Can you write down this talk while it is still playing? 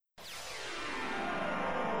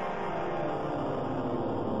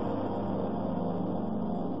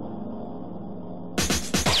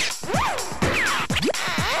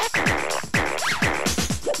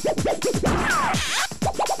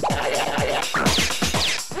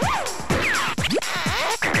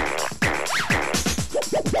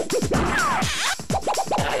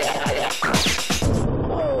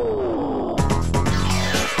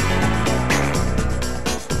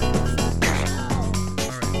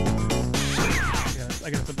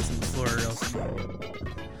gotta put this on the floor or else.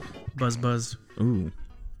 Buzz. Ooh.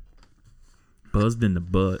 Buzzed in the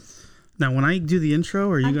butt. Now, when I do the intro,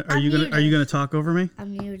 are you gonna talk over me?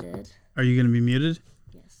 I'm muted. Are you gonna be muted?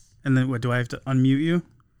 Yes. And then what? Do I have to unmute you?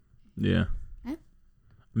 Yeah. Huh?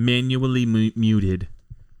 Manually muted.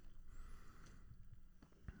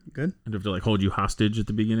 Good. I'd have to hold you hostage at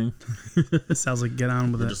the beginning. It sounds like get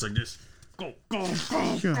on with it. Just like this. Go.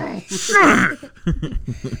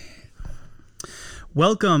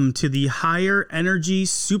 Welcome to the Higher Energy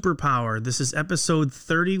Superpower. This is episode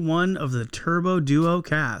 31 of the Turbo Duo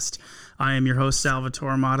Cast. I am your host,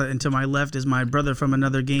 Salvatore Mata, and to my left is my brother from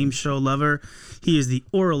another game show lover. He is the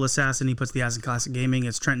oral assassin. He puts the ass in classic gaming.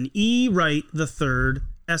 It's Trenton E. Wright III,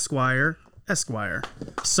 Esquire.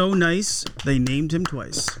 So nice, they named him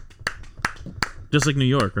twice. Just like New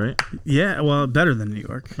York, right? Yeah, well, better than New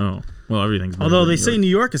York. Oh. Well, everything's better Although than they New say York. New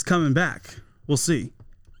York is coming back. We'll see.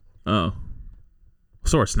 Oh.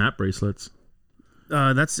 So are snap bracelets.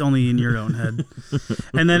 That's only in your own head.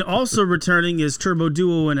 And then also returning is Turbo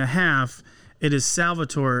Duo and a half. It is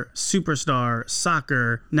Salvatore, superstar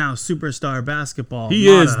soccer, now superstar basketball. He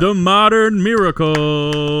Mata, is the modern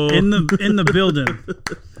miracle. in the building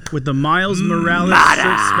with the Miles Morales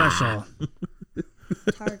shirt special.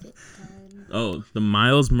 Target time. Oh, the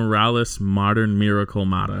Miles Morales modern miracle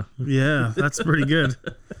Mata. Yeah, that's pretty good.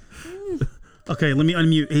 Okay, let me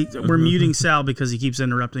unmute. Hey, we're muting Sal because he keeps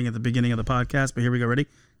interrupting at the beginning of the podcast, but here we go. Ready?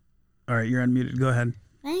 All right, you're unmuted. Go ahead.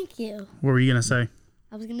 Thank you. What were you going to say?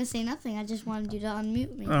 I was gonna say nothing. I just wanted you to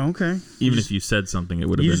unmute me. Oh, okay. Even if you said something, it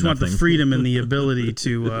would have You been just want nothing. the freedom and the ability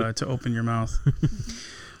to open your mouth.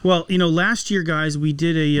 Well, last year, guys, we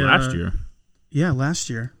did a... Last year? Yeah, last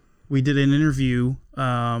year. We did an interview,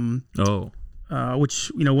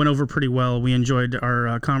 which, went over pretty well. We enjoyed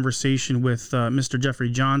our conversation with Mr. Jeffrey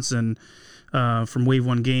Johnson from Wave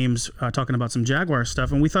 1 Games talking about some Jaguar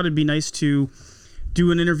stuff. And we thought it'd be nice to do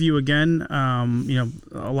an interview again. A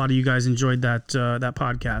lot of you guys enjoyed that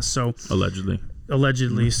podcast. So Allegedly.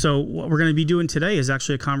 Mm-hmm. So what we're going to be doing today is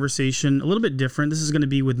actually a conversation a little bit different. This is going to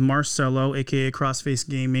be with Marcelo, aka Crossface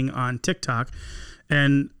Gaming, on TikTok.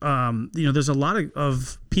 And there's a lot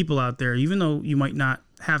of people out there, even though you might not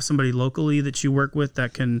have somebody locally that you work with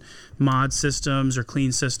that can mod systems or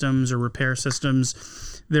clean systems or repair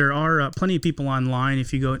systems. There are plenty of people online.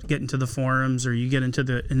 If you get into the forums or you get into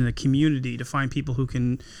the community, to find people who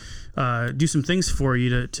can do some things for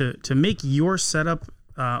you to make your setup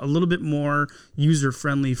a little bit more user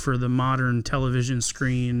friendly for the modern television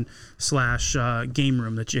screen / game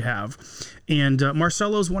room that you have. And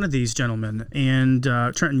Marcelo's one of these gentlemen. And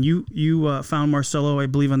Trenton, you found Marcelo, I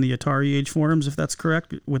believe, on the Atari Age forums, if that's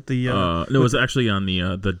correct. With the No, it was actually on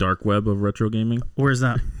the dark web of retro gaming. Where's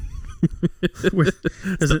that?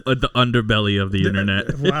 The underbelly of the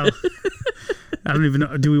internet. Wow. I don't even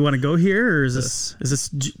know. Do we want to go here, or is this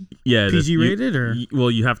PG rated, or?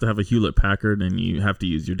 You have to have a Hewlett Packard, and you have to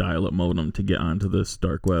use your dial-up modem to get onto this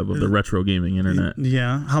dark web of the retro gaming internet.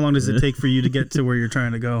 Yeah. How long does it take for you to get to where you're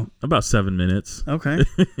trying to go? About 7 minutes. Okay.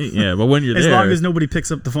 Yeah, but when you're as there, long as nobody picks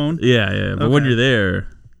up the phone. Yeah. But when you're there,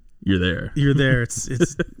 you're there. You're there. It's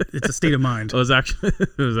a state of mind. It was actually.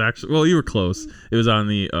 Well, you were close. It was on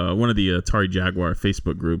the one of the Atari Jaguar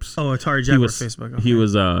Facebook groups. Oh, Atari Jaguar Facebook. Okay. He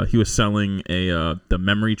was selling the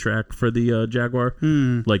memory track for the Jaguar,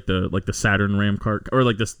 like the Saturn RAM cart, or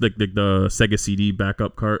like the Sega CD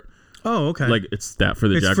backup cart. Oh, okay. Like it's that for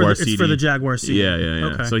the Jaguar CD. It's for the Jaguar CD.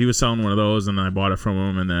 Yeah. Okay. So he was selling one of those, and then I bought it from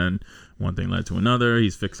him, and then one thing led to another.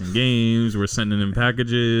 He's fixing games. We're sending him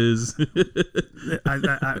packages.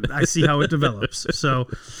 I see how it develops. So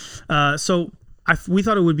we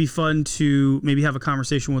thought it would be fun to maybe have a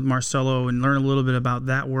conversation with Marcelo and learn a little bit about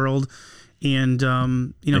that world. And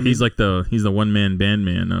he's he's the one man band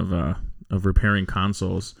man of repairing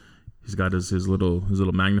consoles. He's got his little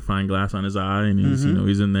magnifying glass on his eye, and he's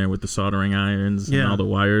he's in there with the soldering irons and all the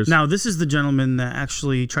wires. Now this is the gentleman that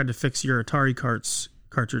actually tried to fix your Atari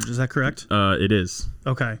cartridge. Is that correct? It is.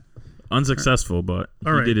 Okay. Unsuccessful, but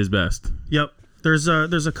he did his best. Yep. There's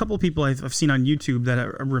a couple people I've seen on YouTube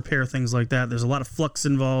that repair things like that. There's a lot of flux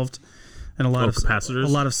involved, and a lot of capacitors, a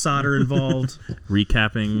lot of solder involved.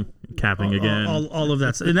 Capping again. All of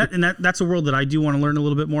that, and that's a world that I do want to learn a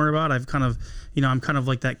little bit more about. I'm kind of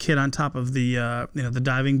like that kid on top of the the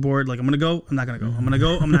diving board. Like I'm gonna go, I'm not gonna go. I'm gonna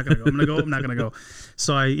go, I'm not gonna go. I'm gonna go, I'm not gonna go.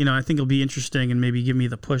 So I think it'll be interesting and maybe give me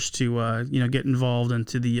the push to get involved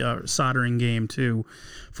into the soldering game too,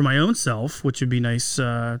 for my own self, which would be nice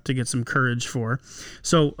to get some courage for.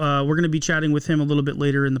 So we're gonna be chatting with him a little bit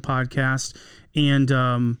later in the podcast, and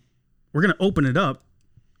we're gonna open it up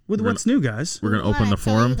with what's new, guys. We're gonna open the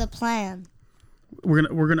forum. The plan.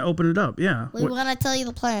 We're gonna open it up. Yeah. We want to tell you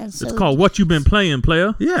the plan. So It's called What You Been Playing,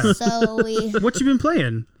 player. Yeah. So we. What you been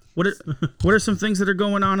playing? What are some things that are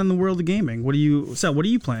going on in the world of gaming? What are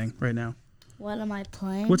you playing right now? What am I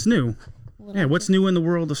playing? What's new? What Yeah, am what's new in the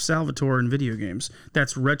world of Salvatore and video games?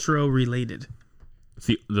 That's retro related.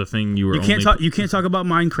 The thing you were You can't talk about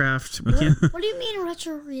Minecraft. We can't. What do you mean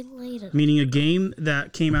retro related? Meaning a game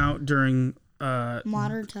that came out during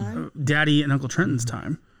Modern time. Daddy and Uncle Trenton's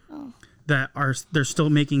time. Oh. They're still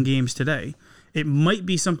making games today. It might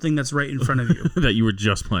be something that's right in front of you that you were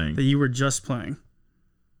just playing. that you were just playing.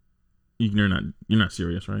 You're not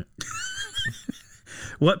serious, right?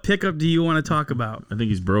 What pickup do you want to talk about? I think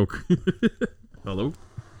he's broke. Hello?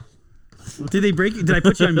 Did they break you? Did I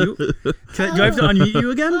put you on mute? Do I have to unmute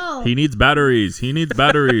you again? Oh. He needs batteries.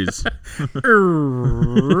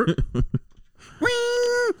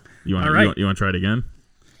 You want All right. you want to try it again?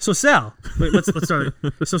 So Sal, wait, let's start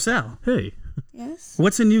it. So Sal, Hey, Yes.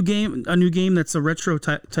 what's a new game that's a retro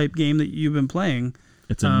type game that you've been playing?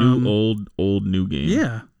 it's a new old new game.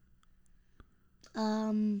 Yeah.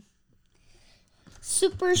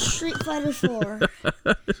 Super Street Fighter 4.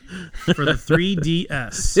 For the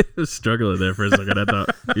 3DS. Struggling there for a second. I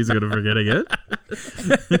thought he's gonna forget again.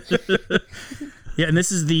 Yeah, and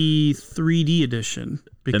this is the 3D edition.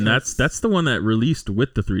 And that's the one that released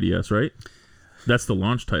with the 3DS, right? That's the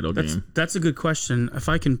launch title game. That's a good question. If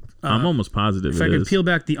I can, I'm almost positive if it I can is. peel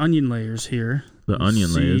back the onion layers here. The onion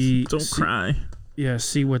see- layers. Don't see- cry. Yeah,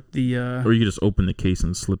 see what the Or you could just open the case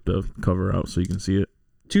and slip the cover out so you can see it.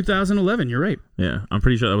 2011. You're right. Yeah, I'm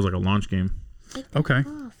pretty sure that was like a launch game. Okay.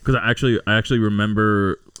 Because I actually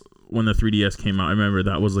remember when the 3DS came out. I remember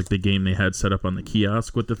that was like the game they had set up on the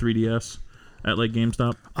kiosk with the 3DS at like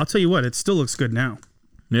GameStop. I'll tell you what, it still looks good now.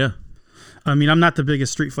 Yeah, I mean, I'm not the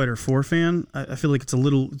biggest Street Fighter 4 fan. I feel like it's a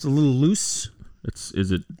little loose. does It's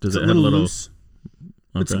it a have a little? loose.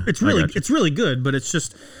 Okay, It's I really got you. it's really good, but it's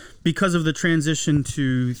just because of the transition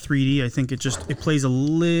to 3D. I think it plays a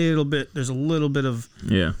little bit. There's a little bit of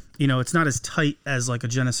Yeah, it's not as tight as like a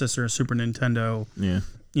Genesis or a Super Nintendo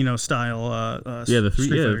yeah. style. Yeah, the Street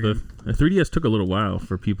Fighter game. 3DS took a little while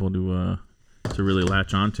for people to really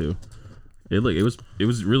latch onto. It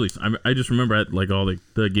was really. I just remember at like all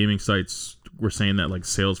the gaming sites were saying that like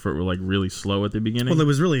sales for it were like really slow at the beginning. Well, it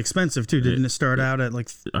was really expensive too. Didn't it start out at like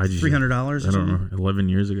 $300? I don't know, 11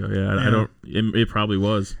 years ago. Yeah, I don't. It probably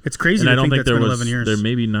was. It's crazy. And to I don't think think that's there been was. 11 years. There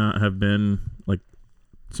maybe not have been like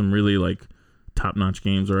some really like top notch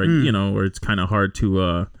games, or where it's kind of hard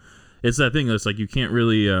to. It's that thing that's like you can't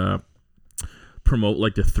really promote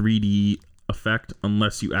like the 3D effect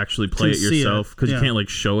unless you actually play it Can see yourself, because yeah. you can't like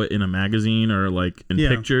show it in a magazine or like in Yeah.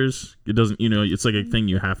 pictures. It doesn't. It's like a thing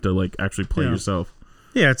you have to like actually play Yeah. yourself.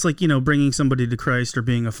 Yeah, it's like bringing somebody to Christ or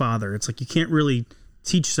being a father. It's like you can't really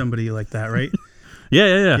teach somebody like that, right?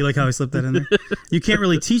 Yeah. You like how I slipped that in there? You can't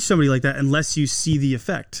really teach somebody like that unless you see the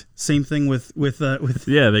effect. Same thing with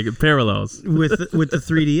Yeah, they get parallels. with the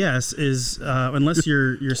 3DS is unless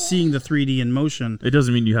you're seeing the 3D in motion. It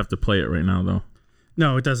doesn't mean you have to play it right now, though.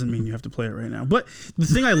 No, it doesn't mean you have to play it right now. But the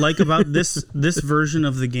thing I like about this version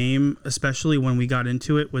of the game, especially when we got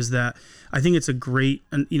into it, was that I think it's a great,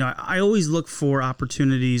 and I always look for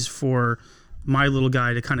opportunities for my little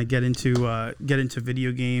guy to kind of get into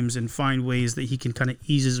video games and find ways that he can kind of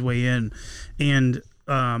ease his way in. And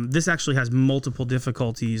this actually has multiple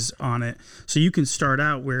difficulties on it, so you can start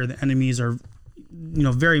out where the enemies are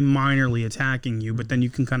very minorly attacking you, but then you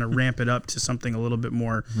can kind of ramp it up to something a little bit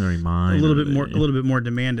more Very minor. a little bit more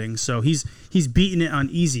demanding. So he's beaten it on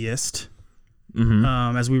easiest,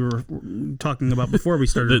 as we were talking about before we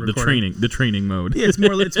started recording. the training mode. Yeah, it's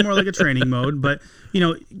more like a training mode, but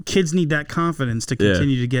kids need that confidence to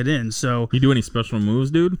continue to get in. So You do any special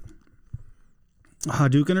moves, dude?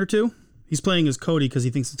 Hadouken or two. He's playing as Cody because he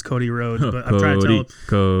thinks it's Cody Rhodes, but I'm trying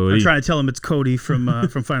to tell him it's Cody from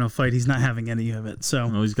Final Fight. He's not having any of it. So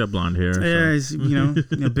Oh, he's got blonde hair. yeah, so.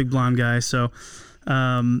 he's big blonde guy. So,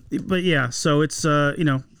 but yeah, so it's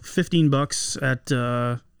 $15 at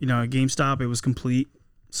GameStop. It was complete.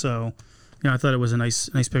 So, I thought it was a nice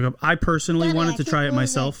pickup. I personally Daddy, wanted I to can't try it believe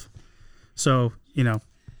myself. So,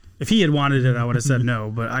 if he had wanted it, I would have said no.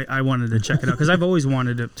 But I wanted to check it out because I've always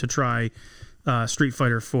wanted to try Street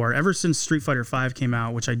Fighter 4 ever since Street Fighter 5 came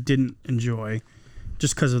out, which I didn't enjoy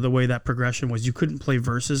just because of the way that progression was. You couldn't play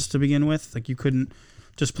versus to begin with. Like you couldn't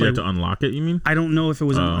just play. You have to unlock it, you mean? I don't know if it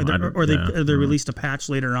was or they yeah. released a patch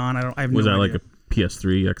later on. I have Was no that idea. like a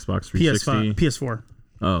PS3, Xbox 360? PS5, PS4.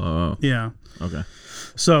 Oh. Yeah. Okay.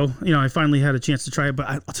 So I finally had a chance to try it, but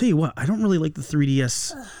I'll tell you what, I don't really like the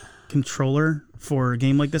 3DS controller for a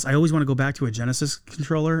game like this. I always want to go back to a Genesis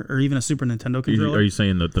controller or even a Super Nintendo controller. Are you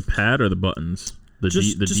saying the pad or the buttons? The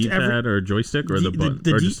Just D-pad or joystick or the button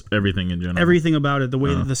or just everything in general. Everything about it, the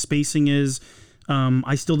way that the spacing is.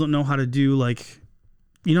 I still don't know how to do like,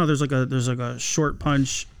 there's like a short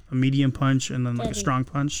punch, a medium punch, and then like a strong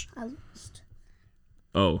punch. I lost.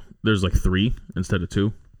 Oh, there's like 3 instead of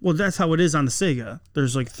 2. Well, that's how it is on the Sega.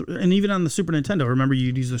 There's like, and even on the Super Nintendo. Remember,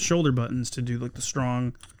 you'd use the shoulder buttons to do like the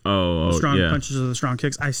strong punches or the strong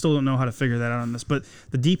kicks. I still don't know how to figure that out on this, but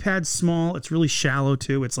the D-pad's small. It's really shallow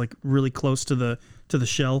too. It's like really close to the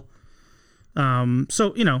shell.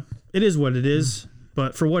 So it is what it is.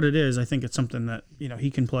 But for what it is, I think it's something that he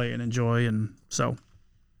can play and enjoy, and so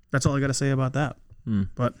that's all I got to say about that.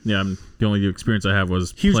 But yeah, the only experience I have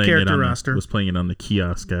was huge playing character it on roster. Was playing it on the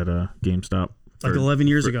kiosk at GameStop. Like 11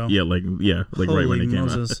 years ago. Yeah, like Holy right when it came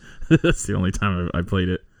Moses. out. That's the only time I played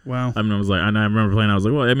it. Wow. I was like, and I remember playing. I was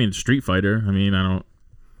like, well, I mean, Street Fighter. I mean, I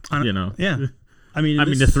don't. Yeah. I mean,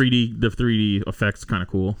 the 3D effects kind of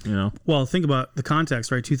cool. Well, think about the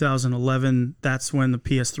context, right? 2011. That's when the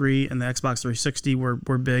PS3 and the Xbox 360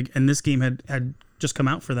 were big, and this game had just come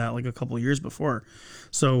out for that like a couple of years before.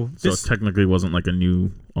 So it technically wasn't like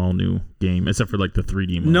all new game, except for like the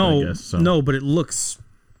 3D mode. I guess, so. No, but it looks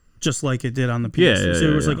just like it did on the PS3. Yeah,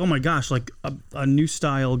 so it was like, oh my gosh, like a new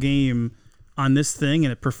style game on this thing,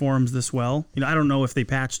 and it performs this well. I don't know if they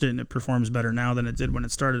patched it and it performs better now than it did when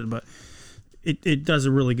it started, but it does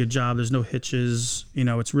a really good job. There's no hitches.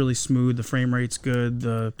 It's really smooth. The frame rate's good.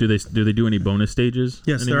 Do they do any bonus stages?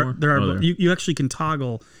 Yes, anymore? there are. You actually can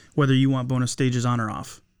toggle whether you want bonus stages on or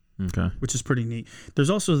off. Okay. Which is pretty neat.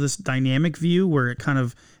 There's also this dynamic view where it kind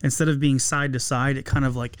of, instead of being side to side, it kind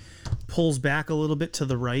of like pulls back a little bit to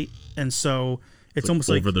the right, and so it's almost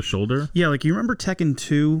like over the shoulder. Yeah, like you remember Tekken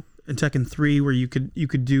 2 and Tekken 3 where you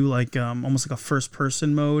could do like almost like a first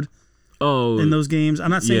person mode. Oh, in those games.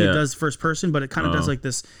 I'm not saying it does first person, but it kind of does like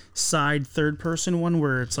this side third person one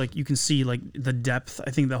where it's like you can see like the depth.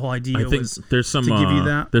 I think the whole idea was there's some to give you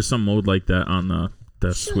that. There's some mode like that on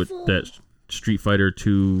the Switch, that Street Fighter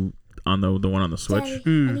 2 on the one on the Switch.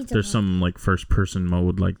 Daddy, There's some like first person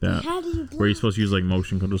mode like that where you're supposed to use like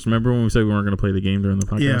motion controls. Remember when we said we weren't going to play the game during the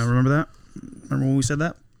podcast? Yeah, remember that? Remember when we said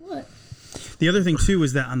that? What? The other thing too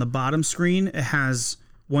is that on the bottom screen it has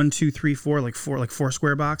 1, 2, 3, 4, like four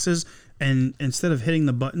square boxes. And instead of hitting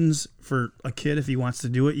the buttons for a kid, if he wants to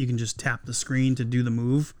do it, you can just tap the screen to do the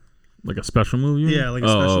move. Like a special move? Yeah, like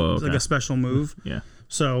a special move. Yeah.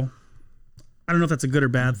 So I don't know if that's a good or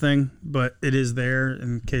bad thing, but it is there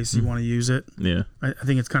in case you want to use it. Yeah. I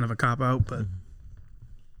think it's kind of a cop out, but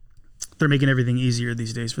they're making everything easier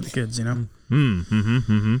these days for the kids,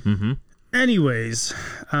 Anyways,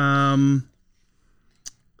 some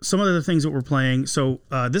of the things that we're playing. So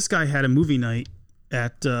this guy had a movie night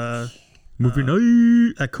at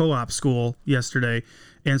at co-op school yesterday,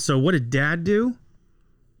 and so what did Dad do?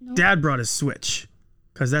 No. Dad brought his Switch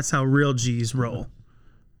because that's how real G's roll,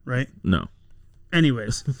 right? No.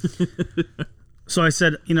 Anyways, so I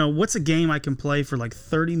said, what's a game I can play for like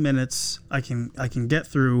 30 minutes? I can get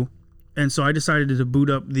through, and so I decided to boot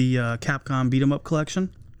up the Capcom Beat 'em Up collection.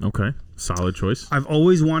 Okay, solid choice. I've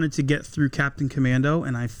always wanted to get through Captain Commando,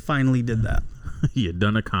 and I finally did that. You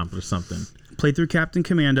done accomplished something. Played through Captain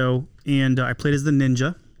Commando, and I played as the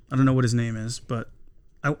ninja. I don't know what his name is, but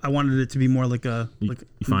I wanted it to be more like a you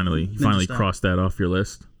finally crossed that off your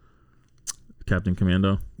list. Captain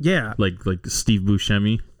Commando. Yeah, like Steve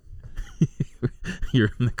Buscemi.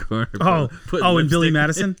 You're in the corner. And Billy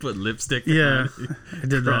Madison put lipstick. Yeah, I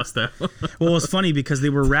did cross that. Well, it was funny because they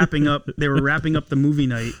were wrapping up the movie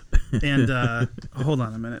night, and hold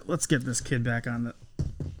on a minute. Let's get this kid back on the.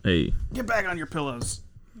 Hey, get back on your pillows.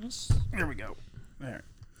 Yes. There we go. There.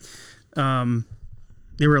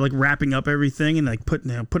 They were like wrapping up everything and like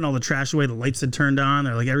putting all the trash away. The lights had turned on.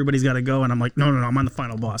 They're like, everybody's got to go, and I'm like, no, I'm on the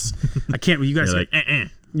final boss. I can't. You guys like,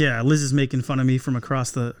 Yeah, Liz is making fun of me from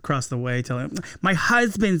across the way, telling him, my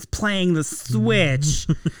husband's playing the Switch.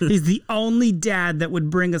 He's the only dad that would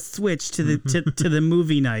bring a Switch to the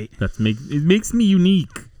movie night. It makes me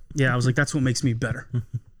unique. Yeah, I was like, that's what makes me better.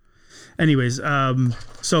 Anyways,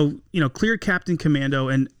 so clear Captain Commando,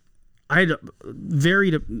 and I had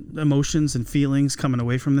varied emotions and feelings coming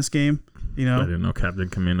away from this game. I didn't know Captain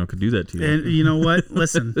Commando could do that to you. And you know what?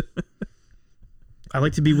 Listen, I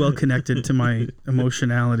like to be well connected to my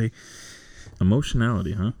emotionality.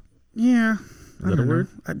 Emotionality, huh? Yeah. Is that a word?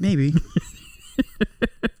 Maybe.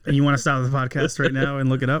 And you want to stop the podcast right now and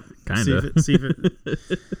look it up? Kind of. See if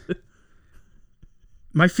it.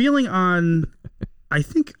 My feeling on, I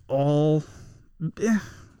think all.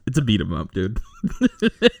 It's a beat 'em up, dude.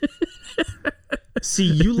 See,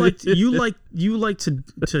 you like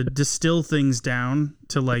to distill things down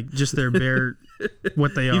to like just their bare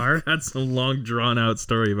what they are. That's a long, drawn-out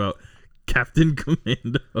story about Captain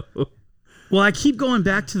Commando. Well, I keep going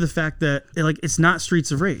back to the fact that like it's not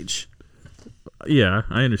Streets of Rage. Yeah,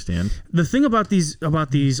 I understand. The thing about these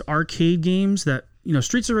arcade games that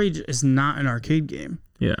Streets of Rage is not an arcade game.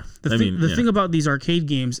 Yeah, The thing about these arcade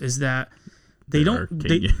games is that they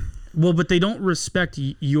but they don't respect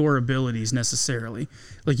your abilities necessarily.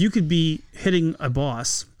 Like you could be hitting a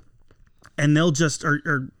boss, and they'll just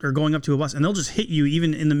or going up to a boss, and they'll just hit you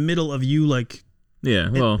even in the middle of you like.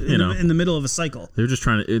 Yeah, well, in the middle of a cycle. They're just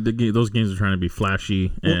trying to. Those games are trying to be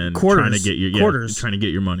flashy and quarters, trying to get your quarters. trying to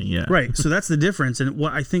get your money. Yeah, right. So that's the difference, and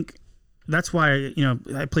what I think. That's why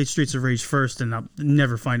I played Streets of Rage first, and I'll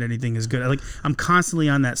never find anything as good. I'm constantly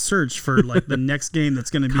on that search for like the next game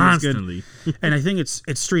that's going to be constantly. As good. And I think it's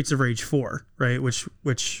Streets of Rage 4, right? Which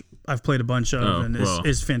I've played a bunch of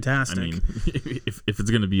is fantastic. I mean, if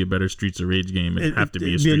it's going to be a better Streets of Rage game, it'd have to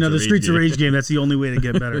be another Streets of Rage game. That's the only way to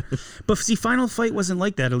get better. But see, Final Fight wasn't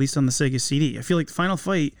like that, at least on the Sega CD. I feel like Final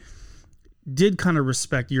Fight did kind of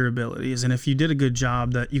respect your abilities, and if you did a good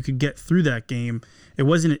job, that you could get through that game. It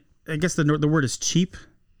wasn't. I guess the word is cheap,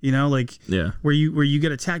 where you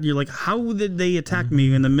get attacked. You're like, how did they attack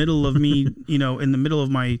me in the middle of me, in the middle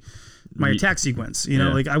of my attack sequence?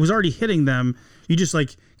 Like I was already hitting them. You just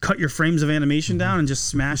like cut your frames of animation down and just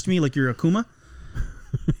smashed me like you're Akuma.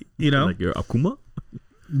 Like you're Akuma.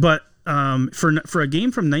 But for a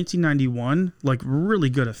game from 1991, like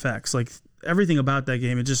really good effects, like everything about that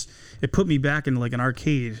game, it put me back in like an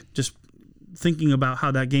arcade, just thinking about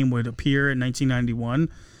how that game would appear in 1991.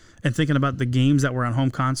 And thinking about the games that were on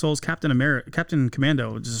home consoles, Captain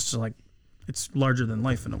Commando is just like, it's larger than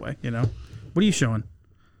life in a way, What are you showing?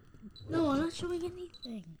 No, I'm not showing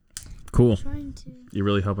anything. Cool. I'm trying to. You're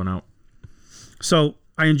really helping out. So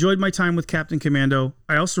I enjoyed my time with Captain Commando.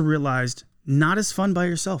 I also realized not as fun by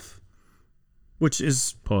yourself, which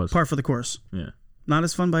is par for the course. Yeah. Not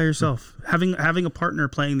as fun by yourself. Having a partner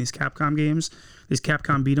playing these Capcom games, these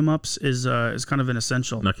Capcom beat 'em ups, is kind of an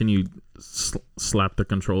essential. Now, can you slap the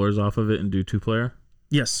controllers off of it and do 2-player?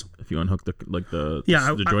 Yes. If you unhook the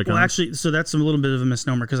Joy-Cons? Well, actually, so that's a little bit of a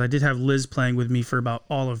misnomer because I did have Liz playing with me for about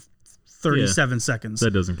all of 37 seconds.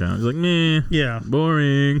 That doesn't count. It's like, meh. Yeah.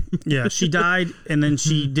 Boring. Yeah. She died, and then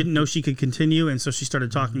she didn't know she could continue, and so she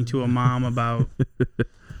started talking to a mom about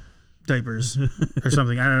diapers or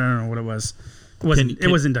something. I don't know what it was. It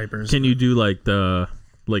wasn't diapers. Can you do like the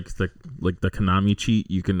Konami cheat?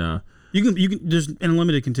 You can there's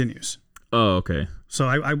unlimited continues. Oh, okay. So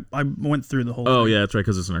I went through the whole Oh, thing. yeah, that's right,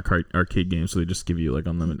 because it's an arcade game, so they just give you like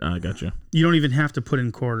unlimited. I gotcha. You don't even have to put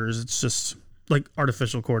in quarters. It's just like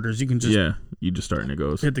artificial quarters. You can just you just start and it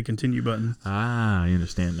goes. Hit the continue button. Ah, I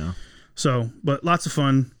understand now. So, but lots of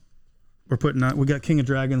fun. We got King of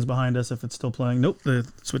Dragons behind us if it's still playing. Nope,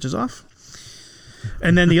 the switch is off.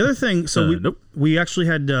 And then the other thing, so we actually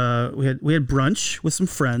had we had brunch with some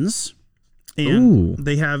friends, and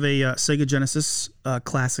they have a Sega Genesis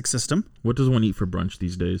classic system. What does one eat for brunch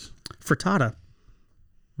these days? Frittata.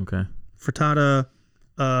 Okay. Frittata,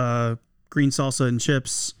 green salsa and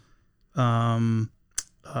chips,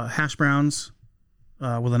 hash browns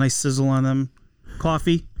with a nice sizzle on them,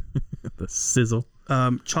 coffee. The sizzle.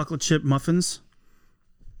 Chocolate chip muffins.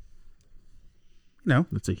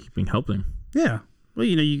 That's a heaping helping. Yeah. Well,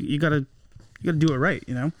 you gotta do it right,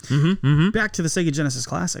 Back to the Sega Genesis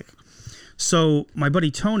Classic. So my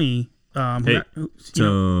buddy Tony, Tony.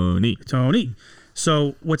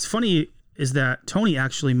 So what's funny is that Tony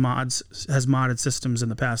actually has modded systems in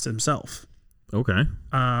the past himself. Okay.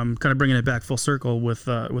 Kind of bringing it back full circle with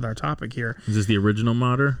our topic here. Is this the original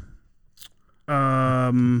modder?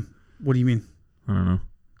 What do you mean? I don't know.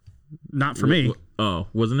 Not for me. Oh,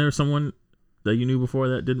 wasn't there someone that you knew before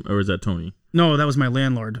that did, or is that Tony? No, that was my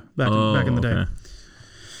landlord back in the day. Okay.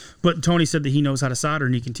 But Tony said that he knows how to solder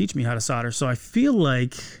and he can teach me how to solder. So I feel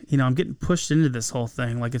like, I'm getting pushed into this whole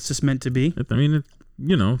thing. Like it's just meant to be. I mean,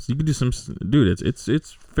 you can do some, dude,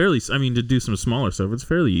 it's fairly, to do some smaller stuff, it's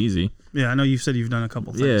fairly easy. Yeah, I know you said you've done a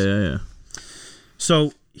couple things. Yeah.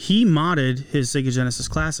 So he modded his Sega Genesis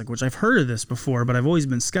Classic, which I've heard of this before, but I've always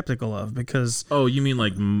been skeptical of because... Oh, you mean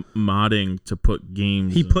like modding to put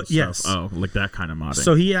games yes. Oh, like that kind of modding.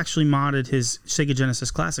 So he actually modded his Sega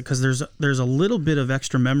Genesis Classic because there's a little bit of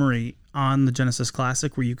extra memory on the Genesis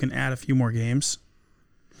Classic where you can add a few more games.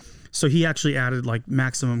 So he actually added like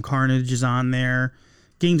Maximum Carnage is on there.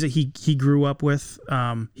 Games that he grew up with.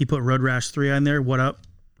 He put Road Rash 3 on there. What up,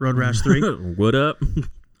 Road Rash 3? What up?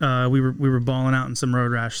 We were balling out in some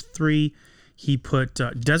Road Rash 3. He put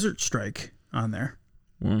Desert Strike on there.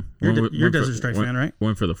 Well, you're a Desert Strike fan, right?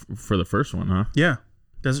 Went for the first one, huh? Yeah.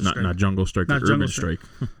 Desert Strike. Not Jungle Strike, Not but Jungle Urban Strike.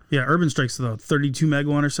 Strike. Yeah, Urban Strike's the 32 meg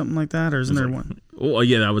one or something like that, or isn't there one? Oh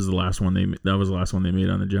yeah, that was the last one they made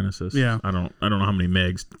on the Genesis. Yeah. I don't know how many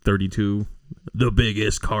megs. 32, the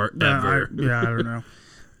biggest cart ever. I don't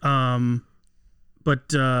know.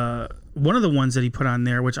 But one of the ones that he put on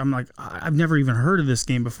there, which I'm like, I've never even heard of this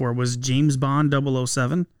game before, was James Bond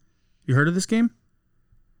 007. You heard of this game?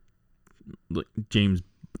 Like James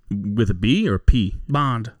with a B or P?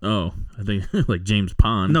 Bond. Oh, I think like James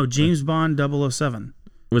Pond. No, James Bond 007.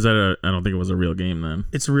 Was that I don't think it was a real game then.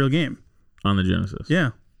 It's a real game. On the Genesis.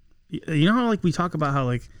 Yeah. You know how like we talk about how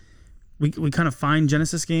like we kind of find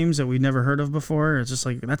Genesis games that we've never heard of before? It's just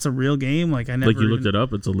like, that's a real game. Like I never. Like you looked it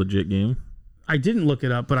up? It's a legit game? I didn't look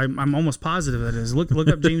it up, but I'm almost positive that it is. Look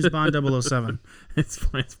up James Bond 007. It's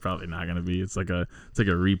probably not going to be. It's like a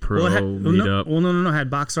repro meet up. Well, no, it had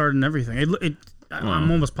box art and everything. I'm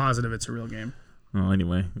almost positive it's a real game. Well,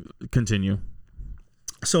 anyway, continue.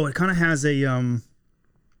 So it kind of has a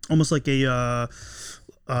almost like a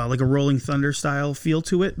Rolling Thunder style feel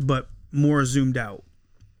to it, but more zoomed out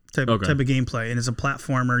type of gameplay. And it's a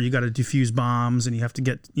platformer. You got to defuse bombs, and you have to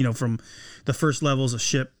get from the first levels a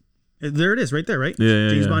ship. There it is, right there, right? Yeah,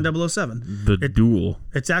 James Bond 007. The Duel.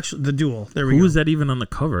 It's actually the Duel. There we go. Who is that even on the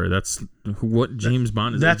cover? That's what James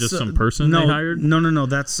Bond is. That just some person they hired? No.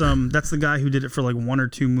 That's the guy who did it for like one or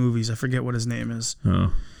two movies. I forget what his name is.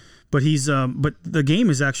 Oh, but he's but the game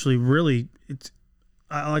is actually really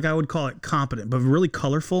I would call it competent, but really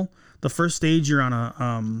colorful. The first stage you're on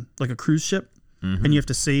a like a cruise ship, and you have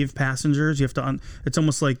to save passengers. You have to it's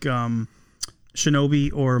almost like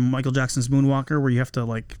Shinobi or Michael Jackson's Moonwalker, where you have to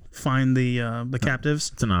like find the captives.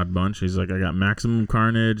 It's an odd bunch. He's like, I got Maximum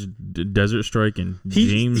Carnage, Desert Strike, and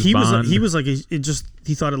James Bond. He was like,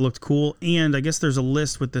 he thought it looked cool, and I guess there's a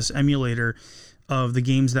list with this emulator of the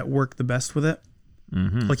games that work the best with it.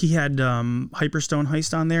 Mm-hmm. Like he had Hyperstone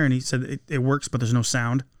Heist on there, and he said it works, but there's no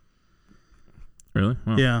sound. Really?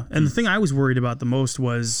 Wow. Yeah, and the thing I was worried about the most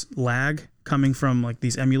was lag coming from like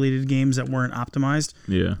these emulated games that weren't optimized.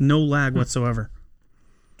 Yeah. No lag whatsoever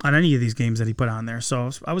on any of these games that he put on there. So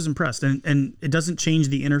I was impressed. And it doesn't change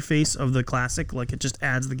the interface of the classic. Like it just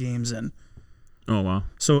adds the games in. Oh, wow.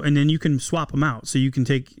 So, and then you can swap them out. So you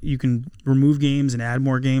can remove games and add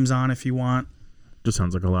more games on if you want. Just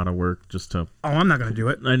sounds like a lot of work just to. Oh, I'm not going to do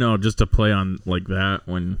it. I know, just to play on like that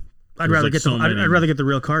when. I'd rather get the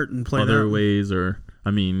real cart and play other that. ways, or I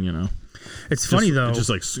mean, It's funny though. It's just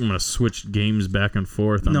like I'm gonna switch games back and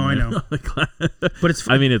forth. No, I know. But it's.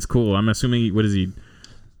 I mean, it's cool. I'm assuming. What is he?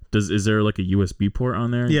 Is there like a USB port on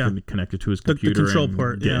there? Yeah. You can connect it to his computer. The control and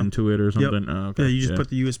port. Get into it or something. Yep. Oh, okay. Yeah, you just put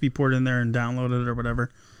the USB port in there and download it or whatever.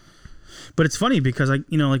 But it's funny because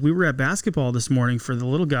like we were at basketball this morning for the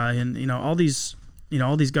little guy, and all these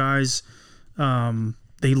guys.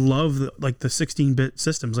 They love the 16-bit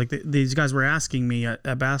systems. Like these guys were asking me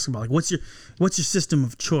at basketball, like, what's your system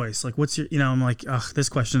of choice? Like, what's your, I'm like, ugh, this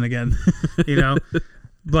question again,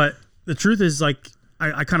 But the truth is, like,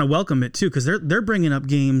 I kind of welcome it too, because they're bringing up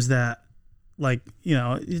games that, like,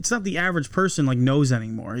 it's not the average person like knows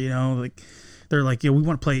anymore. Like they're like, we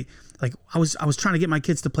want to play. Like I was trying to get my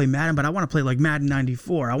kids to play Madden, but I want to play like Madden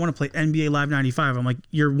 94. I want to play NBA Live 95. I'm like,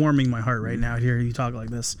 you're warming my heart right now hearing you talk like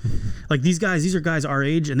this. Like these are guys our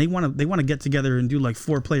age, and they want to get together and do like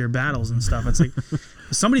 4-player battles and stuff. It's like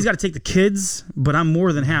somebody's got to take the kids, but I'm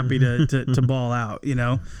more than happy to ball out.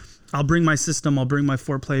 I'll bring my system. I'll bring my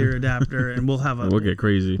 4-player adapter, and we'll get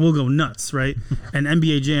crazy. We'll go nuts, right? And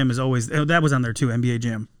NBA Jam is always that was on there too. NBA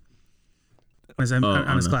Jam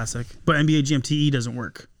on his classic, but NBA Jam TE doesn't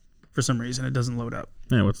work. For some reason, it doesn't load up.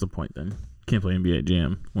 Yeah, what's the point then? Can't play NBA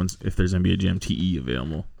Jam if there's NBA Jam TE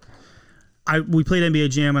available. We played NBA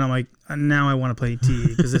Jam, and I'm like, now I want to play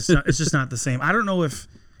TE because it's just not the same. I don't know if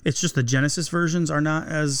it's just the Genesis versions are not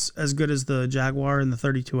as good as the Jaguar and the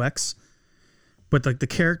 32X, but like the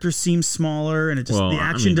characters seem smaller, and the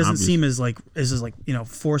action doesn't seem as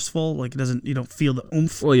forceful. Like it doesn't, you don't feel the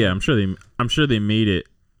oomph. Well, yeah, I'm sure they made it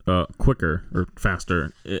quicker or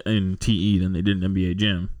faster in TE than they did in NBA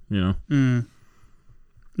Jam. No,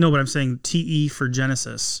 but I'm saying TE for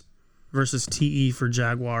Genesis versus TE for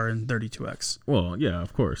Jaguar and 32X. Well, yeah,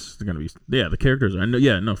 of course. They're going to be... Yeah, the characters are...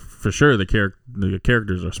 Yeah, no, for sure the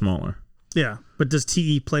characters are smaller. Yeah, but does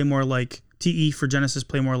TE play more like... TE for Genesis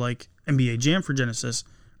play more like NBA Jam for Genesis,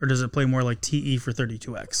 or does it play more like TE for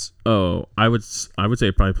 32X? Oh, I would say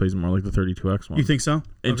it probably plays more like the 32X one. You think so?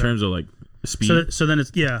 In terms of like speed? So then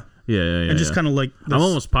it's... Yeah. Yeah. And just kind of like... I'm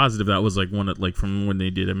almost positive that was like one of, like from when they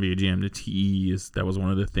did NBA Jam to TE, that was one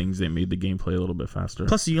of the things they made the gameplay a little bit faster.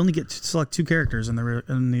 Plus, you only get to select 2 characters in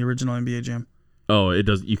the original NBA Jam. Oh, it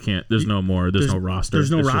does. You can't. There's no more. There's no roster.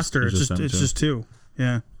 There's no roster. It's just 2.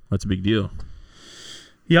 Yeah. That's a big deal.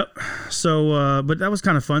 Yep. So, but that was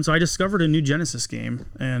kind of fun. So I discovered a new Genesis game,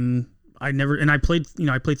 and I played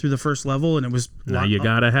through the first level, and it was Now you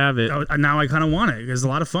gotta have it. Now I kind of want it. It's a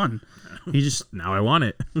lot of fun. You just Now I want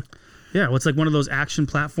it. yeah. Well, it's like one of those action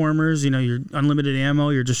platformers. You're unlimited ammo.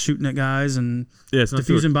 You're just shooting at guys and Yeah, it's not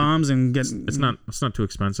defusing bombs and getting. It's not too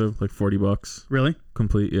expensive. Like $40 Really?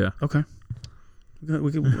 complete. Yeah. Okay.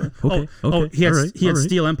 We could, Okay. he had All right. he had All right.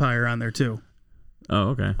 Steel Empire on there too. Oh,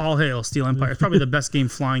 okay. All hail Steel Empire. It's probably the best game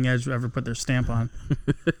Flying Edge ever put their stamp on.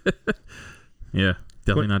 Yeah,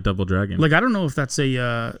 definitely not Double Dragon. Like I don't know if that's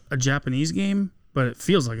a Japanese game, but it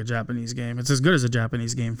feels like a Japanese game. It's as good as a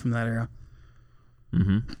Japanese game from that era.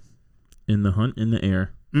 mm-hmm. In the Hunt in the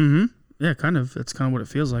Air. Mm-hmm. Yeah, kind of. That's kind of what it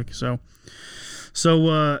feels like. So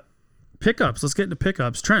pickups. Let's get into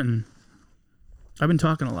pickups. Trenton, I've been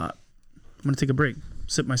talking a lot. I'm gonna take a break.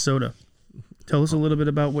 Sip my soda. Tell us a little bit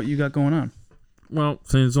about what you got going on. Well,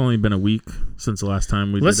 since it's only been a week since the last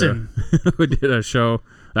time we did a show.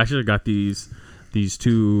 I actually got these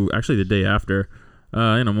two actually the day after.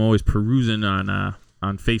 And I'm always perusing on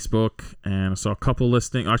Facebook, and I saw a couple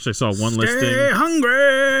listing. Actually, I saw one listing. Stay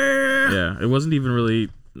hungry. Yeah, it wasn't even really.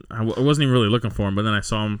 I wasn't even really looking for them, but then I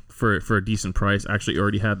saw them for a decent price. I actually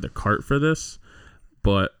already had the cart for this,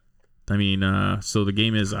 but I mean, so the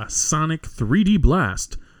game is Sonic 3D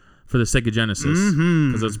Blast for the Sega Genesis,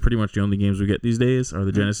 because that's pretty much the only games we get these days are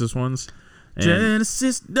the Genesis ones. And,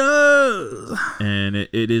 Genesis does. and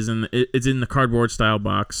it's in the cardboard style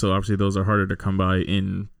box, so obviously those are harder to come by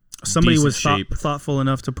in. Somebody was shape. thoughtful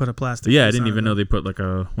enough to put a plastic. Yeah, I case didn't on even it. know they put like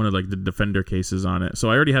one of like the Defender cases on it. So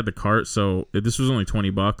I already had the cart, so this was only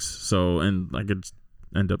 $20. So and I could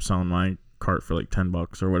end up selling my cart for like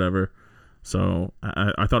 $10 or whatever. So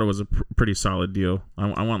I thought it was a pretty solid deal.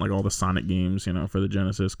 I want like all the Sonic games, for the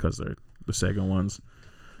Genesis because they're the Sega ones.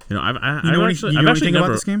 I've actually anything never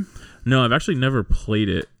about this game? No, I've actually never played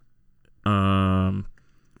it. So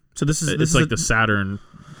this is it's like the Saturn.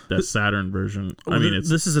 That Saturn version. I mean,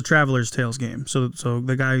 this is a Traveler's Tales game. So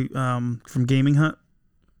the guy from Gaming Hut,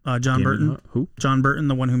 John Burton. Who? John Burton,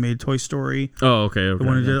 the one who made Toy Story. Oh, okay. The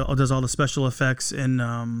one who does all the special effects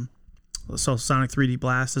in so Sonic 3D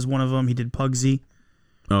Blast is one of them. He did Pugsy.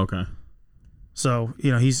 Oh, okay. So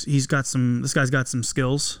he's got some. This guy's got some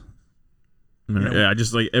skills. Yeah, I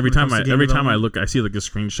just like every time I look, I see like the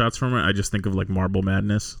screenshots from it. I just think of like Marble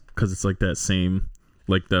Madness because it's like that same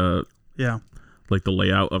like the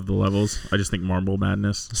layout of the levels. I just think Marble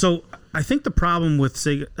Madness. So I think the problem with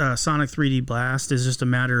Sonic 3D Blast is just a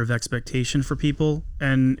matter of expectation for people.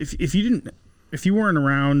 And if you weren't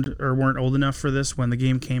around or weren't old enough for this when the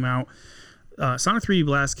game came out, Sonic 3D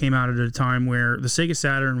Blast came out at a time where the Sega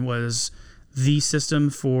Saturn was the system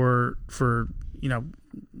for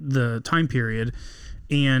the time period,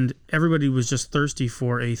 and everybody was just thirsty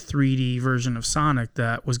for a 3D version of Sonic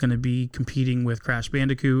that was going to be competing with Crash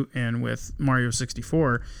Bandicoot and with Mario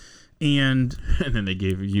 64. And then they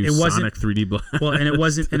gave you Sonic 3D Blast. Well, and it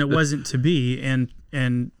wasn't to be. And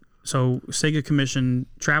so Sega commissioned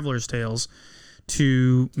Traveler's Tales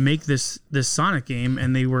to make this Sonic game,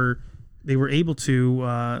 and they were able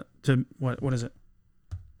to what is it?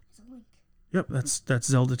 Yep, that's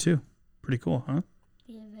Zelda 2. Pretty cool, huh?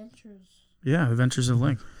 The Adventures. Yeah, Adventures of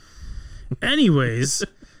Link. Anyways,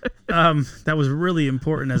 that was really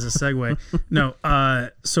important as a segue. No,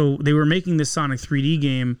 so they were making this Sonic 3D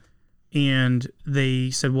game, and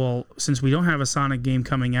they said, well, since we don't have a Sonic game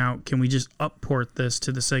coming out, can we just upport this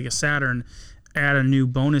to the Sega Saturn, add a new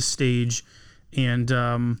bonus stage, and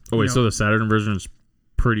so the Saturn version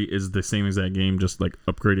is the same as that game, just like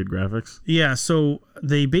upgraded graphics? Yeah, so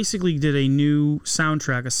they basically did a new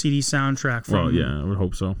soundtrack, a CD soundtrack. Well, yeah, I would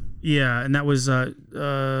hope so. Yeah, and that was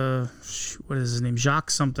what is his name?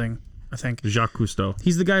 Jacques something, I think. Jacques Cousteau.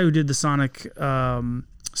 He's the guy who did the Sonic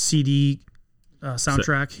CD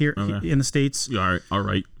soundtrack here in the States. Yeah, all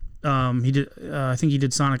right. He did. I think he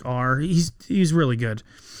did Sonic R. He's really good.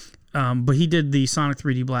 But he did the Sonic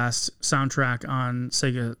 3D Blast soundtrack on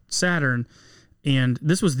Sega Saturn. And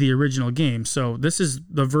this was the original game, so this is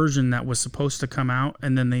the version that was supposed to come out,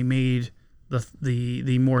 and then they made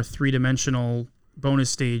the more three-dimensional bonus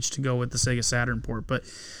stage to go with the Sega Saturn port. But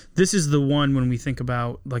this is the one when we think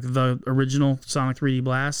about like the original Sonic 3D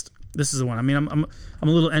Blast. This is the one. I mean, I'm a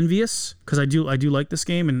little envious because I do like this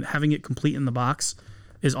game, and having it complete in the box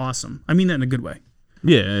is awesome. I mean that in a good way.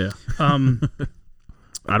 Yeah.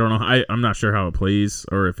 I don't know. I'm not sure how it plays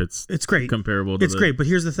or if it's great. Comparable to great, but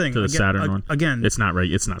here's the thing. To the Saturn one. Again, it's not right.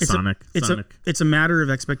 It's not Sonic. It's a matter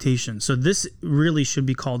of expectation. So this really should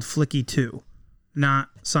be called Flicky 2, not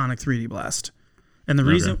Sonic 3D Blast. And the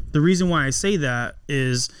reason why I say that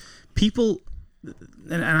is people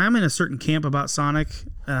and I'm in a certain camp about Sonic,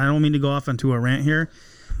 and I don't mean to go off onto a rant here,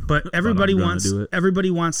 but everybody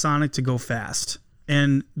wants Sonic to go fast,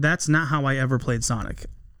 and that's not how I ever played Sonic.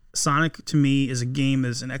 Sonic to me is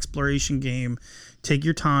an exploration game. Take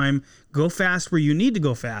your time, go fast where you need to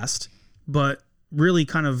go fast, but really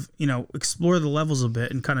kind of, explore the levels a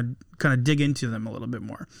bit and kind of dig into them a little bit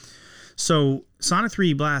more. So Sonic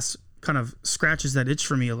 3D Blast kind of scratches that itch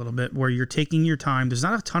for me a little bit, where you're taking your time. There's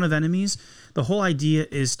not a ton of enemies. The whole idea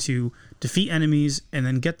is to defeat enemies and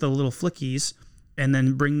then get the little flickies and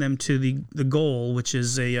then bring them to the goal, which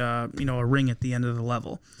is a ring at the end of the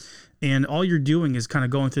level. And all you're doing is kind of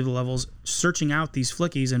going through the levels, searching out these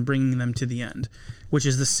flickies and bringing them to the end, which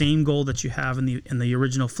is the same goal that you have in the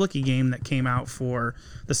original Flicky game that came out for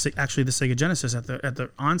the Sega Genesis at the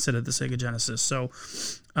onset of the Sega Genesis. So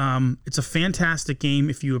it's a fantastic game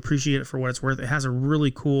if you appreciate it for what it's worth. It has a really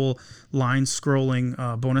cool line scrolling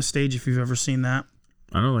bonus stage if you've ever seen that.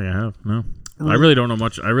 I don't think I have. No. I really don't know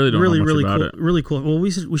much. I really don't know much about cool, it. Really cool. Well, we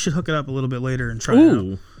should hook it up a little bit later and try it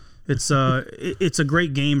out. It's a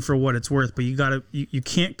great game for what it's worth, but you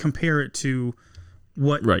can't compare it to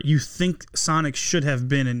what you think Sonic should have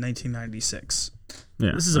been in 1996.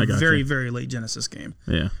 Yeah, this is a very, very late Genesis game.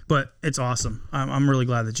 Yeah, but it's awesome. I'm really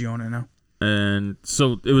glad that you own it now. And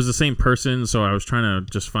so it was the same person, so I was trying to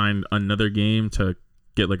just find another game to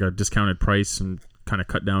get like a discounted price and kind of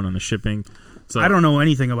cut down on the shipping. So I don't know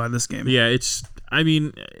anything about this game. Yeah, I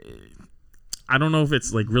don't know if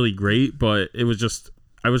it's like really great, but it was just,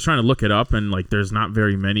 I was trying to look it up, and like there's not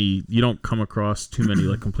very many. You don't come across too many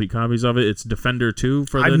like complete copies of it. It's Defender 2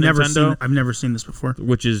 for the Nintendo. I've never seen this before.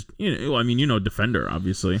 Which is, Defender,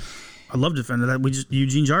 obviously. I love Defender.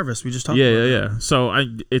 Eugene Jarvis. We just talked about Yeah. So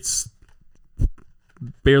it's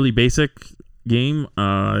barely basic game.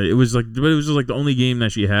 It was just like the only game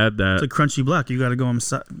that she had that. It's like Crunchy Black. You got to go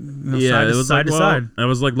side to side. I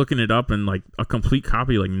was like looking it up, and like a complete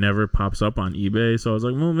copy like never pops up on eBay. So I was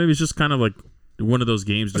like, well, maybe it's just kind of like one of those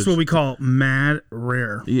games. That's what we call mad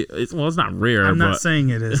rare. Yeah, it's not rare. I'm not saying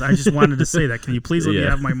it is. I just wanted to say that. Can you please let me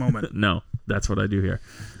have my moment? No, that's what I do here.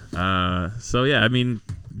 So yeah, I mean,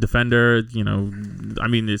 Defender.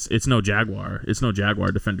 It's no Jaguar. It's no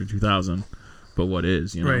Jaguar Defender 2000. But what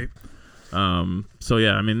is, Right. So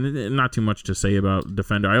yeah, I mean, not too much to say about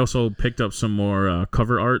Defender. I also picked up some more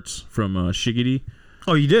cover arts from Shiggity.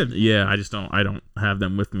 Oh, you did? Yeah, I don't have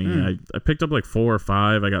them with me. I picked up like 4 or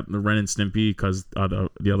 5. I got the Ren and Stimpy because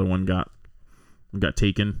the other one got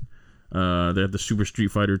taken. They have the Super Street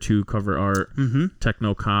Fighter 2 cover art,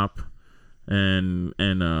 Techno Cop, and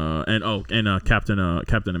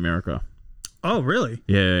Captain America. Oh, really?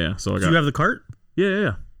 Yeah. So do you have the cart?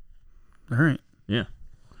 Yeah. All right. Yeah.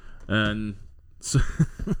 And so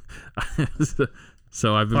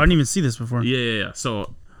I've been, I didn't even see this before. Yeah.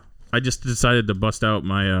 So I just decided to bust out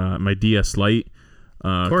my DS Lite.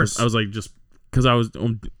 Of course. I was like, just because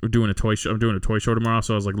I'm doing a toy show. I'm doing a toy show tomorrow,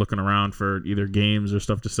 so I was like looking around for either games or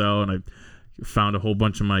stuff to sell, and I found a whole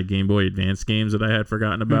bunch of my Game Boy Advance games that I had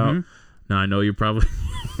forgotten about. Now I know you're probably,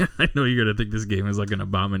 I know you're gonna think this game is like an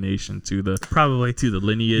abomination to the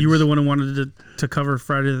lineage. You were the one who wanted to cover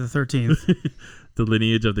Friday the 13th. The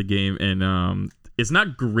lineage of the game, and it's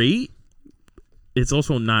not great. It's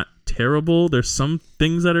also not terrible. There's some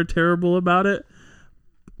things that are terrible about it,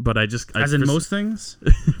 but most things.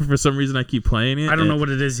 For some reason, I keep playing it. I don't know what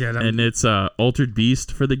it is yet. And it's Altered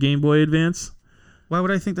Beast for the Game Boy Advance. Why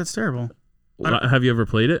would I think that's terrible? Have you ever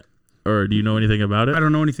played it, or do you know anything about it? I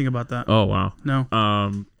don't know anything about that. Oh wow.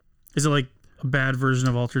 No. Is it like a bad version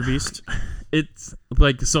of Altered Beast? It's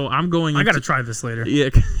like, so I'm going. I gotta try this later. Yeah,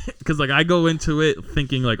 because like I go into it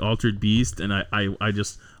thinking like Altered Beast, and I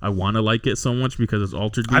want to like it so much because it's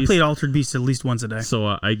Altered Beast. I played Altered Beast at least once a day.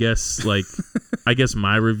 So I guess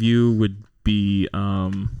my review would be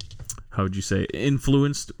how would you say,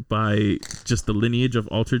 influenced by just the lineage of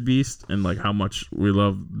Altered Beast and like how much we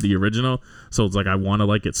love the original. So it's like I want to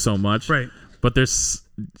like it so much, right? But there's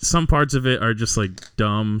some parts of it are just like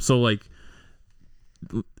dumb. So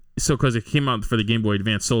because it came out for the Game Boy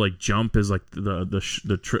Advance, so like jump is like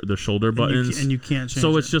the shoulder buttons, and you can't change.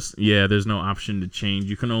 So it's just there's no option to change.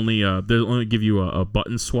 You can only they'll only give you a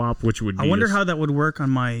button swap, which would. I wonder how that would work on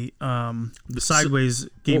my sideways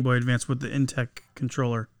Game Boy Advance with the Intech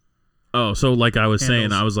controller. Oh, so like I was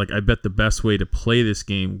saying, I was like, I bet the best way to play this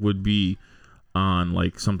game would be on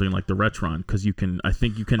like something like the Retron, because I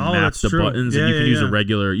think you can map the buttons, and you can use a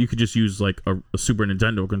regular. You could just use like a Super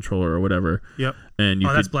Nintendo controller or whatever. Yep. And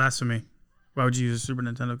that's blasphemy. Why would you use a Super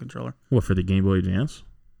Nintendo controller? What, for the Game Boy Advance?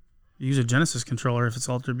 You use a Genesis controller if it's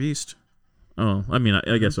Altered Beast. Oh, I mean,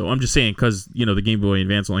 I guess so. I'm just saying because the Game Boy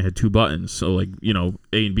Advance only had 2 buttons, so like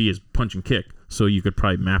A and B is punch and kick. so you could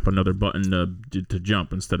probably map another button to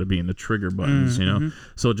jump instead of being the trigger buttons, you know.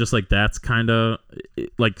 So just like that's kind of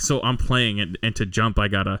like, so I'm playing it, and to jump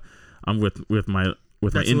I'm with my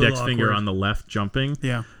index finger awkward on the left jumping.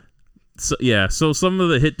 Yeah. So yeah, so some of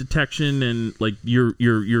the hit detection and like your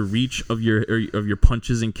reach of your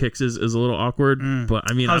punches and kicks is a little awkward. But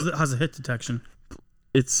I mean, how's the hit detection?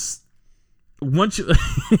 It's once you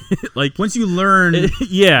once you learn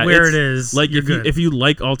yeah where it is, like you're if you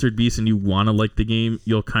like Altered Beast and you want to like the game,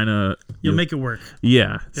 you'll make it work.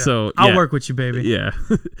 Yeah. So I'll work with you, baby. Yeah.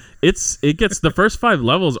 It gets the first 5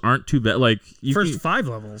 levels aren't too bad. Like first 5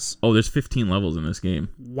 levels. Oh, there's 15 levels in this game.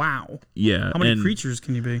 Wow. Yeah. How many creatures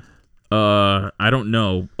can you be? I don't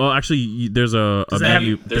know. Well, actually, there's a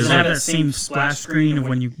menu. Does it have that same splash screen of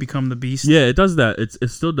when you become the beast? Yeah, it does that. It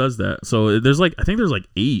still does that. So there's I think there's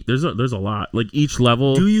 8. There's a lot. Like each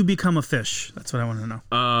level. Do you become a fish? That's what I want to know.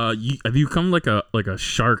 Have you become like a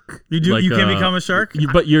shark? You do. You can become a shark.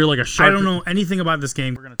 But you're like a shark. I don't know anything about this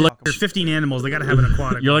game. We're gonna talk. There's 15 animals. They gotta have an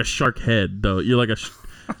aquatic. You're like a shark head though. You're like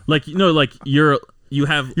you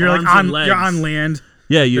have you're arms like on and legs. you're on land.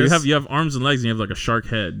 Yeah, you have arms and legs, and you have like a shark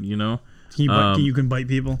head. You know. You can bite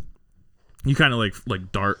people. You kind of like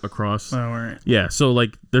dart across. Oh, all right. Yeah, so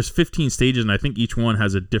like there's 15 stages, and I think each one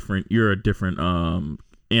has a different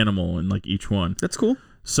animal in like each one. That's cool.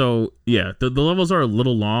 So yeah, the levels are a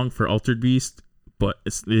little long for Altered Beast, but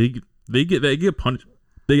they get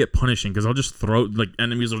punishing because I'll just throw like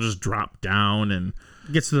enemies will just drop down and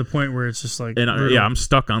it gets to the point where it's just like I'm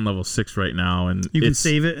stuck on level 6 right now, and you can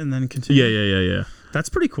save it and then continue. Yeah. That's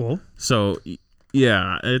pretty cool. So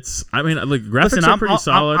yeah, I mean like graphics are pretty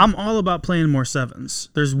solid. I'm all about playing more 7s.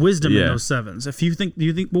 There's wisdom in those 7s. If you think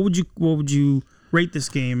what would you rate this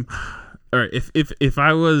game? All right, if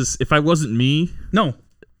I wasn't me, no.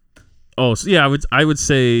 Oh, so yeah, I would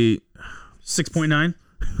say 6.9.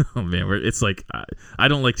 Oh man, it's like I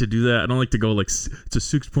don't like to do that. I don't like to go like to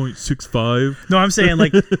 6.65. No, I'm saying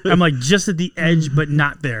like I'm like just at the edge, but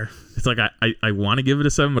not there. It's like I want to give it a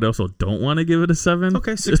 7, but I also don't want to give it a 7.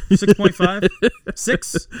 Okay, 6.5,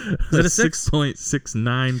 6. Is it a 6?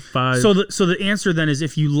 6.695. So the answer then is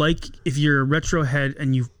if you're a retro head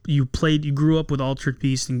and you grew up with Altered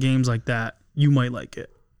Beast and games like that, you might like it.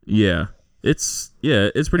 Yeah. It's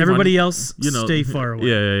pretty. Everybody fun. else, stay far away.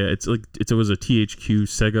 Yeah. It's like it was a THQ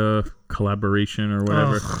Sega collaboration or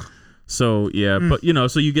whatever. Ugh. So yeah, but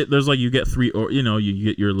so you get 3 or you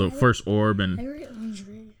get your little first orb and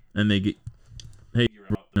they get. Hey,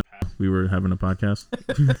 we were having a podcast.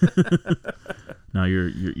 Now you're.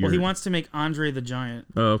 Well, he wants to make Andre the Giant.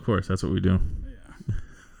 Oh, of course, that's what we do.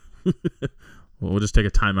 Yeah. Well, we'll just take a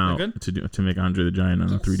timeout to make Andre the Giant on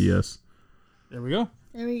the 3DS. There we go.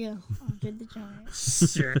 Andre the Giant.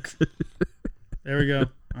 Sick. There we go.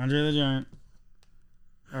 Andre the Giant.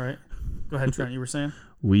 All right. Go ahead, Trent. You were saying?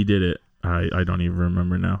 We did it. I don't even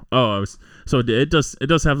remember now. Oh, it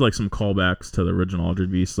does have like some callbacks to the original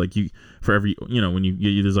Altered Beast. Like for every when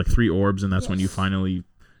you there's like 3 orbs, and that's when you finally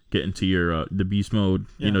get into your the beast mode.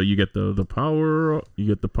 Yeah. You get the power up. You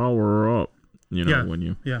get the power up. When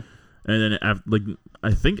you and then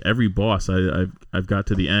I think every boss I've got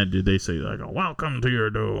to the end, did they say like, welcome to your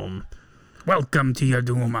doom. Welcome to your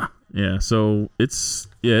doom. Yeah, so it's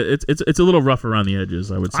a little rough around the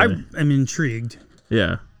edges, I would say. I'm intrigued.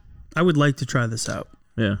 Yeah. I would like to try this out.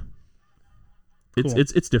 Yeah. Cool.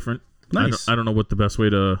 It's different. Nice. I don't know what the best way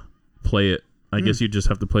to play it. I guess you just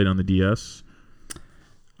have to play it on the DS.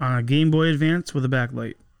 On a Game Boy Advance with a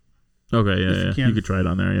backlight. Okay, yeah. You could try it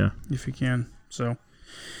on there, yeah. If you can. So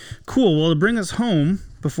cool. Well, to bring us home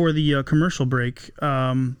before the commercial break,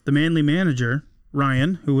 the Manly manager,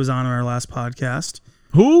 Ryan, who was on our last podcast.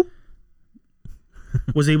 Who?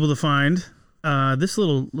 Was able to find this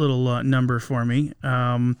little number for me.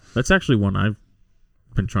 That's actually one I've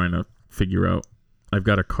been trying to figure out. I've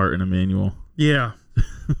got a cart and a manual. Yeah.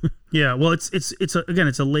 Yeah, well, it's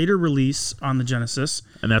a later release on the Genesis,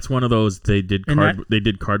 and that's one of those they did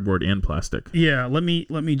cardboard and plastic. Yeah, let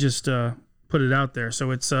me just put it out there.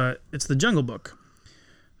 So it's the Jungle Book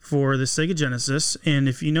for the Sega Genesis, and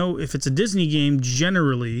if it's a Disney game,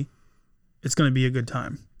 generally it's going to be a good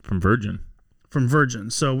time. From Virgin.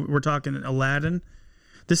 So we're talking Aladdin.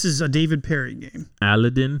 This is a David Perry game.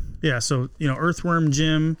 Aladdin. Yeah, so Earthworm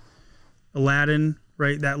Jim, Aladdin.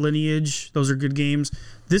 Right, that lineage, those are good games.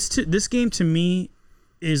 This game to me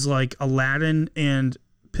is like Aladdin and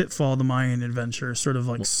Pitfall: The Mayan Adventure, sort of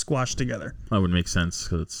like squashed together. That would make sense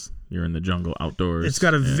because you're in the jungle, outdoors. It's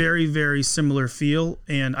got a very, very similar feel,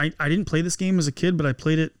 and I didn't play this game as a kid, but I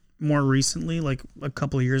played it more recently, like a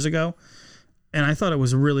couple of years ago, and I thought it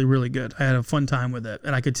was really, really good. I had a fun time with it,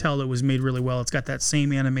 and I could tell it was made really well. It's got that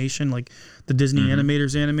same animation, like the Disney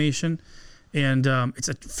animators animation, and it's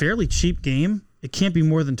a fairly cheap game. It can't be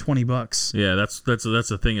more than $20. Yeah, that's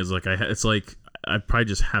the thing is like it's like I probably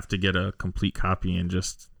just have to get a complete copy and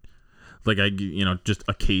just like just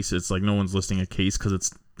a case. It's like no one's listing a case because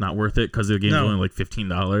it's not worth it because the game's only like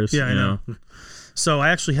 $15. Yeah, I know. So I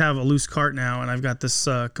actually have a loose cart now, and I've got this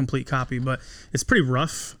complete copy, but it's pretty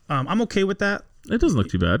rough. I'm okay with that. It doesn't look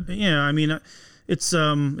too bad. Yeah, I mean, it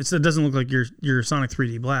doesn't look like your Sonic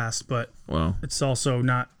 3D Blast, but it's also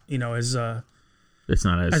not as it's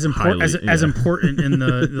not as important in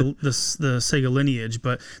the Sega lineage.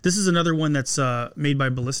 But this is another one that's made by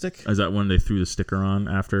Ballistic. Is that one they threw the sticker on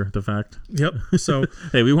after the fact? Yep. So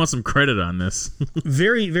hey, we want some credit on this.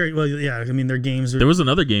 Very, very well. Yeah, I mean, their games. There was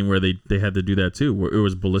another game where they had to do that too. Where it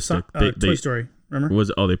was Ballistic. Toy Story.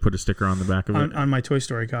 Remember? They put a sticker on the back of it on my Toy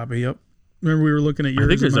Story copy. Yep. Remember we were looking at yours.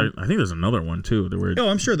 I think there's another one too.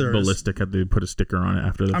 I'm sure there Ballistic had to put a sticker on it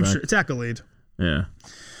after the fact. I'm sure it's Accolade. Yeah.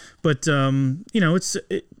 But I'm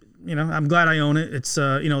glad I own it. It's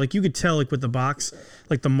like you could tell like with the box,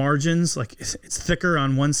 like the margins, like it's thicker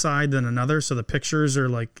on one side than another, so the pictures are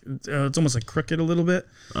like it's almost like crooked a little bit.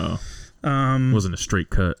 Oh. Wasn't a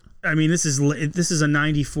straight cut. I mean, this is a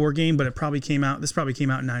 94 game, but this probably came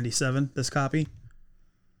out in 97, this copy.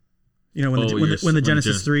 When the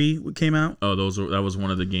Genesis 3 came out. Oh, that was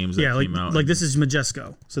one of the games that came out. Like this is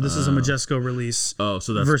Majesco. So this is a Majesco release. Oh,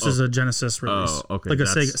 so that's versus a Genesis release. Oh, okay. Like a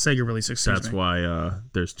Sega release. That's why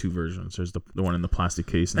there's two versions. There's the one in the plastic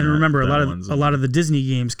case. And remember, a lot of the Disney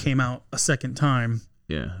games came out a second time.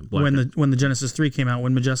 Yeah. When the Genesis 3 came out,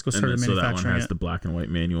 when Majesco started manufacturing so that one has it. the black and white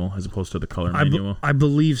manual as opposed to the color manual. I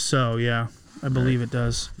believe so. Yeah, I believe it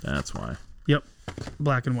does. That's why. Yep,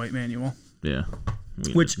 black and white manual. Yeah.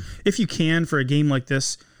 Which, if you can, for a game like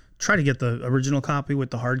this, try to get the original copy with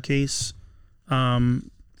the hard case. I mean,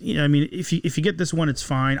 if you get this one, it's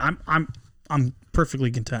fine. I'm perfectly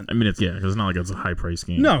content. I mean, it's not like it's a high price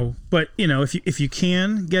game. No, but if you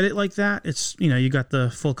can get it like that, it's you got the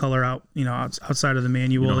full color outside of the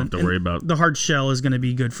manual. You don't have to worry about the hard shell is going to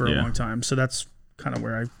be good for a long time. So that's kind of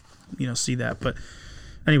where I see that. But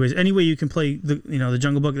anyways, anyway, you can play the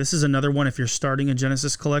Jungle Book. This is another one if you're starting a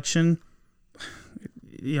Genesis collection.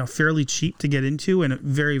 Fairly cheap to get into and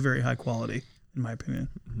very, very high quality, in my opinion.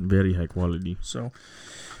 Very high quality. So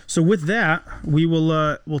with that,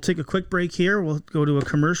 we'll take a quick break here. We'll go to a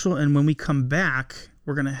commercial, and when we come back,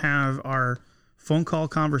 we're gonna have our phone call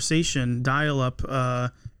conversation, dial up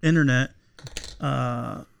internet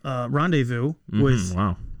rendezvous with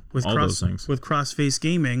Crossface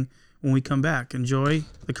Gaming. When we come back, enjoy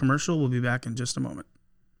the commercial. We'll be back in just a moment.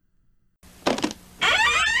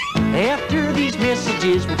 After these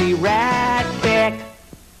messages, we'll be right back.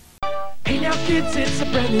 Hey now kids, it's a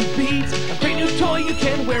brand new beat. A great new toy you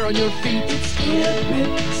can wear on your feet. It's skip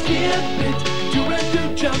it. Do run,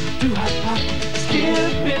 do jump, do hop, hop. Skip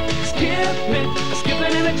it. A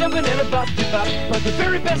skipping and a jumping and a bop, do bop. But the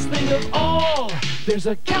very best thing of all, there's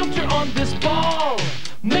a counter on this ball.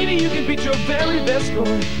 Maybe you can beat your very best score.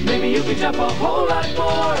 Maybe you can jump a whole lot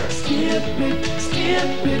more. Skip it.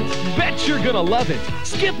 Bet you're gonna love it.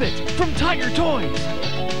 Skip it from Tiger Toys.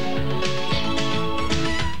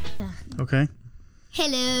 Okay.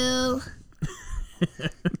 Hello.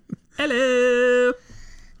 Hello.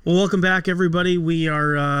 Well, welcome back, everybody. We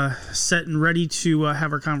are set and ready to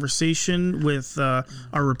have our conversation with our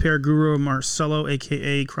repair guru, Marcelo,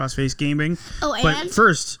 a.k.a. Crossface Gaming. Oh, and? But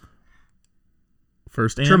first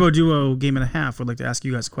and? Turbo Duo Game and a Half would like to ask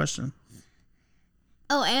you guys a question.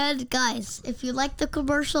 Oh, and guys, if you like the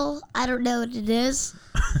commercial, I don't know what it is,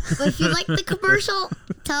 but if you like the commercial,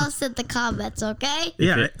 tell us in the comments, okay?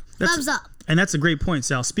 Yeah. Thumbs up. And that's a great point,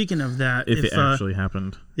 Sal. Speaking of that, if it actually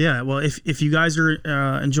happened. Yeah, well, if you guys are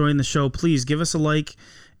enjoying the show, please give us a like,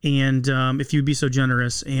 and if you'd be so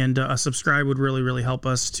generous, and a subscribe would really, really help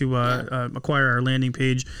us to acquire our landing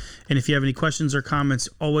page. And if you have any questions or comments,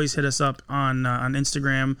 always hit us up on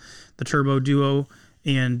Instagram, the Turbo Duo,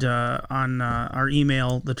 and on our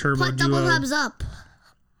email, the Turbo Put Duo. double thumbs up.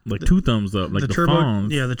 Like 2 thumbs up, like the Turbo,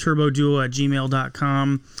 phones. Yeah, the Turbo Duo at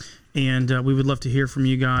gmail.com. And we would love to hear from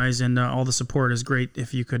you guys, and all the support is great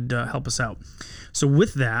if you could help us out. So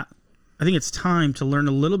with that, I think it's time to learn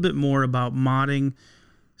a little bit more about modding,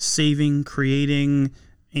 saving, creating,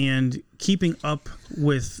 and keeping up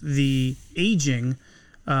with the aging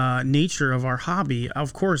nature of our hobby.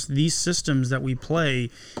 Of course, these systems that we play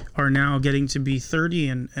are now getting to be 30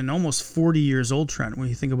 and almost 40 years old, Trent, when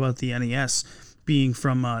you think about the NES being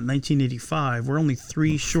from 1985. We're only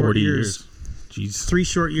 3 short 40 years Jeez. 3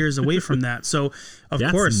 short years away from that. So, of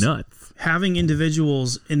That's course, nuts. having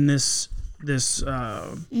individuals in this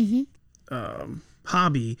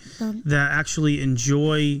hobby that actually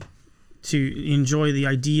enjoy the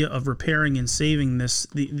idea of repairing and saving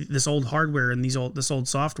this old hardware and this old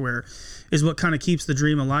software is what kind of keeps the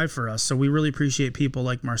dream alive for us. So we really appreciate people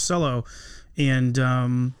like Marcelo, and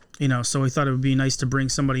so we thought it would be nice to bring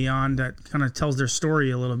somebody on that kind of tells their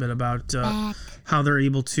story a little bit about how they're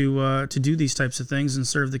able to do these types of things and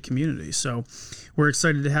serve the community. So we're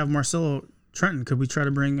excited to have Marcelo. Trenton, could we try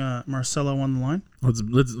to bring Marcelo on the line? Let's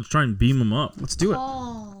try and beam him up. Let's do it.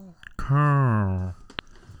 Carl.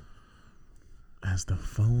 As the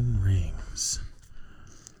phone rings,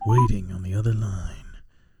 waiting on the other line.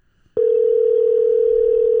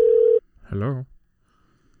 Hello.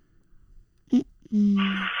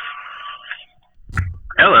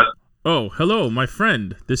 Hello. Oh, hello, my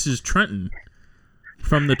friend. This is Trenton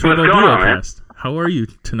from the Turbo going on, man? Duocast. How are you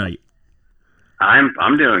tonight?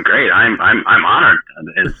 I'm doing great. I'm honored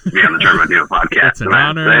to be on the Turbo Duo podcast. It's an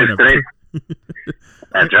honor.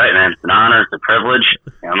 That's right, man. It's an honor. It's a privilege.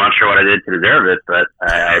 I'm not sure what I did to deserve it, but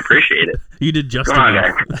I appreciate it. You did just Come on,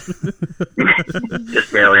 enough. guys.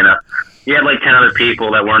 Just barely enough. You had like 10 other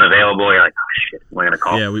people that weren't available. You're like, oh shit, we're gonna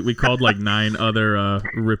call. Yeah, we called like 9 other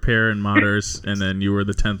repair and modders, and then you were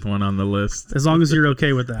the 10th one on the list. As long as you're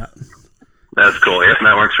okay with that. That's cool. Yep,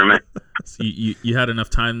 that works for me. So you had enough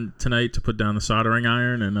time tonight to put down the soldering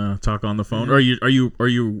iron and talk on the phone, or are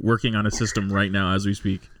you working on a system right now as we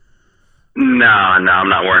speak? No, I'm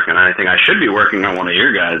not working on anything. I should be working on one of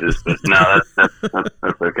your guys', but no,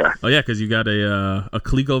 that's okay. Oh yeah, because you got a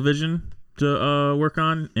ColecoVision to work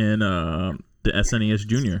on and the SNES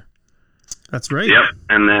Junior. That's right. Yep,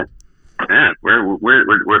 and then we're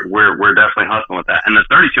definitely hustling with that. And the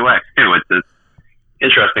 32X too. It's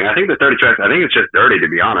interesting. I think the 32X. I think it's just dirty, to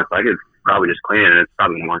be honest. I could probably just clean it, and it's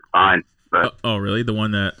probably gonna work fine. But oh really? The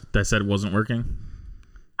one that said wasn't working?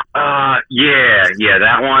 Yeah,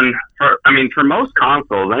 that one. For most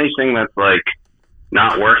consoles, anything that's like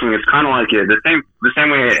not working, it's kind of like the same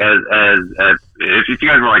way as if you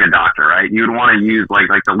guys were like a doctor, right? You would want to use like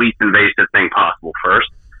the least invasive thing possible first.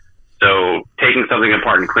 So taking something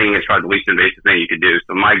apart and cleaning is probably the least invasive thing you could do.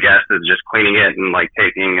 So my guess is just cleaning it and like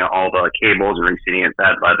taking all the cables and reseating it.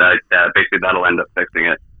 That basically that'll end up fixing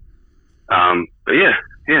it. But yeah.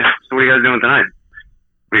 So what are you guys doing tonight?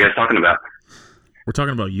 What are you guys talking about? We're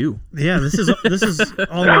talking about you. Yeah, this is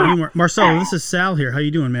all about you, Marcelo. This is Sal here. How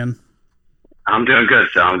you doing, man? I'm doing good,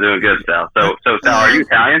 Sal. So Sal, are you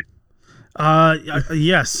Italian?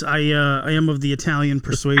 Yes, I am of the Italian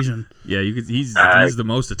persuasion. Yeah, he's the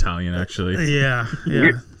most Italian, actually. Yeah.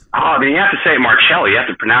 Oh, then you have to say Marcello. You have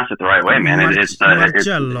to pronounce it the right way, man.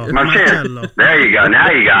 Marcello. Marcello. There you go.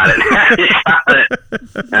 Now you got it.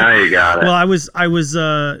 Now you got it. Well, I was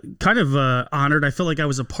kind of honored. I felt like I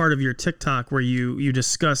was a part of your TikTok where you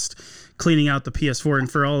discussed cleaning out the PS4.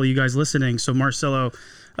 And for all of you guys listening, so Marcelo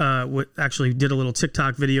actually did a little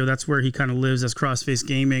TikTok video. That's where he kind of lives as Crossface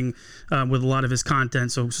Gaming with a lot of his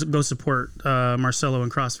content. So go support Marcelo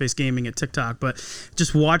and Crossface Gaming at TikTok. But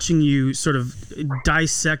just watching you sort of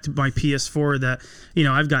dissect my PS4 that,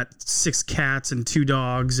 I've got 6 cats and 2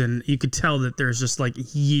 dogs, and you could tell that there's just like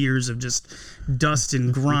years of just dust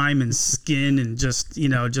and grime and skin and just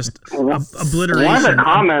obliteration. One of the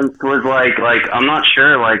comments was like I'm not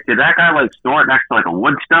sure, like, did that guy like snort next to like a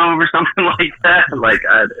wood stove or something like that? Like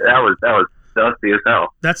that was dusty as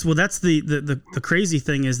hell. That's the crazy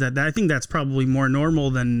thing is that I think that's probably more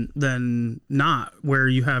normal than not, where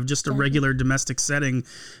you have just a regular domestic setting,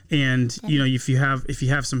 and if you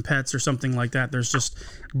have some pets or something like that, there's just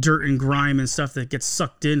dirt and grime and stuff that gets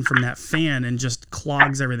sucked in from that fan and just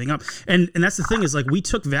clogs everything up. And that's the thing is, like, we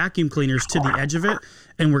took vacuum cleaners to the edge of it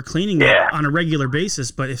and we're cleaning it on a regular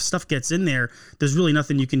basis, but if stuff gets in there, there's really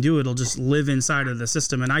nothing you can do. It'll just live inside of the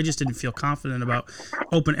system, and I just didn't feel confident about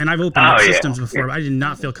and I've opened up systems before, but I did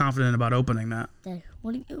not feel confident about opening that. No,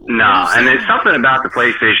 and it's something about the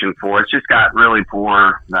PlayStation 4. It's just got really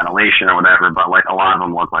poor ventilation or whatever, but like a lot of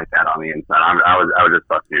them look like that on the inside. I was just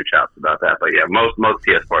busting your chops about that, but yeah, most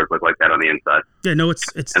PS4s look like that on the inside. Yeah, no,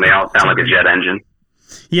 it's and they all sound like a jet engine.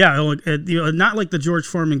 Yeah, not like the George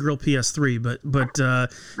Foreman Grill PS3, but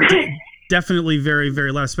definitely very,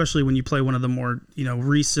 very loud, especially when you play one of the more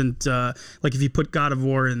recent. Like if you put God of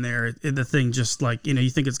War in there, the thing just like you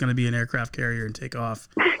think it's going to be an aircraft carrier and take off.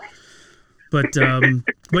 But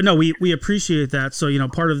no, we appreciate that. So,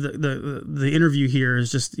 part of the interview here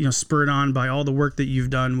is just, spurred on by all the work that you've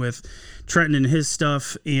done with Trenton and his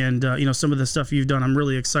stuff, and some of the stuff you've done. I'm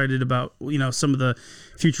really excited about some of the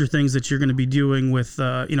future things that you're going to be doing with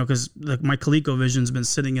because my ColecoVision's been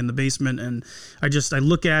sitting in the basement, and I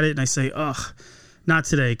look at it and I say, ugh, not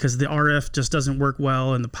today, because the RF just doesn't work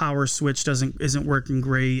well, and the power switch isn't working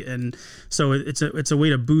great, and so it's a way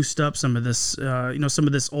to boost up some of this some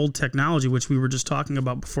of this old technology, which we were just talking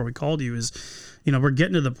about before we called you. Is we're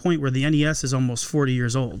getting to the point where the NES is almost 40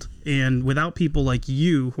 years old, and without people like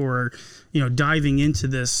you who are diving into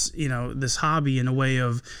this this hobby in a way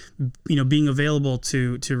of being available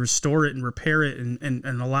to restore it and repair it and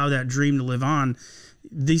allow that dream to live on,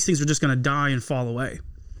 these things are just going to die and fall away.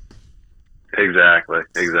 Exactly.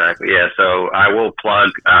 Yeah, so I will plug,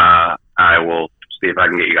 I will see if I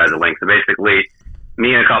can get you guys a link. So basically,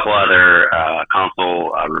 me and a couple other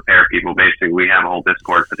console repair people, basically, we have a whole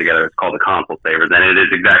Discord put together. It's called the Console Savers, and it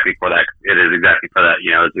is exactly for that. It's exactly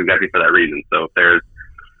for that reason. So if there's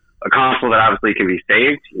a console that obviously can be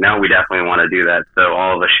saved, we definitely want to do that. So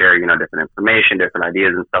all of us share, different information, different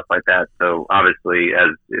ideas and stuff like that. So obviously,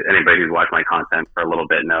 as anybody who's watched my content for a little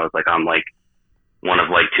bit knows, I'm one of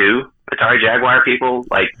two Atari Jaguar people,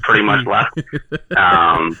 pretty much left.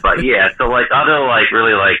 But yeah, so other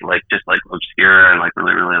really just obscure and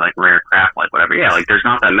really rare crap, whatever. Yeah, there's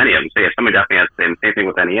not that many of them. So yeah, somebody definitely has the same thing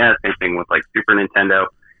with NES, same thing with Super Nintendo.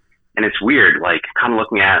 And it's weird, kind of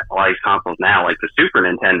looking at a lot of these consoles now, the Super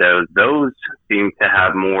Nintendos, those seem to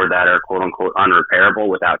have more that are quote unquote unrepairable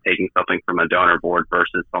without taking something from a donor board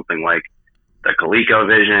versus something like the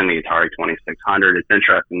ColecoVision, the Atari 2600. It's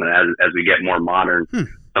interesting that as we get more modern,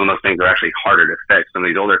 some of those things are actually harder to fix. Some of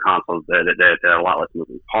these older consoles that are a lot less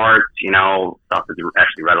moving parts, stuff is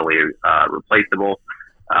actually readily replaceable.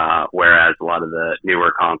 Whereas a lot of the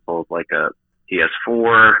newer consoles like a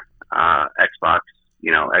PS4, Xbox,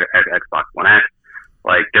 Xbox One X,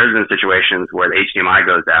 there's been situations where the HDMI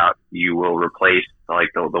goes out, you will replace the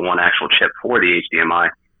one actual chip for the HDMI.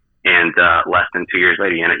 And less than 2 years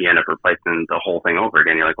later, you end up replacing the whole thing over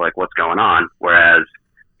again. You're like, what's going on? Whereas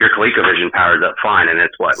your ColecoVision powers up fine, and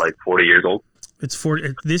it's 40 years old? It's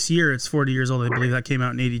 40. This year, it's 40 years old. I believe that came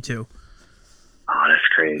out in '82. Oh, that's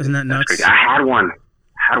crazy. Isn't that nuts? Crazy. I had one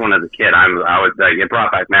as a kid. I was it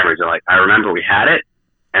brought back memories. I remember we had it,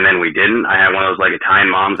 and then we didn't. I had one of those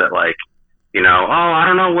Italian moms that I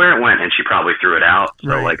don't know where it went, and she probably threw it out. So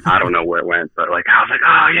right. I don't know where it went, but I was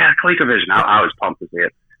oh yeah, ColecoVision. I was pumped to see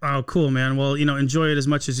it. Oh, cool, man. Well, enjoy it as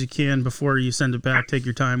much as you can before you send it back. Take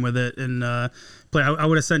your time with it and play. I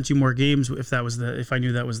would have sent you more games if I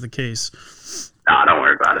knew that was the case. No, don't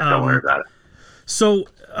worry about it. Don't worry about it. So,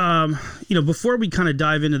 before we kind of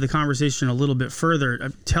dive into the conversation a little bit further,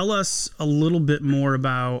 tell us a little bit more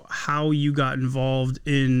about how you got involved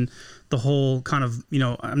in the whole kind of,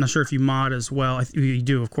 I'm not sure if you mod as well. You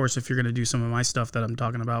do, of course, if you're going to do some of my stuff that I'm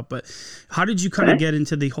talking about. But how did you kind of get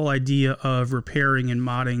into the whole idea of repairing and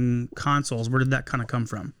modding consoles? Where did that kind of come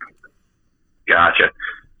from? Gotcha.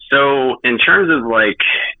 So in terms of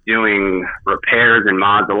doing repairs and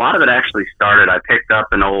mods, a lot of it actually started. I picked up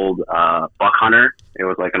an old Buck Hunter. It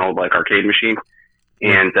was an old arcade machine,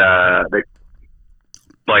 and I'm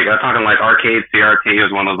talking arcade CRT. It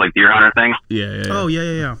was one of those Deer Hunter things. Yeah. Oh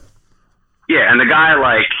yeah. Yeah, and the guy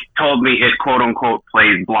told me it quote unquote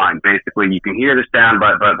plays blind. Basically, you can hear the sound,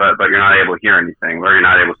 but you're not able to hear anything, or you're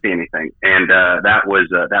not able to see anything. And that was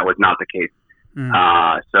not the case.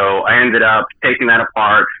 So I ended up taking that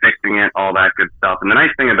apart, fixing it, all that good stuff. And the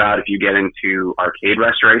nice thing about if you get into arcade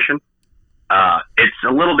restoration, it's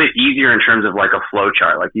a little bit easier in terms of a flow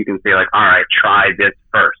chart. You can say all right, try this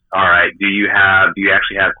first. All right, do you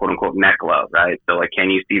actually have quote unquote neck glow, right? So can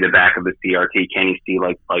you see the back of the CRT? Can you see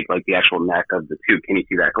the actual neck of the tube? Can you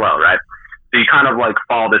see that glow, right? So you kind of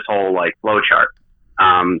follow this whole flow chart.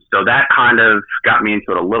 So that kind of got me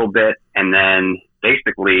into it a little bit, and then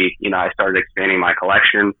basically, I started expanding my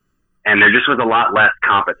collection, and there just was a lot less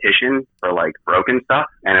competition for broken stuff.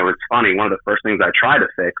 And it was funny. One of the first things I tried to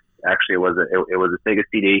fix actually was it was a Sega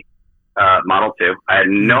CD Model 2. I had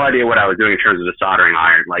no idea what I was doing in terms of the soldering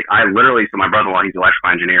iron. So my brother-in-law, he's an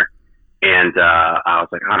electrical engineer, and I was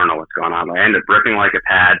I don't know what's going on. I ended up ripping a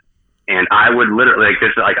pad, and I would literally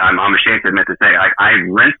I'm ashamed to admit to say I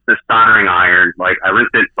rinsed the soldering iron I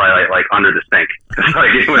rinsed it by under the sink because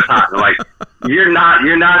it was hot. You're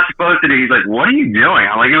not supposed to do. He's what are you doing?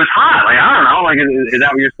 I'm it was hot. I don't know. Is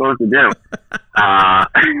that what you're supposed to do?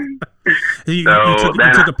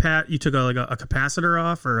 You took a capacitor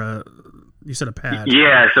off, or you said a pad?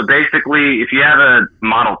 Yeah. So basically, if you have a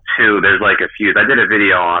Model 2, there's a fuse. I did a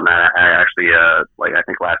video on that. I actually I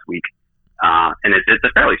think last week. And it's a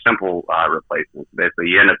fairly simple replacement. Basically,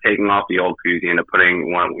 you end up taking off the old fuse, you end up putting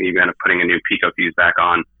a new Pico fuse back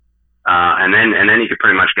on, and then you can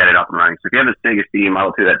pretty much get it up and running. So if you have a Sega CD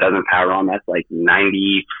Model 2 that doesn't power on, that's like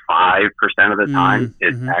 95% of the time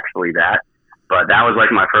it's actually that. But that was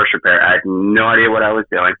like my first repair. I had no idea what I was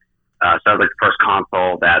doing. So that was like the first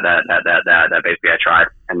console that basically I tried,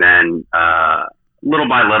 and then little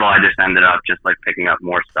by little, I just ended up just like picking up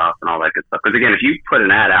more stuff and all that good stuff. Because again, if you put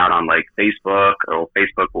an ad out on like Facebook, or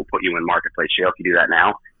Facebook will put you in marketplace jail if you do that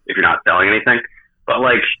now, if you're not selling anything. But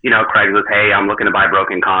like, Craigslist, hey, I'm looking to buy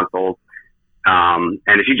broken consoles. And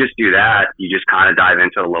if you just do that, you just kind of dive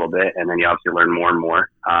into it a little bit, and then you obviously learn more and more.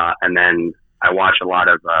 And then I watch a lot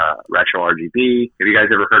of retro RGB. Have you guys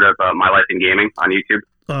ever heard of My Life in Gaming on YouTube?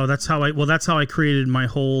 Oh, that's how I created my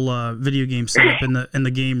whole video game setup in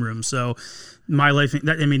the game room. So My Life,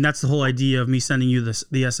 that's the whole idea of me sending you the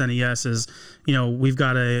SNES is, we've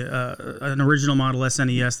got an original model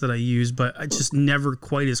SNES that I use, but it's just never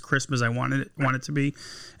quite as crisp as I want it to be.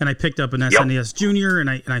 And I picked up an SNES Junior, and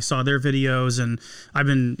I saw their videos, and I've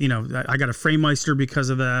been, I got a FrameMeister because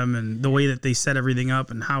of them, and the way that they set everything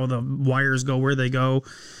up and how the wires go where they go.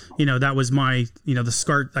 That was my, the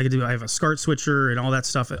SCART I have a SCART switcher and all that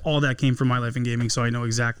stuff. All that came from My Life in Gaming, so I know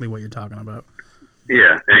exactly what you're talking about.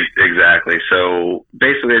 Yeah, exactly. So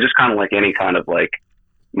basically, just kind of like any kind of like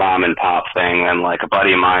mom and pop thing. And like a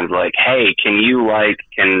buddy of mine's like, hey, I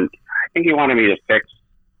think he wanted me to fix,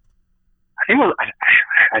 I think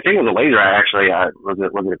it was a laser. Was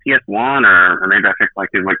it a PS1 or maybe I fixed like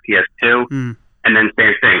PS2. And then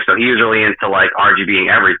same thing. So he was really into like RGBing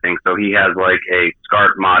everything. So he has like a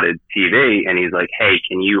SCART modded TV, and he's like, hey,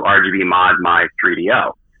 can you RGB mod my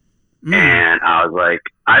 3DO? And I was like,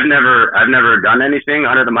 I've never done anything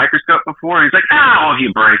under the microscope before. He's like, if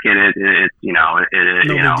you break it, it's no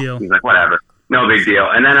big deal. He's like, whatever, no big deal.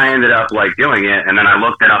 And then I ended up like doing it, and then I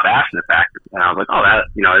looked it up after the fact, and I was like,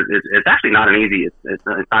 it's actually not an easy, it's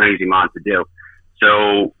not an easy mod to do.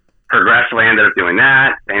 So progressively ended up doing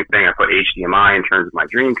that. Same thing. I put HDMI in terms of my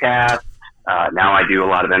Dreamcast. Now I do a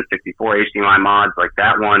lot of N64 HDMI mods. Like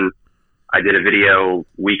that one, I did a video a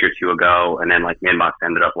week or two ago, and then like Minbox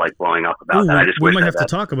ended up like blowing up about that. I just we might have to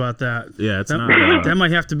talk about that. Yeah, that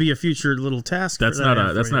might have to be a future little task. That's not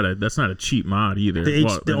a cheap mod either.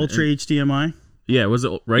 The Ultra HDMI. Yeah, was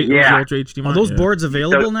it right? Yeah. Was it Ultra HDMI? Are those boards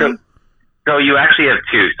available now? So you actually have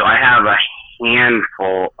two. So I have a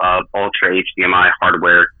handful of Ultra HDMI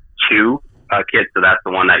hardware 2 kits. So that's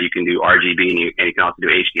the one that you can do RGB and you can also do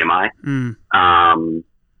HDMI.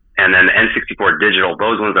 And then the N64 digital,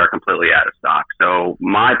 those ones are completely out of stock. So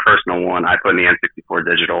my personal one, I put in the N64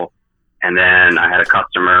 digital, and then I had a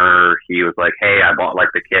customer, he was like, hey, I bought like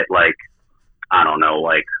the kit, like, I don't know,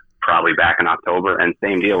 like probably back in October, and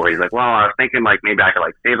same deal where he's like, well, I was thinking like maybe I could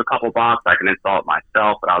like save a couple bucks, I can install it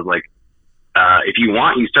myself. But I was like, if you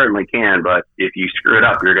want, you certainly can, but if you screw it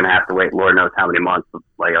up, you're going to have to wait Lord knows how many months, you're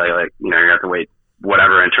going to have to wait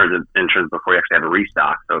whatever in terms of before you actually have a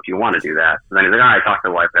restock. So if you want to do that, so then he's like, all right, talk to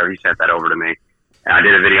the wife there. He sent that over to me, and I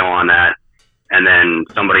did a video on that. And then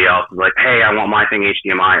somebody else was like, hey, I want my thing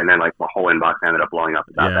HDMI, and then like the whole inbox ended up blowing up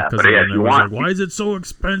about that. But yeah, if you want, like, why is it so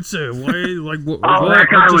expensive? Why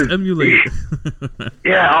just emulate?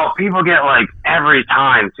 People get like every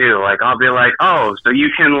time too. Like I'll be like, so you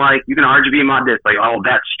can RGB mod this. Like,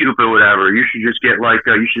 that's stupid, whatever. You should just get like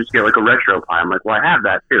a retro pie. I'm like, well, I have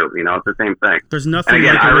that too. It's the same thing. There's nothing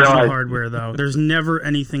like original hardware though. There's never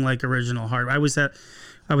anything like original hardware. I was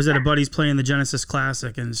at a buddy's playing the Genesis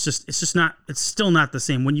Classic, and it's still not the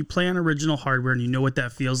same. When you play on original hardware and you know what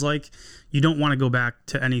that feels like, you don't want to go back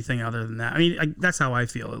to anything other than that. I mean, that's how I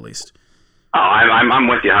feel, at least. Oh, I'm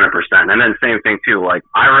with you 100%. And then same thing too. Like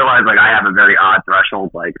I realized like I have a very odd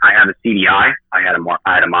threshold. Like I have a CDI. I had a mod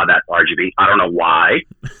that's RGB. I don't know why.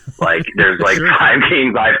 Like there's like 5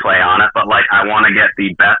 games I play on it, but like I want to get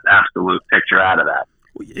the best absolute picture out of that.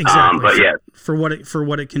 Exactly. But yeah, for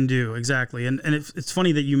what it can do, exactly. And it's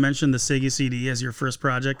funny that you mentioned the Sega CD as your first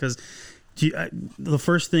project, because the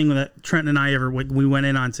first thing that Trent and I we went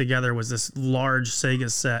in on together was this large Sega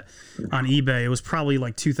set on eBay. It was probably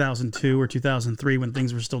like 2002 or 2003 when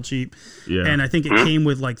things were still cheap. Yeah. And I think it came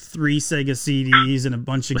with like 3 Sega CDs and a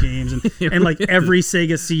bunch of games, and like every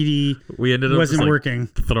Sega CD wasn't working.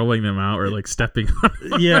 Throwing them out or like stepping on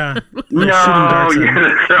them. Yeah. Throwing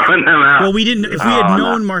them out. Well, we didn't. If we had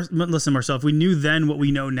known, listen, Marcel, if we knew then what we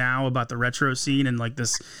know now about the retro scene and like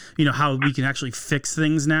this, how we can actually fix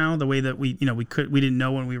things now, the way that we didn't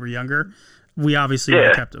know when we were younger, we obviously would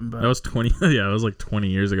have kept them. But that was 20. Yeah, it was like 20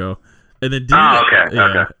 years ago. And then okay.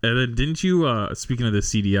 And then didn't you? Speaking of the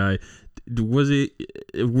CDI, was it?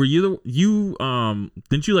 Were you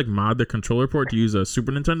didn't you like mod the controller port to use a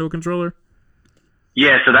Super Nintendo controller?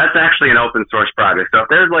 Yeah, so that's actually an open source project. So if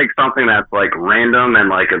there's like something that's like random and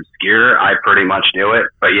like obscure, I pretty much do it.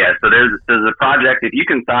 But yeah, so there's a project. If you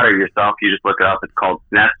can solder yourself, you just look it up. It's called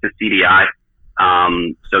SNES to CDI.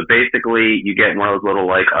 So basically, you get one of those little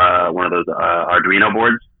like one of those Arduino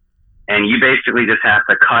boards, and you basically just have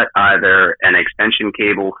to cut either an extension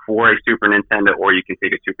cable for a Super Nintendo, or you can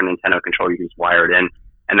take a Super Nintendo controller, you can just wire it in,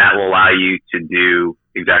 and that will allow you to do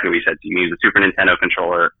exactly what you said. So you can use a Super Nintendo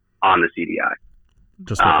controller on the CDI.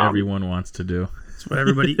 Just what everyone wants to do. It's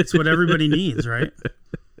what everybody needs, right?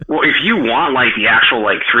 Well, if you want like the actual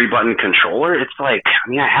like 3-button controller, it's like, I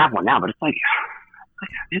mean, I have one now, but it's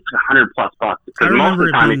 $100+ bucks. I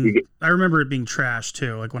remember it being trash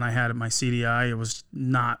too. Like when I had my CDI,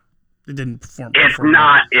 it didn't perform.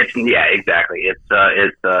 Yeah, exactly. It's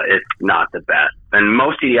not the best. And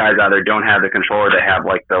most CDIs either don't have the controller, they have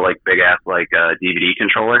like the big ass DVD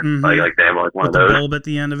controller, like they have like one with of those. The bulb at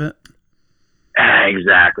the end of it.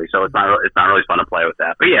 Exactly. So it's not really fun to play with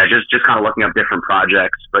that. But yeah, just kind of looking up different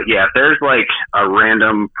projects. But yeah, if there's like a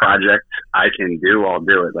random project I can do, I'll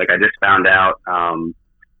do it. Like I just found out,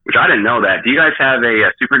 which I didn't know that. Do you guys have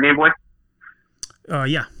a Super Game Boy?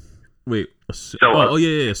 Yeah. Wait.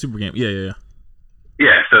 Yeah, Super Game. Yeah.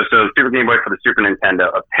 Yeah. So Super Game Boy for the Super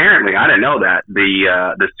Nintendo. Apparently, I didn't know that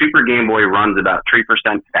the Super Game Boy runs about 3%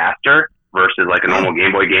 faster versus like a normal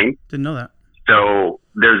Game Boy game. Didn't know that. So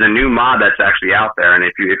there's a new mod that's actually out there, and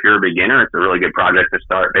if you're a beginner, it's a really good project to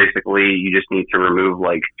start. Basically, you just need to remove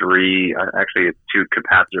like it's 2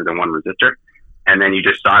 capacitors and 1 resistor, and then you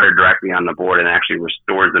just solder directly on the board, and it actually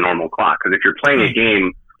restores the normal clock. Because if you're playing a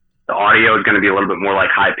game, the audio is going to be a little bit more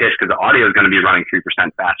like high pitch, because the audio is going to be running 3%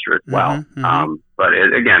 faster as well. But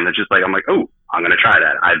again, it's just like I'm like, oh, I'm going to try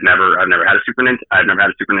that. I've never had a Super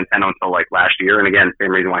Nintendo until like last year, and again,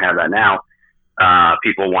 same reason why I have that now.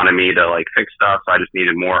 People wanted me to like fix stuff, so I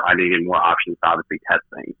needed more options to obviously test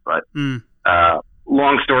things. But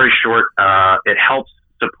long story short, it helps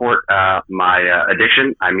support my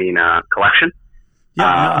collection.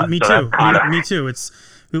 Yeah, me too. Me too.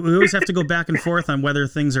 We always have to go back and forth on whether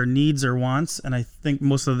things are needs or wants, and I think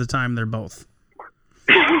most of the time they're both.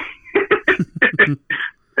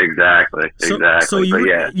 Exactly. So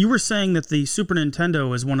you were saying that the Super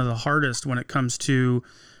Nintendo is one of the hardest when it comes to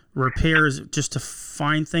repairs, just to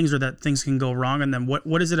find things, or that things can go wrong. And then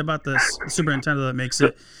what is it about the Super Nintendo that makes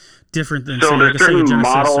it different than say a Sega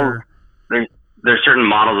Genesis? There's certain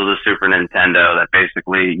models of the Super Nintendo that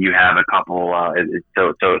basically you have a couple.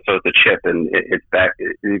 So it's a chip, and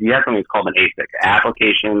you have something called an ASIC,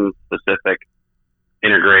 application specific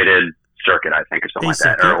integrated circuit, I think, or something ASIC,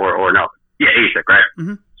 like that, or no, yeah, ASIC, right?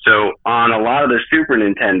 Mm-hmm. So on a lot of the Super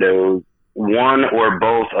Nintendos, one or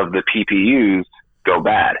both of the PPUs go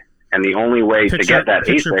bad, and the only way to get that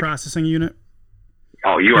picture ASIC processing unit.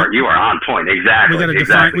 Oh, you are on point. Exactly.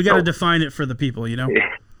 We got to define it for the people, you know.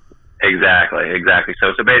 Exactly.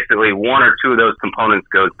 So basically, 1 or 2 of those components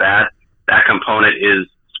goes bad. That component is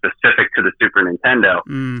specific to the Super Nintendo.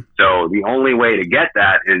 So the only way to get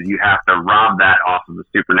that is you have to rob that off of the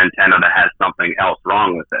Super Nintendo that has something else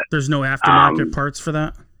wrong with it. There's no aftermarket parts for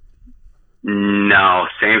that? No.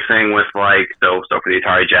 Same thing with so for the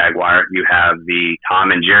Atari Jaguar, you have the Tom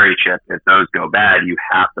and Jerry chip. If those go bad, you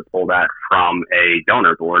have to pull that from a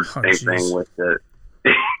donor board. Same thing with the...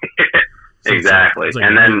 So exactly. It's like,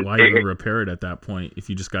 and then why even repair it at that point if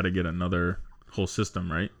you just got to get another whole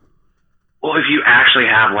system, right? Well, if you actually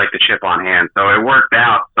have the chip on hand. So it worked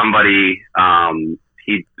out. Somebody,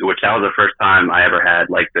 which that was the first time I ever had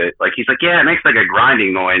he's like, yeah, it makes like a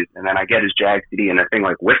grinding noise. And then I get his Jag CD and the thing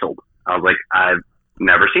whistled. I was like, I've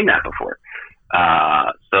never seen that before.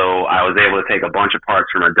 So I was able to take a bunch of parts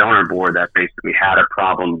from a donor board that basically had a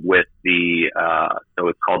problem with the, so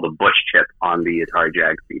it's called the Butch chip on the Atari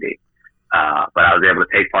Jag CD. But I was able to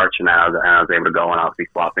take parts from that, and I was able to go and obviously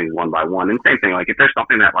swap things one by one. And same thing, if there's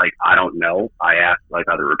something that I don't know, I ask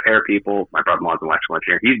other repair people. My brother-in-law's an electrical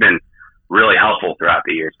engineer. He's been really helpful throughout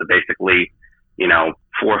the years. So basically, 4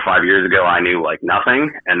 or 5 years ago, I knew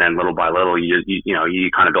nothing, and then little by little, you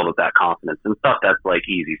kind of build up that confidence and stuff that's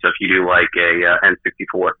easy. So if you do a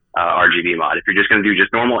N64 RGB mod, if you're just going to do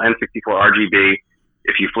just normal N64 RGB,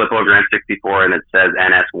 if you flip over N64 and it says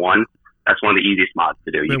NS1. That's one of the easiest mods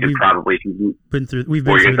to do. We've been through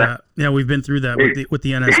that. Yeah, we've been through that with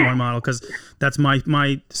the NS1 model, because that's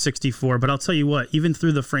my 64. But I'll tell you what, even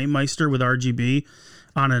through the FrameMeister with RGB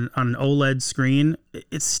on an OLED screen,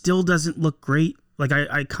 it still doesn't look great. Like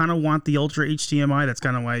I kind of want the Ultra HDMI. That's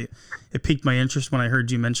kind of why it piqued my interest when I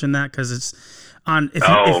heard you mention that, because it's on.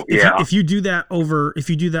 If you do that on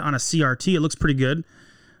a CRT, it looks pretty good.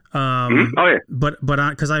 But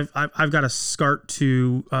because I've got a SCART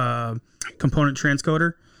to component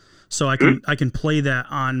transcoder, so I can play that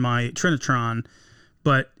on my Trinitron,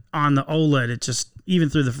 but on the OLED, it just, even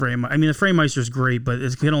through the frame, I mean, the FrameMeister is great, but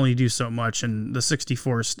it can only do so much, and the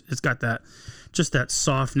 64, it's got that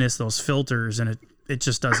softness, those filters, and it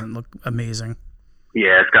just doesn't look amazing.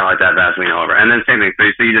 Yeah, it's got like that Vaseline over. And then same thing.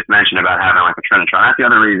 So you just mentioned about having like a Trinitron. That's the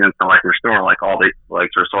other reason to like restore like all these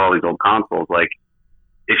old consoles. Like,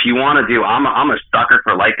 if you want to do, I'm a sucker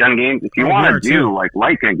for light gun games. If you want to do like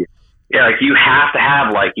light gun games, yeah, like you have to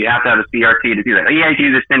have a CRT to do that. Yeah, I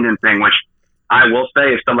do the Sinden thing, which I will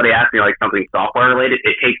say, if somebody asks me like something software related,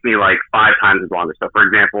 it takes me like 5 times as longer. So, for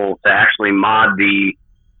example, to actually mod the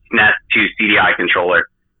SNES to CDI controller,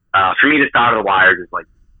 for me to solder the wires is like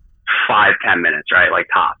 5-10 minutes, right? Like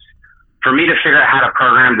tops. For me to figure out how to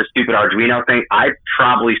program the stupid Arduino thing, I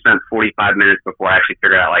probably spent 45 minutes before I actually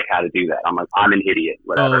figured out like how to do that. I'm like, I'm an idiot.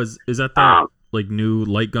 Whatever. Oh, is that the like new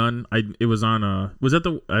light gun? It was on was that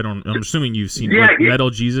the, I'm assuming you've seen Metal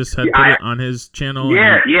Jesus had put it on his channel.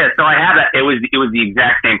 Yeah. So I have it. It was the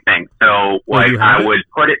exact same thing. So like I would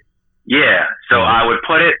put it. Yeah. So I would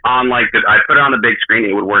put it on I put it on the big screen.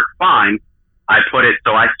 It would work fine. I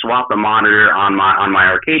swapped the monitor on my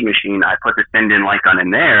arcade machine. I put the Sinden light gun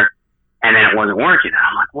in there, and then it wasn't working. And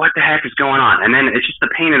I'm like, what the heck is going on? And then it's just a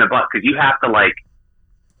pain in the butt, because you have to like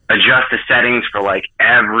adjust the settings for like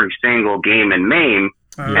every single game in MAME.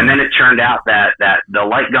 And then it turned out that the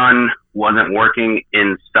light gun wasn't working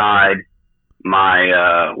inside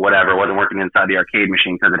my wasn't working inside the arcade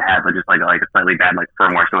machine, because it had just like a slightly bad like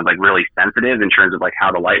firmware, so it was like really sensitive in terms of like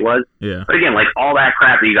how the light was. Yeah. But again, like all that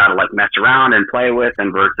crap that you got to like mess around and play with,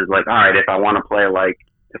 and versus like, all right, if I want to play like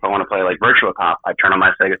Virtua Cop, I turn on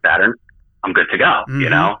my Sega Saturn, I'm good to go. You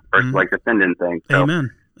know, versus like the Sinden thing. So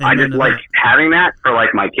Amen. I just like having that for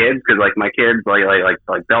like my kids, because like my kids they want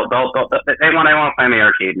to play on the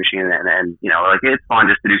arcade machine, and you know, like it's fun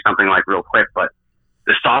just to do something like real quick, but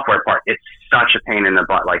the software part, it's such a pain in the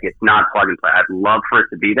butt. Like, it's not plug and play. I'd love for it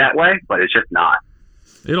to be that way, but it's just not.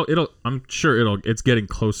 I'm sure it's getting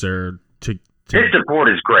closer to his support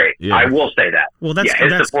is great. Yeah. I will say that. Well, his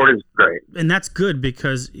support is great, and that's good,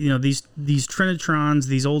 because you know these Trinitrons,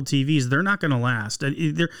 these old TVs, they're not going to last.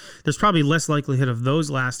 There's probably less likelihood of those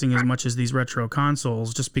lasting as much as these retro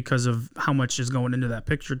consoles, just because of how much is going into that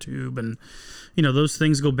picture tube, and you know those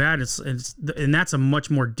things go bad. And that's a much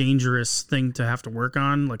more dangerous thing to have to work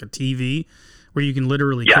on, like a TV, where you can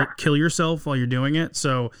literally kill yourself while you're doing it.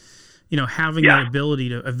 So, you know, having the ability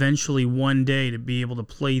to eventually one day to be able to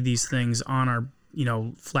play these things on our, you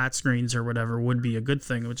know, flat screens or whatever would be a good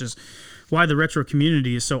thing, which is why the retro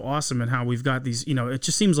community is so awesome, and how we've got these, you know, it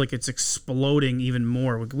just seems like it's exploding even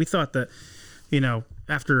more. We thought that, you know,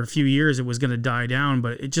 after a few years it was going to die down,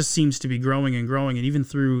 but it just seems to be growing and growing. And even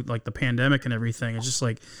through like the pandemic and everything, it's just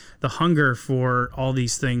like the hunger for all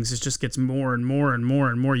these things, it just gets more and more and more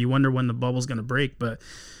and more. You wonder when the bubble's going to break, but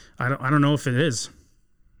I don't know if it is.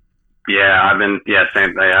 Yeah, I've been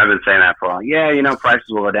saying that for a while. Yeah, you know, prices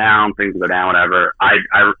will go down, things will go down, whatever. I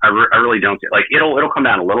really don't see it. Like, it'll come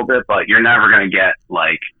down a little bit, but you're never going to get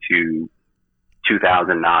like to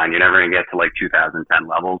 2009. You're never going to get to like 2010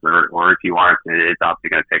 levels, or if you aren't, it's obviously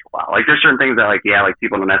going to take a while. Like, there's certain things that like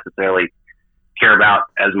people don't necessarily care about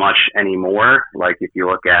as much anymore. Like, if you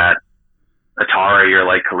look at Atari or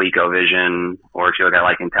like ColecoVision, or if you look at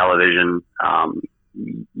like Intellivision,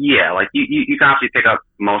 like you can actually pick up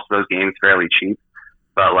most of those games fairly cheap,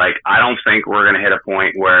 but like I don't think we're gonna hit a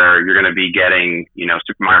point where you're gonna be getting, you know,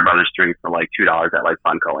 Super Mario Brothers 3 for like $2 at like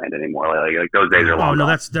Funko Land anymore. Like those days are long. Oh no,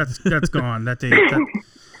 that's gone. That day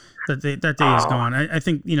is gone. I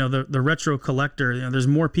think, you know, the retro collector, you know, there's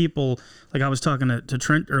more people. Like I was talking to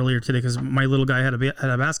Trent earlier today, because my little guy had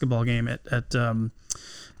a basketball game at the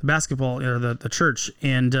basketball, or the church,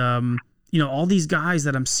 and you know, all these guys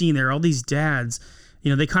that I'm seeing there, all these dads, you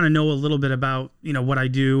know, they kind of know a little bit about, you know, what I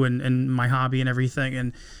do and my hobby and everything.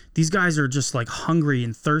 And these guys are just like hungry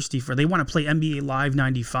and thirsty they want to play NBA Live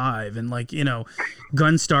 95 and like, you know,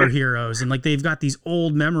 Gunstar Heroes, and like they've got these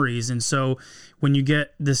old memories. And so when you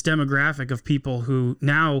get this demographic of people who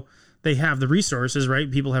now they have the resources, right?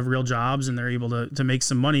 People have real jobs and they're able to make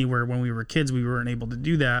some money, where when we were kids, we weren't able to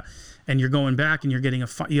do that. And you're going back and you're getting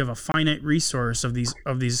you have a finite resource of these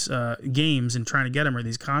games and trying to get them, or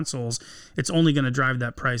these consoles. It's only going to drive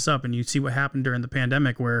that price up. And you see what happened during the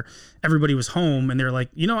pandemic, where everybody was home and they're like,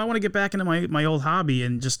 you know, I want to get back into my old hobby,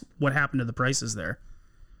 and just what happened to the prices there.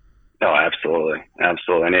 Oh, absolutely.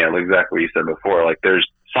 Absolutely. And yeah, exactly what you said before. Like, there's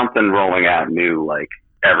something rolling out new, like,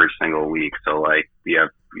 every single week. So, like, you have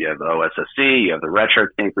the OSSC, you have the Retro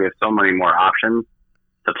Kink. We have so many more options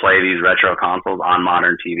to play these retro consoles on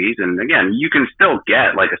modern TVs. And again, you can still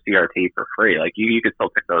get, like, a CRT for free. Like, you can still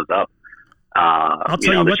pick those up. I'll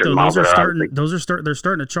tell you what, though, they're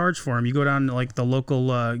starting to charge for them. You go down to, like, the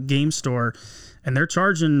local game store, and they're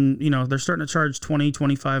charging, they're starting to charge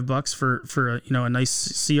 $20-$25 for a nice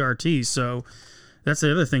CRT. So that's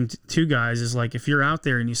the other thing too, guys, is like, if you're out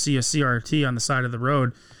there and you see a CRT on the side of the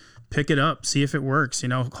road, pick it up, see if it works,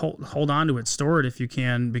 hold on to it, store it if you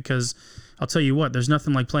can, because I'll tell you what, there's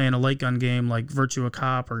nothing like playing a light gun game like Virtua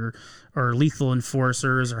Cop or Lethal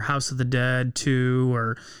Enforcers or House of the Dead 2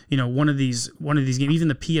 or, one of these games, even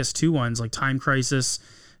the PS2 ones like Time Crisis,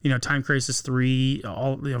 Time Crisis 3,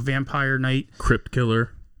 Vampire Knight, Crypt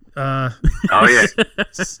Killer. Oh yeah.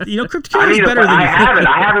 Crypt Killer is better than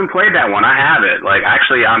I haven't played that one. I have it. Like,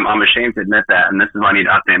 actually, I'm ashamed to admit that, and this is why I need to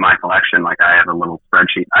update my collection. Like, I have a little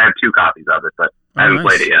spreadsheet. I have 2 copies of it, but I haven't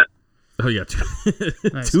played it yet. Oh yeah,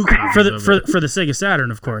 nice. 2 copies for the Sega Saturn,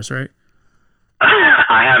 of course, right?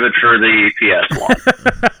 I have it for the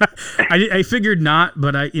PS1. I figured not,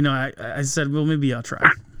 but I said, well, maybe I'll try.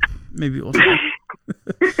 Maybe we'll try.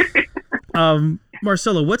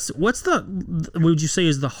 Marcelo, what's the would you say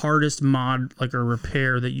is the hardest mod, like, or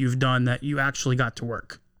repair that you've done that you actually got to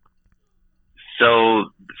work?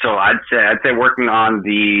 So I'd say working on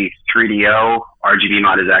the 3DO RGB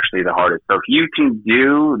mod is actually the hardest. So if you can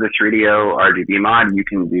do the 3DO RGB mod, you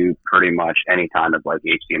can do pretty much any kind of, like,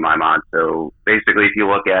 HDMI mod. So basically, if you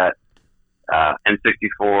look at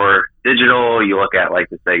N64 digital, you look at, like,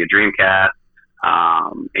 the Sega Dreamcast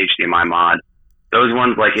HDMI mod. Those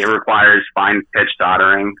ones, like, it requires fine pitch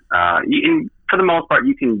soldering. For the most part,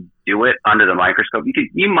 you can do it under the microscope.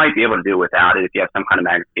 You might be able to do it without it if you have some kind of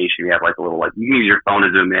magnification. You have, like, a little, like, you can use your phone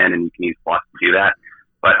to zoom in, and you can use Plus to do that.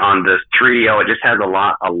 But on this 3DO, it just has a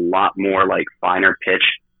lot more, like, finer pitch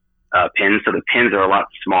pins. So the pins are a lot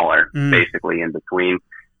smaller, basically, in between.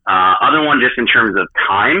 Other one, just in terms of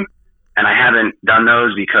time, and I haven't done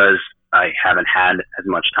those because I haven't had as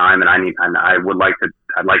much time, and I'd like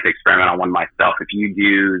to experiment on one myself. If you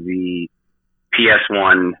do the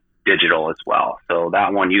PS1 digital as well, so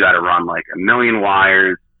that one you got to run like a million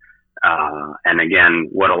wires, and again,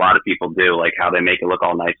 what a lot of people do, like how they make it look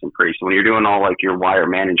all nice and pretty. So when you're doing all, like, your wire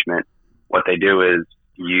management, what they do is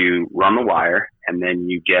you run the wire, and then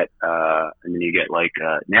you get like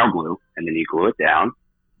nail glue, and then you glue it down.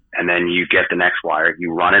 And then you get the next wire,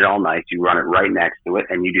 you run it all nice, you run it right next to it,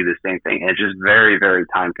 and you do the same thing. And it's just very, very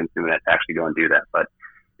time consuming to actually go and do that. But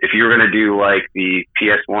if you were going to do, like, the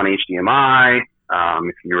PS1 HDMI,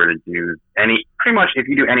 if you were to do if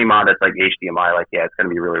you do any mod that's like HDMI, like, yeah, it's going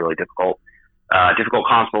to be really, really difficult. Difficult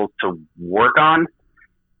consoles to work on.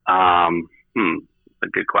 A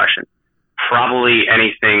good question. Probably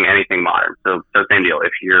anything modern. So same deal.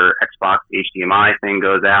 If your Xbox HDMI thing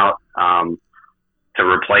goes out, to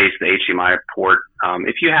replace the HDMI port.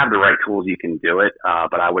 If you have the right tools, you can do it.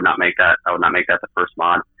 But I would not make that the first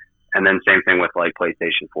mod. And then same thing with, like,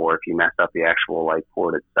 PlayStation 4. If you mess up the actual, like,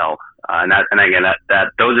 port itself, and again,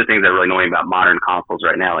 those are things that really annoy me about modern consoles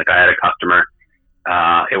right now. Like, I had a customer,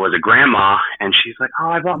 it was a grandma, and she's like, "Oh,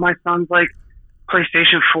 I bought my son's, like,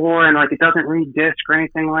 PlayStation 4, and, like, it doesn't read disc or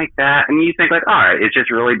anything like that." And you think, like, all right, it's just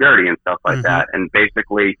really dirty and stuff like that. And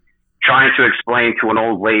basically, trying to explain to an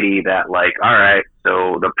old lady that, like, all right,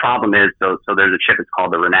 so the problem is, so there's a chip, it's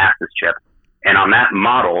called the Renesas chip. And on that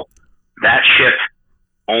model, that chip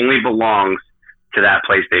only belongs to that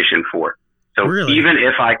PlayStation 4. So really? Even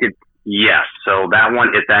if I could, yes. So that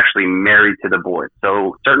one, it's actually married to the board.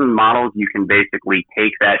 So certain models, you can basically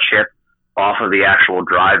take that chip off of the actual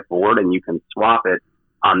drive board and you can swap it.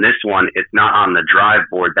 On this one, it's not on the drive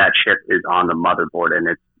board. That chip is on the motherboard and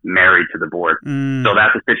it's married to the board. So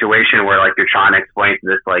that's a situation where, like, you're trying to explain to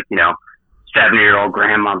this, like, 7-year-old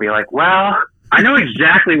grandma, be like, "Well, I know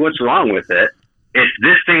exactly what's wrong with it. It's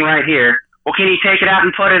this thing right here. Well, can you take it out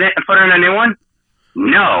and put it in a new one?"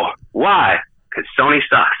 "No." "Why?" "Because Sony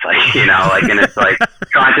sucks." Like, and it's like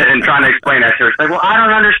trying to explain that to her. It's like, "Well, I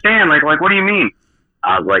don't understand. Like, what do you mean?"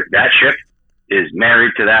 I was like, "That chip is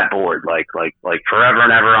married to that board, like forever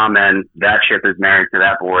and ever, amen. That chip is married to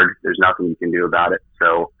that board. There's nothing you can do about it."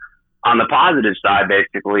 So on the positive side,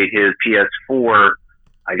 basically his PS4,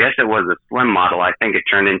 I guess it was a slim model. I think it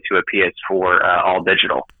turned into a PS4 all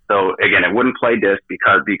digital. So again, it wouldn't play disc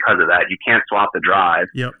because of that. You can't swap the drive.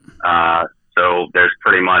 Yep. So there's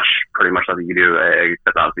pretty much nothing you can do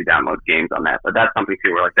except obviously download games on that. But that's something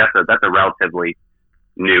too where, like, that's a relatively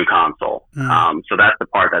new console. So that's the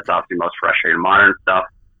part that's obviously most frustrating. Modern stuff,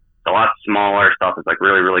 It's a lot smaller. Stuff is like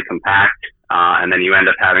really, really compact. And then you end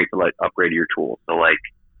up having to like upgrade your tools. So like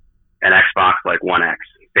an Xbox like One X,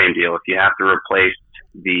 same deal. If you have to replace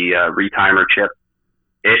the retimer chip,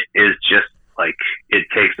 it is just like it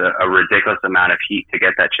takes a ridiculous amount of heat to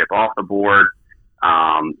get that chip off the board.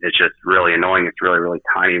 It's just really annoying. It's really, really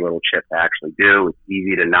tiny little chip to actually do. It's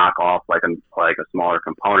easy to knock off like a smaller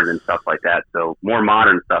component and stuff like that. So more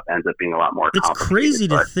modern stuff ends up being a lot more complicated. It's crazy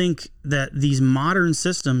to think that these modern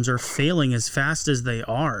systems are failing as fast as they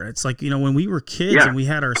are. It's like, when we were kids and we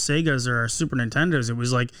had our Segas or our Super Nintendos, it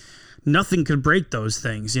was like nothing could break those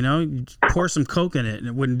things, You pour some Coke in it and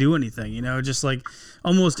it wouldn't do anything, just like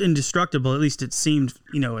almost indestructible. At least it seemed,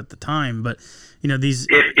 at the time. But, these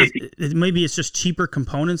maybe it's just cheaper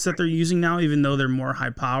components that they're using now, even though they're more high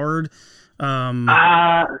powered.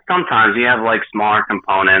 Sometimes you have like smaller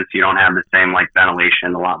components. You don't have the same like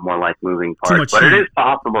ventilation, a lot more like moving parts. But heat. It is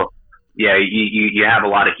possible. Yeah, you have a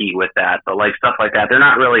lot of heat with that. But like stuff like that, they're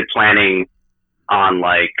not really planning on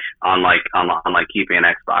keeping an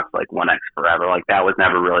Xbox like One X forever. Like that was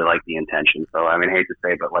never really like the intention. So I mean, hate to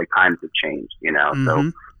say, but like times have changed, Mm-hmm.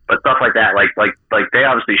 So, but stuff like that, like they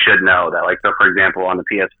obviously should know that. Like, so for example, on the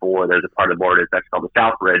PS4, there's a part of the board that's called the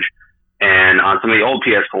South Bridge, and on some of the old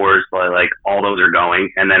PS4s, like all those are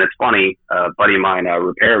going. And then it's funny, a buddy of mine,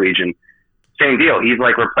 Repair Legion, same deal. He's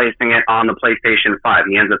like replacing it on the PlayStation 5.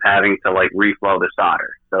 He ends up having to like reflow the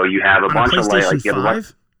solder. So you have a on bunch a of like PlayStation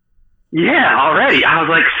 5? Yeah, already. I was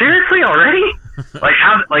like, seriously, already?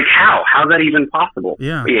 How's that even possible?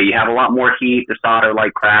 Yeah. But yeah, you have a lot more heat. The solder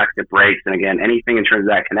like cracks, it breaks, and again, anything in terms of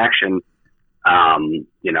that connection,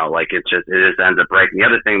 it just ends up breaking. The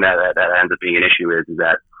other thing that ends up being an issue is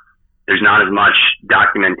that there's not as much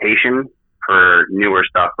documentation for newer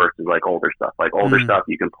stuff versus like older stuff. Like older stuff,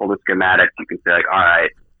 you can pull the schematics, you can say like, all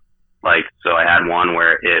right, like so I had one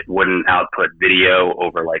where it wouldn't output video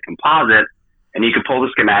over like composite. And you can pull the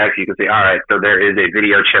schematics. You can say, all right, so there is a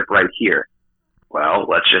video chip right here. Well,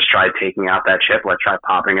 let's just try taking out that chip. Let's try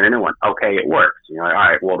popping in a new one. Okay, it works. You're like, all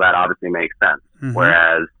right, well, that obviously makes sense. Mm-hmm.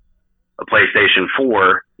 Whereas a PlayStation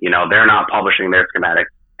 4, they're not publishing their schematics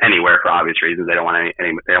anywhere for obvious reasons. They don't want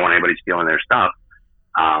they don't want anybody stealing their stuff.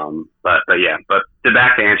 But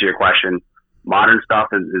back to answer your question, modern stuff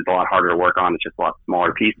is a lot harder to work on. It's just a lot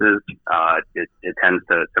smaller pieces. It tends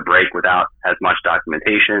to break without as much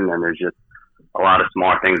documentation, and there's just a lot of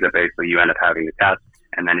smaller things that basically you end up having to test.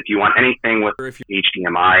 And then if you want anything with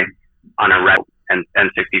HDMI on a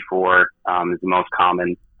N64 is the most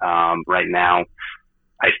common right now.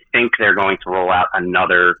 I think they're going to roll out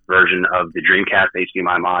another version of the Dreamcast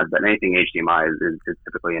HDMI mod, but anything HDMI is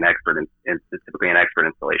typically an expert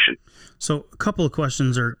installation. So a couple of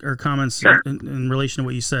questions or comments Sure. in relation to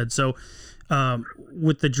what you said. So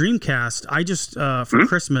with the Dreamcast, I just for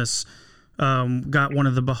Christmas got one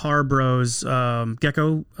of the Bahar Bros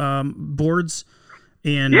Gecko boards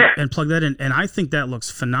and plugged that in, and I think that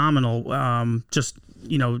looks phenomenal.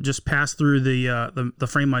 Just pass through the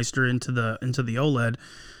FrameMeister into the OLED.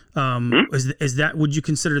 Is that, would you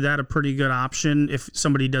consider that a pretty good option if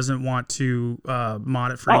somebody doesn't want to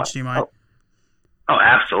mod it for HDMI? Oh,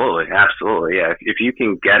 absolutely, yeah. If you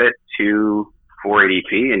can get it to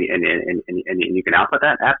 480p and you can output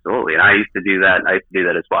that, absolutely. And I used to do that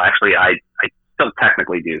as well. Actually, I still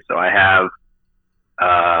technically do. So I have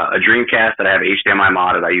a Dreamcast that I have HDMI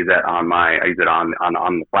modded. I use it on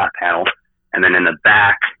the flat panel, and then in the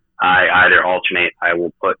back I either alternate. I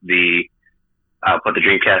will put the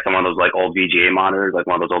Dreamcast on one of those like old VGA monitors, like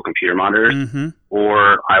one of those old computer monitors,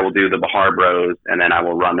 or I will do the Bahar Bros, and then I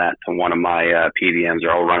will run that to one of my PVMs, or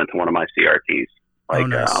I'll run it to one of my CRTs. Like,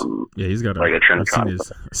 nice. Yeah, he's got like I've seen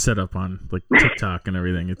his setup on like TikTok and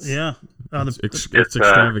everything. It's it's the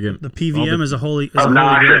extravagant. The PVM is a holy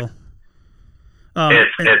grail.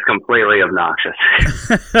 It's completely obnoxious.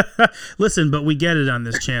 Listen, but we get it on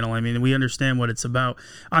this channel. I mean, we understand what it's about.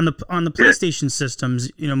 On the PlayStation systems,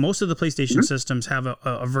 most of the PlayStation systems have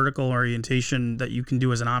a vertical orientation that you can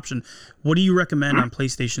do as an option. What do you recommend on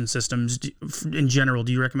PlayStation systems in general?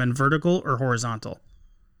 Do you recommend vertical or horizontal?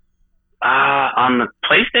 On the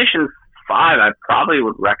PlayStation 5, I probably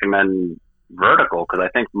would recommend vertical, because I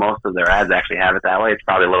think most of their ads actually have it that way. It's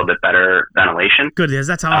probably a little bit better ventilation. Good, because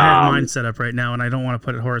that's how I have mine set up right now, and I don't want to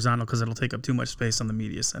put it horizontal because it'll take up too much space on the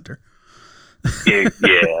media center.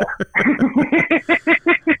 Yeah.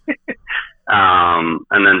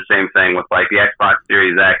 And then same thing with like the Xbox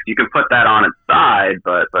Series X. You can put that on its side,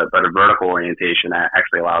 but a vertical orientation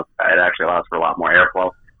actually allows for a lot more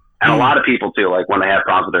airflow. And a lot of people too, like when they have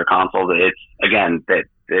problems with their consoles, it's again that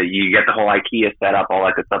you get the whole IKEA setup, all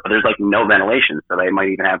that good stuff, but there's like no ventilation, so they might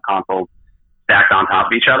even have consoles stacked on top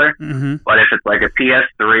of each other. Mm-hmm. But if it's like a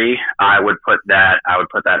PS3, I would put that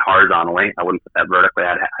horizontally. I wouldn't put that vertically.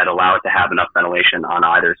 I'd allow it to have enough ventilation on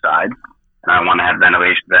either side, and I want to have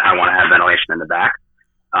ventilation. In the back.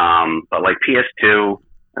 But like PS2,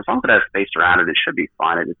 as long as it has space around it, it should be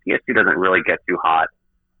fine. PS2 doesn't really get too hot.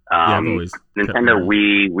 Nintendo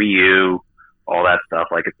Wii U, all that stuff.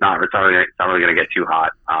 Like it's not really going to get too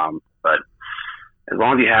hot. But as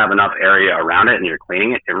long as you have enough area around it and you're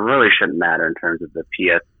cleaning it, it really shouldn't matter in terms of the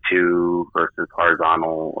PS2 versus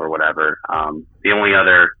horizontal or whatever. The only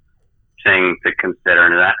other thing to consider,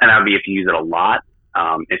 and that would be if you use it a lot.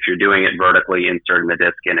 If you're doing it vertically, inserting the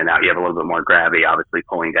disc in and out, you have a little bit more gravity, obviously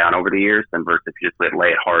pulling down over the years, than versus if you just lay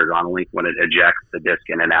it horizontally. When it ejects the disc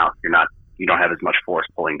in and out, you don't have as much force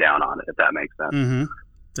pulling down on it, if that makes sense. Mm-hmm.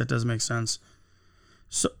 That does make sense.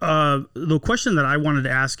 So the question that I wanted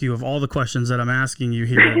to ask you, of all the questions that I'm asking you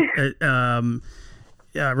here,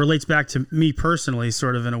 relates back to me personally,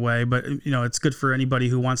 sort of in a way, but it's good for anybody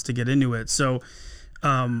who wants to get into it. So,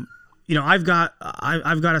 I've got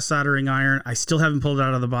a soldering iron. I still haven't pulled it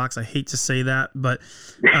out of the box. I hate to say that, but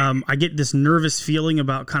I get this nervous feeling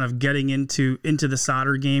about kind of getting into the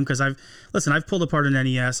solder game, because I've pulled apart an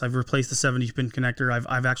NES. I've replaced the 70-pin connector.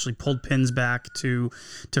 I've actually pulled pins back to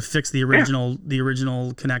fix the original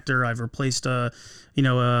connector. I've replaced a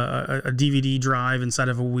DVD drive inside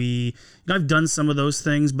of a Wii. I've done some of those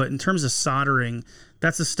things, but in terms of soldering,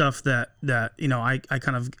 that's the stuff that I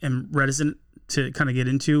kind of am reticent to kind of get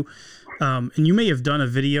into. And you may have done a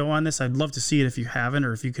video on this. I'd love to see it if you haven't,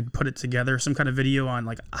 or if you could put it together, some kind of video on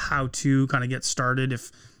like how to kind of get started,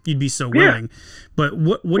 if you'd be so willing. But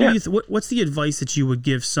what do you what's the advice that you would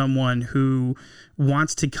give someone who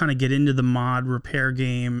wants to kind of get into the mod repair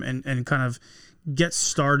game and kind of get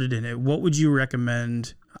started in it? What would you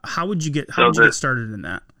recommend? How would you get started in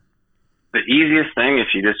that? The easiest thing, if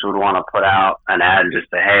you just would want to put out an ad and just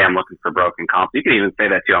say, "Hey, I'm looking for broken comps." You can even say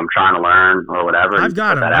that too. I'm trying to learn or whatever. I've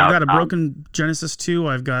got them. I've got a broken Genesis 2.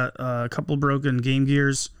 I've got a couple broken Game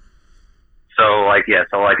Gears. So every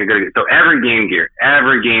Game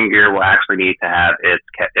Gear will actually need to have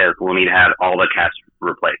will need to have all the caps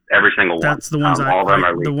replaced. Every single one. That's the ones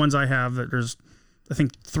the ones I have. That there's, I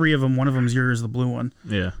think 3 of them. One of them's yours, the blue one.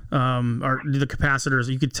 Yeah. Are the capacitors?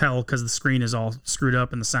 You could tell because the screen is all screwed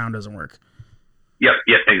up and the sound doesn't work. Yep,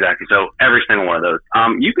 exactly. So every single one of those.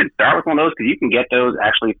 You could start with one of those because you can get those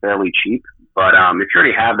actually fairly cheap. But if you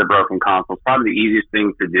already have the broken console, it's probably the easiest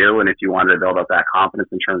thing to do. And if you wanted to build up that confidence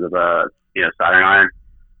in terms of a soldering iron,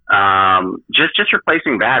 just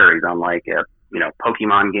replacing batteries on like a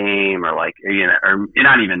Pokemon game, or like or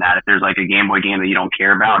not even that. If there's like a Game Boy game that you don't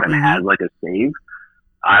care about and has like a save,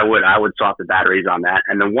 I would swap the batteries on that.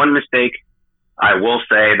 And the one mistake I will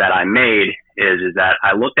say that I made is that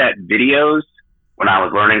I looked at videos when I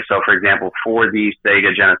was learning. So for example, for the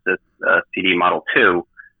Sega Genesis CD Model 2,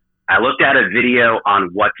 I looked at a video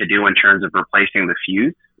on what to do in terms of replacing the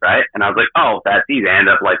fuse, right? And I was like, oh, that's easy. I end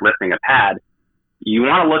up like lifting a pad. You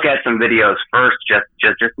want to look at some videos first, just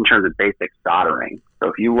in terms of basic soldering. So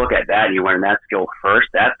if you look at that and you learn that skill first,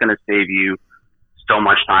 that's going to save you so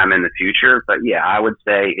much time in the future. But yeah, I would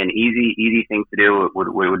say an easy thing to do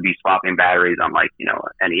would be swapping batteries on like an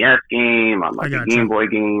NES game, on like a Game Boy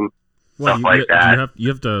game, stuff like that. You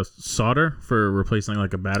have to solder for replacing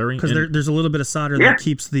like a battery, because there's a little bit of solder that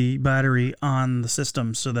keeps the battery on the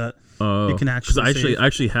system so that it can actually. I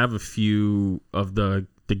actually have a few of the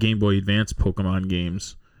Game Boy Advance Pokemon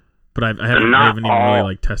games, but I haven't even really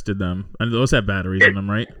like tested them. And those have batteries in them,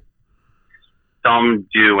 right? Some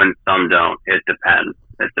do and some don't. It depends.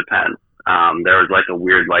 There was like a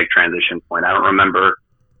weird like transition point. I don't remember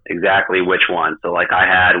exactly which one. So like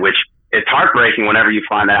it's heartbreaking whenever you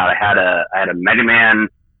find out. I had a Mega Man,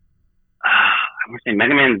 I want to say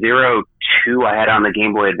Mega Man 02 I had on the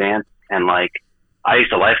Game Boy Advance, and like I used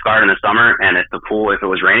to lifeguard in the summer, and if it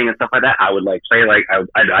was raining and stuff like that, I would like play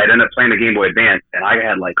I'd end up playing the Game Boy Advance, and I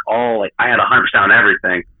had I had 100% on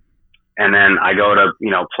everything, and then I go to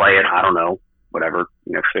play it, I don't know, whatever,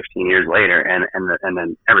 15 years later, and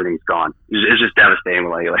then everything's gone. It's just devastating,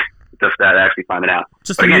 like just that actually finding out.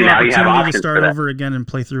 Just a new opportunity to start over again and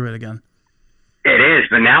play through it again. It is,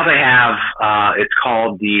 but now they have it's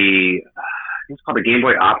called the Game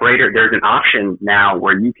Boy Operator. There's an option now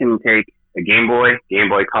where you can take a Game Boy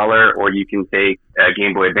Color, or you can take a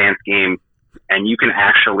Game Boy Advance game, and you can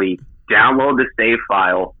actually download the save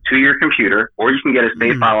file to your computer, or you can get a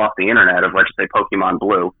save file off the internet of, let's just say, Pokemon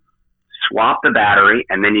Blue, swap the battery,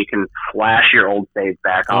 and then you can flash your old save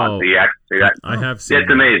back on. I have seen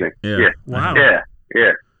it's amazing. Yeah. Wow.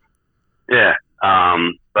 Yeah.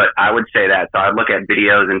 But I would say that. So I'd look at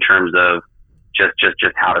videos in terms of just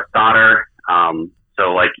how to solder.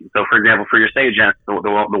 So for example, for your Sega Genesis,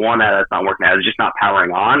 the one that's not working out, is it just not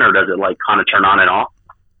powering on, or does it like kind of turn on and off?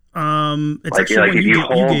 It's Like, actually like one if you you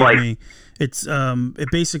hold, gave like- me. It's it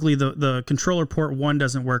basically the controller port 1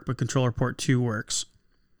 doesn't work, but controller port 2 works.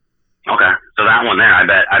 Okay, so that one there, I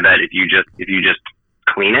bet if you just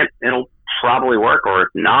clean it, it'll probably work. Or if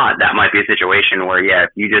not, that might be a situation where if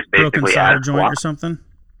you just Broken basically solder add joint or flux. something.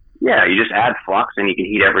 Yeah, you just add flux and you can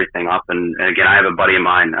heat everything up. And again, I have a buddy of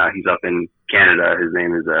mine. He's up in Canada. His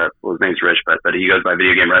name's Rich, but he goes by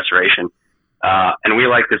Video Game Restoration. And we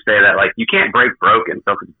like to say that like you can't break broken.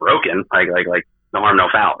 So if it's broken, like no harm, no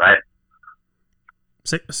foul, right?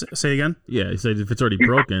 Say again. Yeah, he said if it's already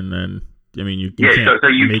broken, then I mean you Yeah, can't so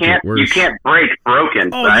you make can't it worse. you can't break broken,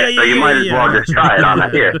 Oh, right? yeah, So you might as well yeah. just try it on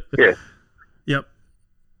that. Here. Yep.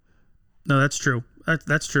 No, that's true.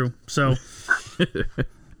 That's true. So,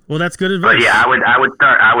 well, that's good advice. But yeah, I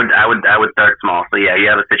would start small. So yeah, you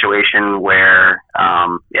have a situation where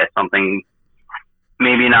something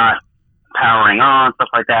maybe not powering on, stuff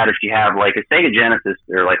like that. If you have like a Sega Genesis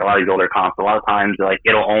or like a lot of these older consoles, a lot of times like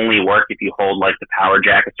it'll only work if you hold like the power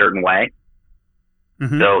jack a certain way.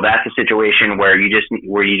 Mhm. So that's a situation where you just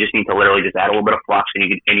need to literally just add a little bit of flux and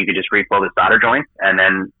you could just reflow the solder joint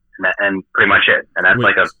and pretty much it. And that's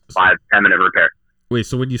Wait, like a 5-10 minute repair. Wait,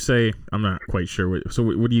 so when you say I'm not quite sure. So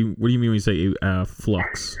what do you mean when you say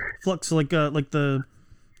flux? Flux like the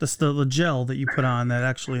gel that you put on that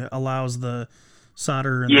actually allows the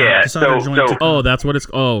solder and Yeah, the solder so- joint so- to Oh, that's what it's.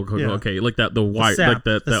 Oh, Yeah. okay, like that the wire, sap, like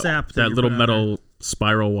the sap that that you little put on metal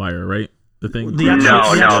spiral wire, right? The thing. the actual,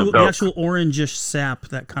 No, the no, actual, so- the actual orangish sap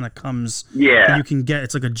that kind of comes. that Yeah. you can get.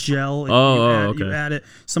 It's like a gel. Oh, You okay. add it.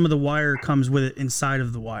 Some of the wire comes with it inside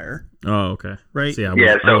of the wire, Oh, okay. right? So, yeah,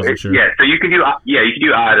 Yeah, I so wasn't sure. so you can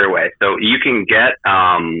do either way. So you can get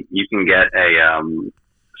a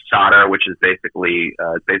solder, which is basically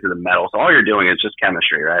the metal. So all you're doing is just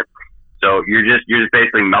chemistry, right? So you're just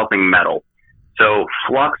basically melting metal. So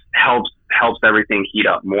flux helps everything heat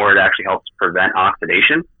up more. It actually helps prevent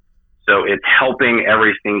oxidation. So it's helping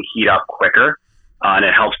everything heat up quicker, and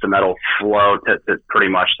it helps the metal flow to pretty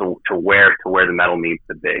much to where the metal needs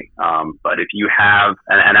to be. But if you have,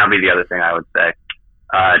 and that'll be the other thing I would say,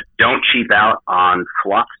 don't cheap out on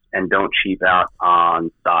flux and don't cheap out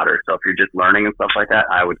on solder. So if you're just learning and stuff like that,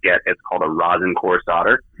 I would get, it's called a rosin core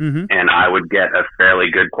solder, Mm-hmm. and I would get a fairly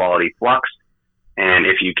good quality flux. And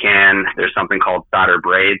if you can, there's something called solder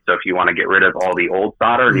braid. So if you want to get rid of all the old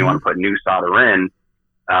solder and you want to put new solder in,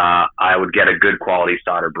 I would get a good quality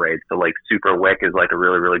solder braid. So like Super Wick is like a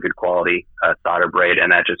really, really good quality solder braid,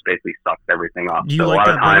 and that just basically sucks everything off. Do you so like a lot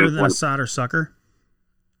that of better times than a solder sucker?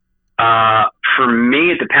 for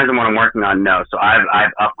me, it depends on what I'm working on. No, so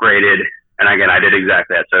I've upgraded, and again, I did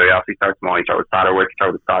exactly that. So you obviously start small. You start with solder wick, you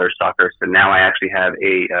start with solder sucker. So now I actually have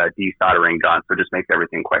a desoldering gun, so it just makes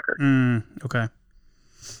everything quicker. Okay.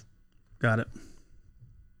 Got it.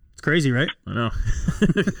 It's crazy, right? I know,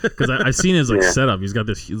 because I've seen his like Yeah. setup. He's got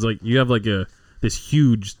this. It's like you have like this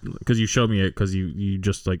huge, because you showed me it because you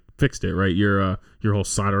just like fixed it, right? Your whole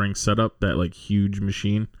soldering setup, that like huge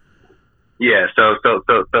machine. Yeah, so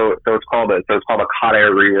it's called a hot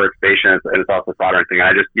air rework station, and it's also a soldering thing.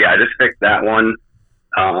 I just fixed that one.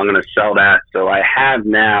 I'm gonna sell that. So I have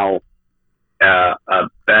now a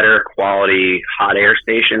better quality hot air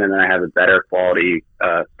station, and then I have a better quality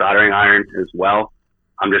soldering iron as well.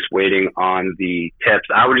 I'm just waiting on the tips.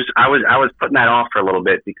 I was putting that off for a little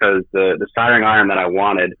bit because the soldering iron that I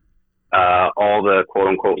wanted, all the quote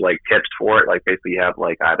unquote like tips for it, like basically you have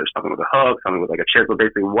like either something with a hook, something with like a chisel,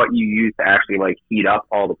 basically what you use to actually like heat up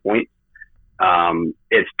all the points.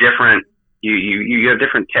 It's different. You have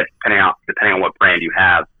different tips depending on what brand you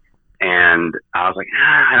have. And I was like,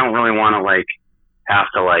 I don't really want to like have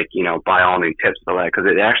to like, buy all new tips for that, because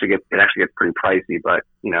it actually gets pretty pricey, but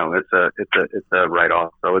it's a write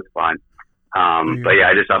off, so it's fine. But yeah,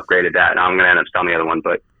 I just upgraded that, and I'm going to end up selling the other one.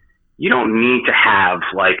 But you don't need to have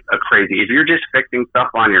like a crazy, if you're just fixing stuff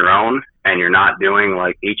on your own and you're not doing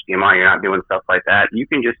like HDMI, you're not doing stuff like that, you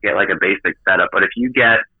can just get like a basic setup. But if you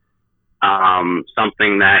get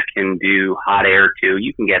something that can do hot air too,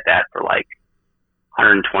 you can get that for like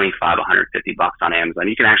 $125, $150 on Amazon.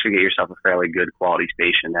 You can actually get yourself a fairly good quality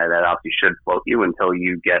station that obviously should float you until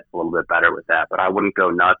you get a little bit better with that. But I wouldn't go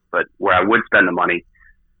nuts. But where I would spend the money,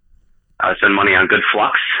 I would spend money on good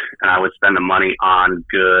flux, and I would spend the money on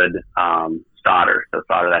good solder. So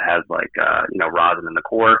solder that has like rosin in the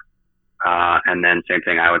core. And then same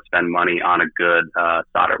thing, I would spend money on a good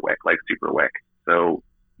solder wick, like Super Wick. So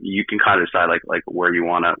you can kind of decide like where you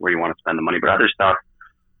wanna spend the money. But other stuff,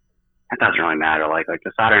 it doesn't really matter. Like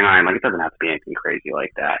the soldering iron, like it doesn't have to be anything crazy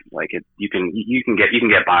like that. Like you can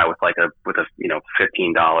get by with a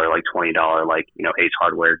 $15, like $20, like Ace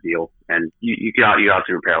Hardware deal, and you can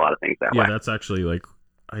obviously repair a lot of things that way. Yeah, that's actually like,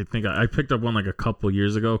 I think I picked up one like a couple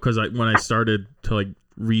years ago because when I started to like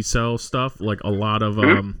resell stuff, like a lot of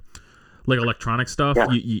like electronic stuff,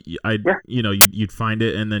 you'd find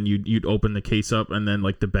it, and then you'd open the case up, and then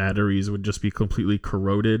like the batteries would just be completely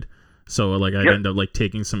corroded. So like I'd end up like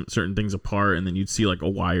taking some certain things apart, and then you'd see like a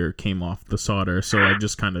wire came off the solder. So I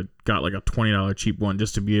just kind of got like a $20 cheap one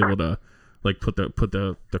just to be able to like put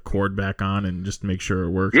the cord back on and just make sure it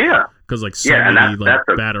works. Yeah. Because like so many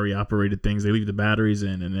battery operated things, they leave the batteries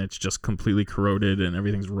in, and it's just completely corroded and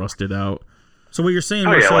everything's rusted out. So what you're saying?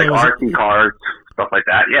 Like RC cars, stuff like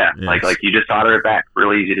that. Yeah. Yes. Like you just solder it back,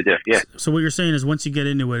 really easy to do. Yeah. So what you're saying is once you get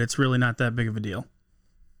into it, it's really not that big of a deal.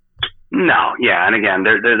 No, yeah, and again,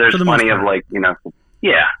 there's plenty of like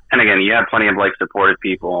yeah, and again, you have plenty of like supportive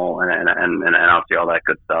people and obviously all that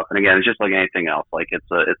good stuff. And again, it's just like anything else. Like it's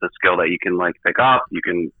a skill that you can like pick up.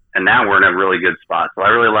 And now we're in a really good spot. So I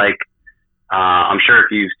really like. I'm sure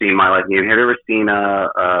if you've seen My Life Game, have you ever seen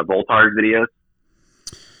Voltar's videos?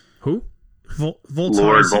 Who? Voltar.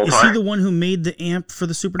 Lord Voltar. Is he the one who made the amp for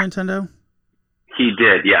the Super Nintendo? He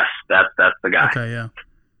did. Yes, that's the guy. Okay, yeah.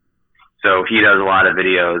 So he does a lot of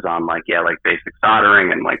videos on like basic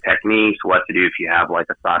soldering and like techniques, what to do if you have like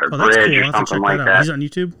a soldered bridge cool. or something like that. He's on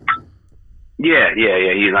YouTube? Yeah,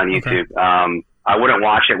 he's on YouTube. Okay. I wouldn't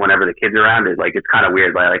watch it whenever the kids are around. It's kind of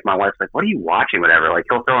weird. Like my wife's like, "What are you watching?" Whatever. Like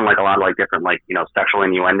he'll throw in like a lot of like different like sexual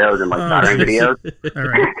innuendos and like soldering videos. All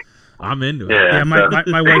right. I'm into it. Yeah,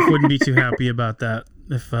 my wife wouldn't be too happy about that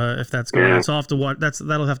if that's going on. So I'll have to watch.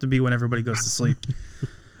 That'll have to be when everybody goes to sleep.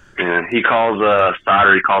 Yeah, he calls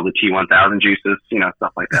solder. He calls the T1000 juices,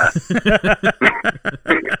 stuff like that.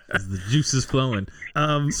 The juice is flowing.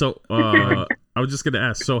 So I was just gonna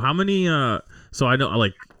ask. So how many? So I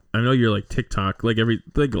know you're like TikTok. Like a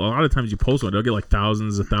lot of times you post one, they'll get like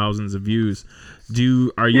thousands of views.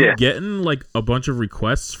 Are you getting like a bunch of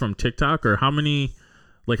requests from TikTok, or how many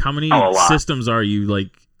systems are you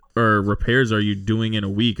like, or repairs are you doing in a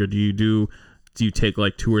week, or do you take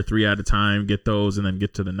like 2 or 3 at a time, get those, and then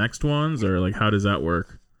get to the next ones, or like how does that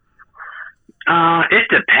work? It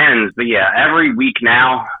depends, but yeah, every week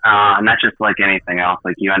now, and that's just like anything else.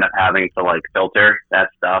 Like you end up having to like filter that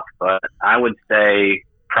stuff, but I would say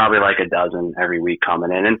probably like a dozen every week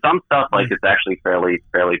coming in, and some stuff like it's actually fairly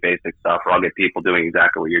basic stuff. Where I'll get people doing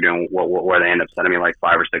exactly what you're doing, where they end up sending me like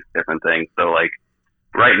 5 or 6 different things. So like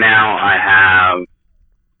right now,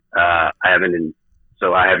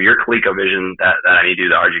 So I have your ColecoVision that I need to do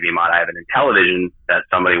the RGB mod. I have an Intellivision that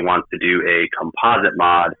somebody wants to do a composite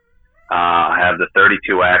mod. I have the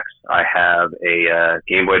 32X. I have a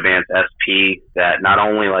Game Boy Advance SP that not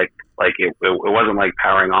only like it wasn't like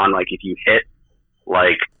powering on. Like if you hit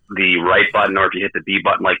like the right button or if you hit the B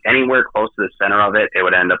button, like anywhere close to the center of it, it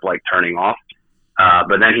would end up like turning off.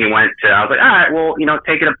 But then I was like, all right, well,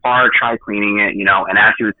 take it apart, try cleaning it, and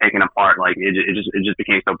as he was taking it apart, like it just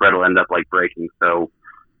became so brittle, it ended up like breaking. So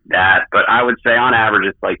but I would say on average,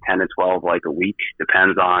 it's like 10 to 12, like a week,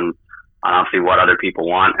 depends on obviously what other people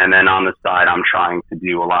want. And then on the side, I'm trying to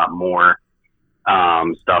do a lot more,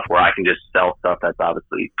 stuff where I can just sell stuff that's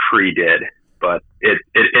obviously pre-did, but it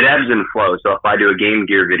ebbs and flows. So if I do a Game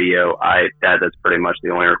Gear video, that's pretty much the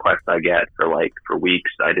only request I get for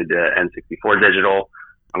weeks. I did the N64 digital.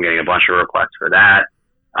 I'm getting a bunch of requests for that.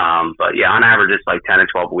 But yeah, on average, it's like 10 to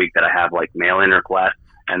 12 a week that I have like mail-in requests.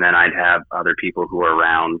 And then I'd have other people who are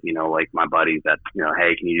around, like my buddies that,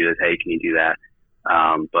 hey, can you do this? Hey, can you do that?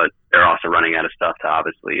 But they're also running out of stuff to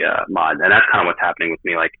obviously mod. And that's kind of what's happening with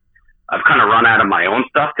me. Like I've kind of run out of my own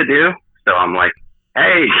stuff to do. So I'm like,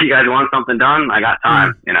 hey, you guys want something done? I got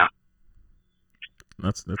time,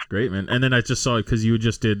 That's great, man. And then I just saw it because you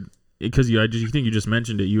think you just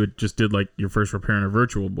mentioned it. You had just did like your first repair on a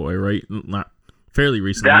Virtual Boy, right? Not fairly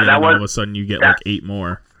recently. And all of a sudden you get like 8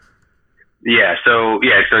 more. Yeah, so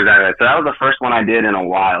exactly. So that was the first one I did in a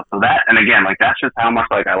while. So that, and again, like that's just how much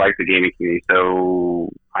like I like the gaming community. So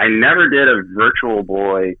I never did a Virtual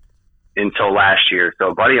Boy until last year. So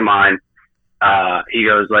a buddy of mine, he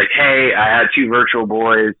goes like, hey, I had 2 Virtual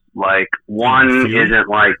Boys. Like one isn't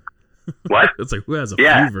like what? It's like who has a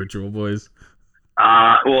few Virtual Boys?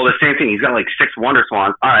 Well, the same thing. He's got like 6 Wonder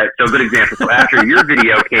Swans. All right, so good example. So after your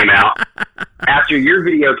video came out,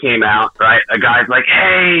 right, a guy's like,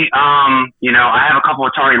 hey, I have a couple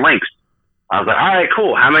Atari Lynx. I was like, all right,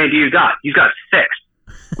 cool. How many do you got? You've got 6.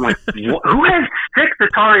 I'm like, who has 6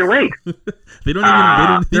 Atari Lynx? They don't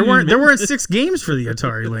even. There weren't 6 games for the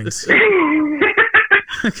Atari Lynx.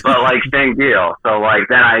 but like same deal. So like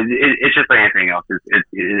then it's just like anything else.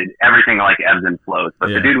 Everything like ebbs and flows. But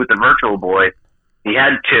the dude with the Virtual Boy, he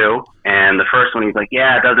had 2, and the first one he's like,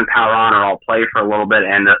 yeah, it doesn't power on, or I'll play for a little bit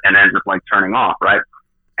and ends up like turning off, right?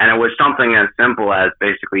 And it was something as simple as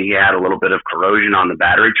basically he had a little bit of corrosion on the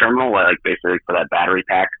battery terminal, like basically for that battery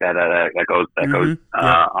pack that goes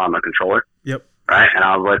on the controller. Yep. Right. And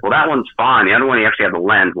I was like, well, that one's fine. The other one, you actually have the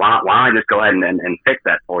lens. Why don't I just go ahead and fix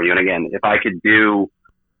that for you? And again, if I could do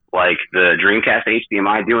like the Dreamcast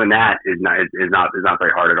HDMI, doing that is not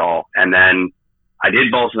very hard at all. And then I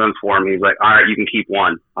did both of them for him. He's like, all right, you can keep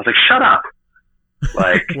one. I was like, shut up.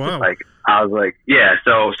 Like, wow. Like I was like, yeah.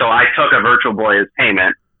 So I took a Virtual Boy as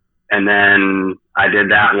payment, and then I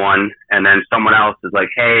did that one. And then someone else is like,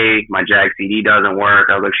 hey, my Jag CD doesn't work.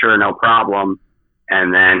 I was like, sure, no problem.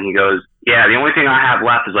 And then he goes, yeah, the only thing I have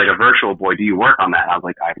left is like a Virtual Boy. Do you work on that? I was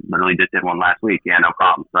like, I literally just did one last week. Yeah, no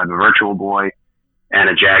problem. So I have a Virtual Boy and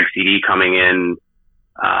a Jag CD coming in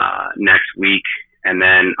next week. And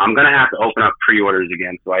then I'm going to have to open up pre-orders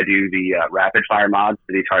again. So I do the rapid fire mods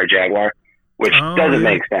for the Atari Jaguar, which doesn't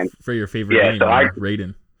make sense. For your favorite game,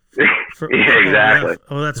 Raiden. Yeah, exactly.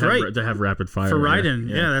 That's right. To have rapid fire. For Raiden,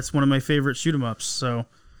 yeah, that's one of my favorite shoot 'em ups. So.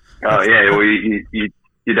 Oh yeah, well,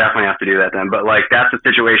 you definitely have to do that then. But like that's the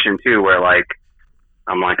situation too, where like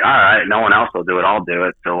I'm like, all right, no one else will do it, I'll do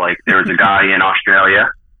it. So like there was a guy in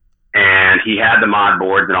Australia, and he had the mod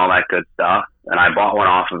boards and all that good stuff, and I bought one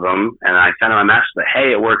off of him, and I sent him a message that,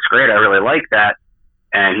 hey, it works great, I really like that.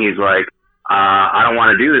 And he's like, I don't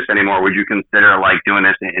want to do this anymore. Would you consider like doing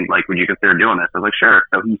this? And like, would you consider doing this? I was like, sure.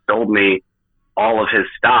 So he sold me all of his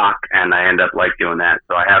stock, and I end up like doing that.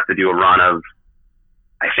 So I have to do a run of,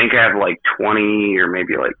 I think I have like 20 or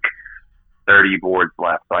maybe like 30 boards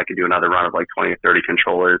left, so I could do another run of like 20 or 30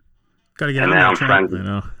 controllers. Gotta get on that, Trent.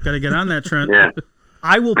 Gotta get on that, Trent. Yeah.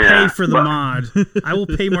 I will pay for the mod. I will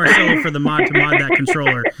pay Marcelo for the mod to mod that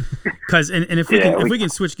controller. Because and if we can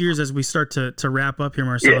switch gears as we start to wrap up here,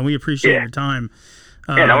 Marcelo, and we appreciate your time.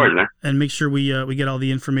 No worries, man. And make sure we get all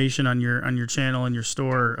the information on your channel and your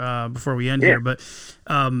store before we end here. But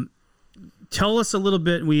tell us a little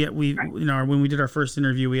bit. We when we did our first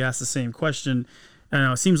interview, we asked the same question. I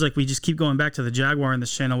know it seems like we just keep going back to the Jaguar in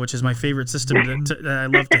this channel, which is my favorite system that I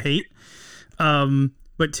love to hate.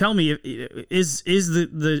 But tell me, is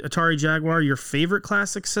the Atari Jaguar your favorite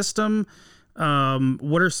classic system?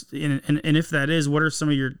 What are and if that is, what are some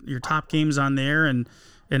of your top games on there? And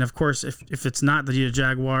of course, if it's not the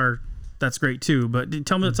Jaguar, that's great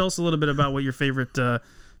tell us a little bit about what your favorite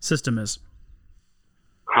system is.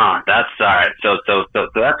 That's all right. So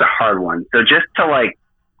that's a hard one. So just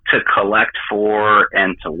to collect for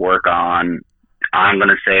and to work on, I'm going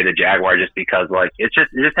to say the Jaguar, just because it just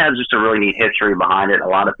has just a really neat history behind it. A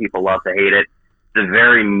lot of people love to hate it. It's a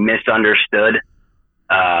very misunderstood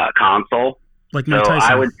console. Like Mike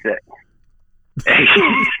Tyson. I would say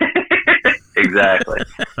exactly.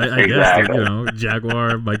 I guess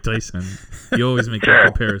Jaguar, Mike Tyson. You always make that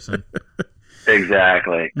comparison.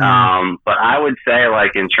 Exactly. But I would say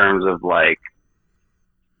in terms of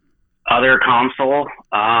other console,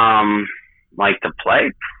 to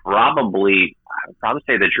play, I would probably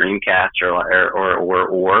say the Dreamcast or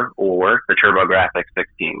the TurboGrafx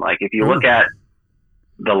 16. If you look at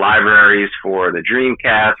the libraries for the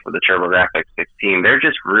Dreamcast, for the TurboGrafx 16, they're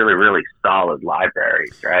just really, really solid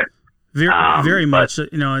libraries, right? Very much,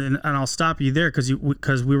 and I'll stop you there because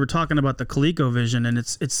we were talking about the ColecoVision, and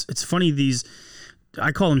it's funny, these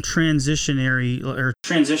I call them transition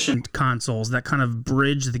consoles that kind of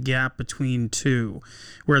bridge the gap between two,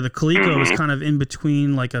 where the Coleco is kind of in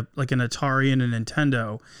between like an Atari and a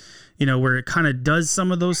Nintendo, where it kind of does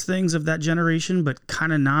some of those things of that generation, but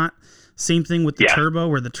kind of not. Same thing with the Turbo,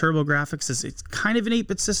 where the TurboGrafx it's kind of an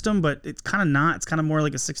 8-bit system, but it's kind of not. It's kind of more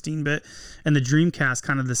like a 16-bit. And the Dreamcast,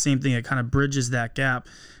 kind of the same thing. It kind of bridges that gap.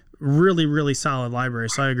 Really, really solid library.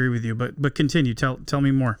 So I agree with you. But continue. Tell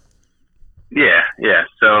me more. Yeah.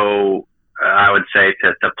 So I would say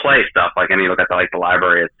to play stuff, and you look at the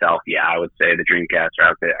library itself, I would say the Dreamcast, or I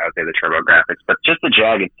would say the TurboGrafx. But just the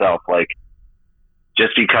Jag itself,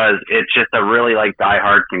 just because it's just a really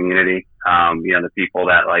diehard community. The people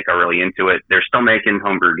that are really into it, they're still making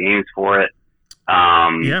homebrew games for it.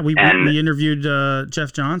 We interviewed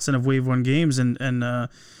Jeff Johnson of Wave One Games, and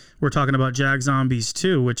we're talking about Jag Zombies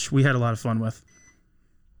 2, which we had a lot of fun with.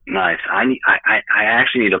 Nice. I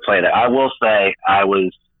actually need to play that. I will say I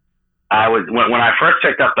was I was when I first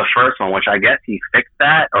picked up the first one, which I guess he fixed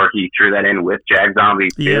that or he threw that in with Jag Zombie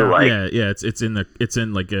too. Yeah. It's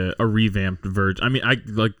in like a revamped version. I mean, I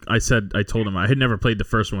told him I had never played the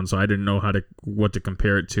first one, so I didn't know what to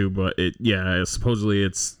compare it to. But supposedly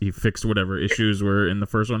he fixed whatever issues were in the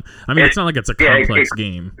first one. I mean, it's not like it's a complex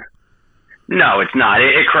game. No, it's not.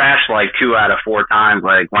 It crashed like 2 out of 4 times.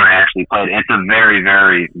 Like when I actually played it. It's a very,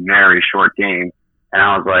 very, very short game, and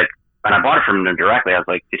I was like, when I bought it from him directly, I was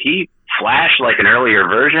like, did he flash like an earlier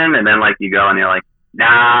version? And then like you go and you're like,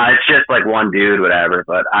 nah, it's just like one dude, whatever.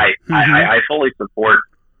 But I fully support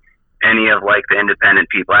any of like the independent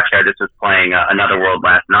people. Actually, I just was playing Another World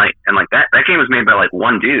last night, and like that game was made by like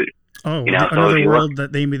one dude. Oh, you know? Another World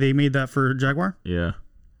that they made that for Jaguar. Yeah.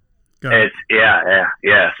 It's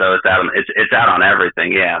so it's out on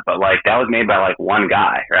everything, but like that was made by like one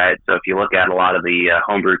guy, right? So if you look at a lot of the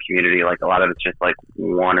homebrew community, like a lot of it's just like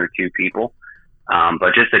 1 or 2 people,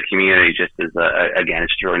 but just the community just is again,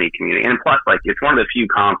 it's just a really neat community, and plus like it's one of the few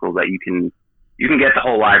consoles that you can get the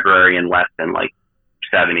whole library in less than like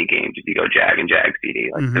 70 games if you go Jag and Jag CD.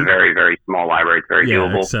 Like it's a very, very small library. It's very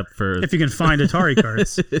doable, except for if you can find Atari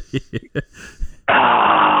cards.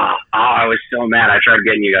 I was so mad. I tried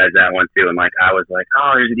getting you guys that one too, and like I was like,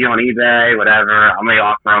 oh, there's a deal on eBay, whatever. I'm gonna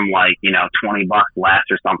offer them like $20 less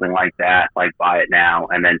or something like that. Like buy it now,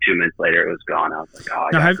 and then 2 minutes later it was gone. I was like, oh,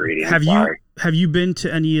 I got greedy. Have you been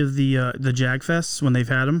to any of the Jag fests when they've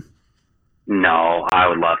had them? No, I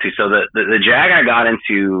would love to. So the Jag I got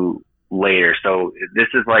into later. So this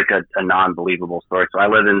is like a non-believable story. So I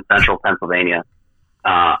live in central Pennsylvania.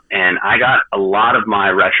 And I got a lot of my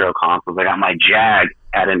retro consoles. I got my Jag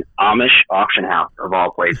at an Amish auction house of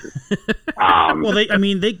all places. Well, they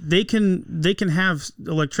can have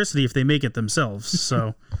electricity if they make it themselves.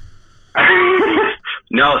 So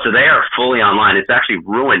no, so they are fully online. It's actually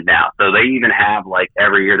ruined now. So they even have like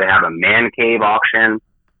every year they have a man cave auction.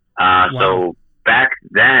 Wow. So back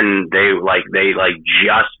then they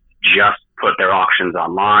just put their auctions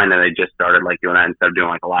online, and they just started like doing that instead of doing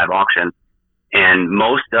like a live auction. And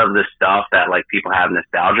most of the stuff that like people have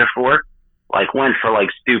nostalgia for, like went for like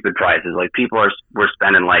stupid prices. Like people were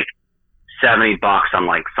spending like $70 on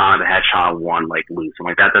like Sonic the Hedgehog 1 like loose. I'm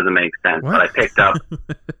like, that doesn't make sense. What? But I picked up,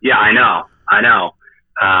 yeah, I know.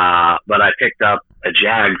 But I picked up a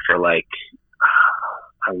Jag for like,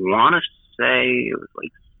 I want to say it was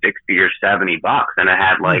like 60 or $70, and it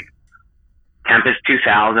had like Tempest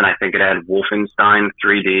 2000. I think it had Wolfenstein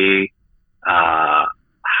 3D.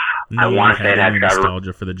 I want to say it had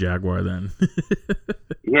nostalgia for the Jaguar then.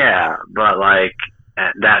 Yeah, but like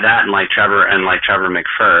that and like Trevor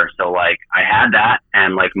McFur. So like I had that,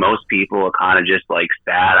 and like most people were kind of just like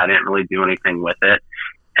sad. I didn't really do anything with it.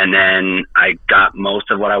 And then I got most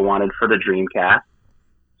of what I wanted for the Dreamcast.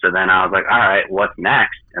 So then I was like, all right, what's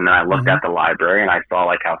next? And then I looked at the library and I saw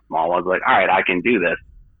like how small I was. Like, all right, I can do this.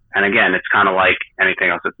 And again, it's kind of like anything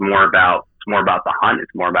else. It's more about the hunt.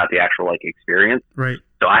 It's more about the actual like experience. Right.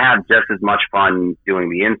 So I have just as much fun doing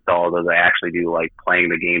the installs as I actually do like playing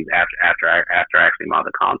the games after I actually mod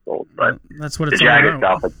the console. But that's what it's the Jag all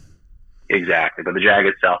about. itself. Exactly. But the Jag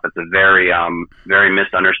itself, it's a very very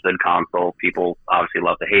misunderstood console. People obviously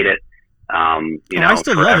love to hate it. I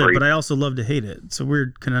still love it, but I also love to hate it. It's a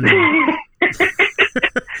weird conundrum.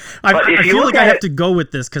 I feel like I have to go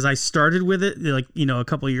with this because I started with it like a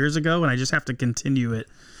couple of years ago, and I just have to continue it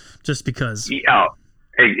just because. Yeah,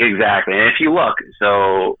 exactly. And if you look,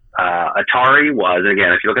 so Atari was,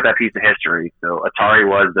 again, if you look at that piece of history, so Atari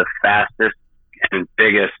was the fastest and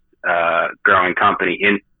biggest growing company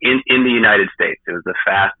in the United States. It was the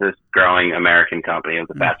fastest growing American company. It was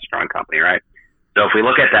the fastest growing company, right? So if we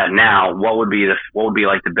look at that now, what would be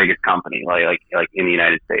like the biggest company like in the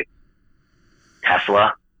United States?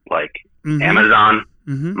 Tesla, like Amazon,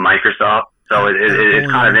 Microsoft. So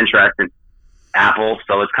it's kind of interesting. Apple.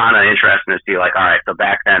 So it's kind of interesting to see like, all right, so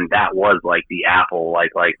back then that was like the Apple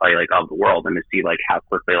like of the world, and to see like how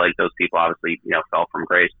quickly like those people obviously fell from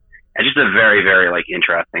grace. And just a very, very like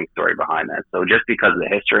interesting story behind that. So just because of the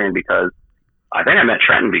history, and because I think I met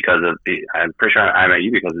Trenton because of I'm pretty sure I met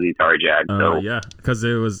you because of the Atari Jag. So yeah, because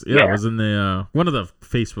it was it was in the one of the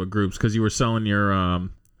Facebook groups because you were selling your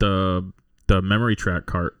the memory track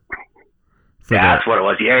cart. That's what it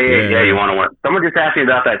was. Yeah. You want to win. Someone just asked me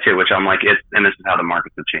about that too, which I'm like, and this is how the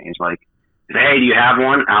markets have changed. Like, hey, do you have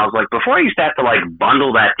one? I was like, before I used to have to like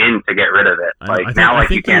bundle that in to get rid of it. Like I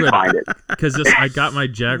think you can't find it. Because I got my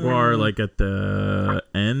Jaguar like at the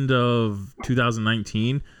end of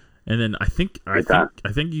 2019, and then I think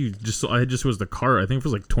you just I just was the cart. I think it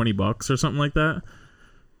was like $20 or something like that.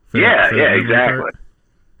 Yeah, exactly.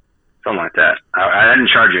 Something like that. I didn't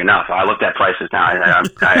charge you enough. I looked at prices now.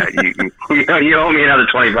 You owe me another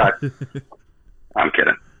 $20. I'm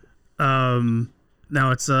kidding.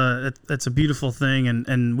 No, it's a beautiful thing,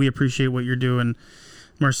 and we appreciate what you're doing,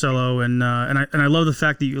 Marcelo, and I love the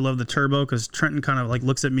fact that you love the turbo, because Trenton kind of like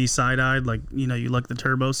looks at me side-eyed, like, you know, you like the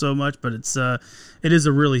turbo so much, but it is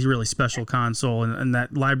a really, really special console, and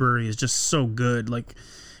that library is just so good. Like,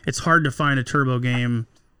 it's hard to find a turbo game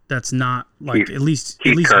that's not like at least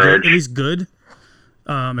good,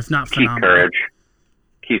 if not phenomenal.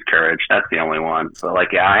 Keith Courage, that's the only one. But like,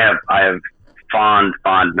 yeah, I have fond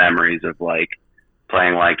memories of like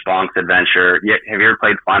playing like Bonk's Adventure. Yeah, have you ever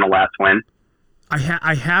played Final Last Win?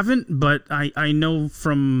 I haven't, but I know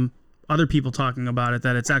from other people talking about it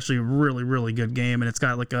that it's actually a really, really good game, and it's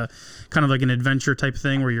got like a kind of like an adventure type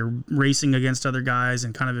thing where you're racing against other guys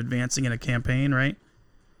and kind of advancing in a campaign, right?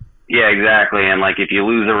 Yeah, exactly. And like, if you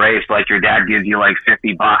lose a race, like your dad gives you like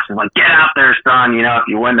 $50 and like, get out there, son. You know, if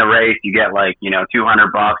you win the race, you get like, you know,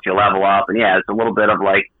 $200. You level up, and yeah, it's a little bit of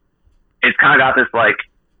like, it's kind of got this like,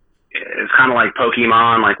 it's kind of like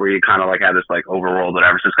Pokemon, like where you kind of like have this like overworld,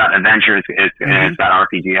 whatever. So it's got adventure, and it's got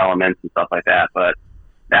RPG elements and stuff like that. But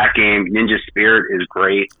that game, Ninja Spirit, is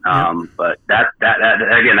great. But that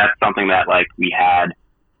again, that's something that like we had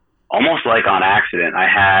almost like on accident. I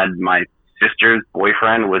had my sister's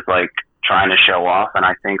boyfriend was like trying to show off, and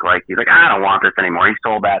I think like he's like, I don't want this anymore. He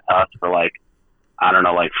sold that to us for like, I don't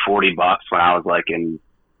know, like $40 when I was like in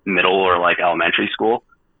middle or like elementary school.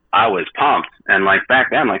 I was pumped, and like back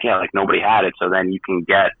then, like yeah, like nobody had it. So then you can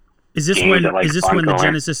get. Is this when the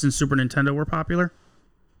Genesis and Super Nintendo were popular?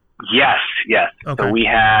 Yes. Okay. So we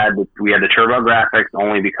had the Turbo Graphics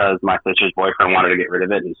only because my sister's boyfriend wanted to get rid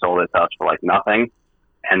of it, and he sold it to us for like nothing.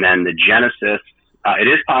 And then the Genesis, it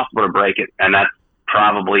is possible to break it, and that's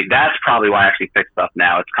probably why I actually fix stuff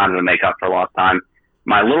now. It's kind of to make up for lost time.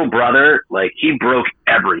 My little brother, like he broke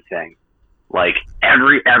everything, like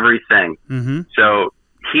everything. Mm-hmm. So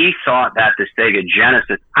he thought that the Sega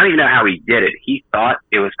Genesis, I don't even know how he did it. He thought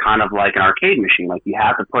it was kind of like an arcade machine. Like you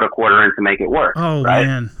have to put a quarter in to make it work. Oh, right?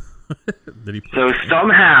 Man. So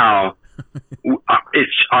somehow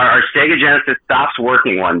our Sega Genesis stops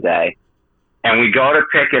working one day, and we go to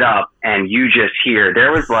pick it up, and you just hear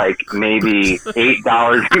there was like maybe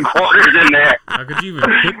 $8 in quarters in there. How could you even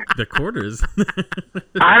pick the quarters?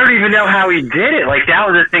 I don't even know how he did it. Like that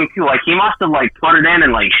was the thing too. Like he must have like put it in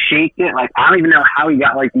and like shaked it. Like I don't even know how he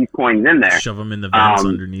got like these coins in there. Shove them in the vents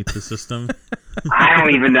underneath the system. I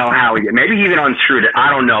don't even know how he did. Maybe he even unscrewed it.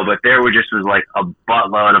 I don't know. But there was like a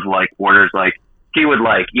buttload of like quarters. Like he would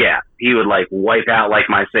like wipe out like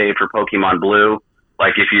my save for Pokemon Blue.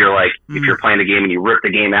 Like if you're playing the game and you rip the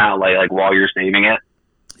game out like while you're saving it,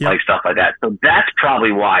 like stuff like that. So that's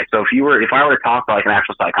probably why. So if I were to talk to like an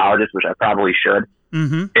actual psychologist, which I probably should,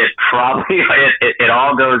 it probably it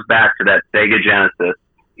all goes back to that Sega Genesis.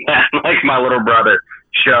 And like my little brother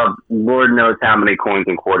shoved Lord knows how many coins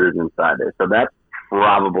and quarters inside there. So that's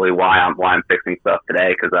probably why I'm fixing stuff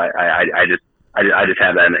today, because I just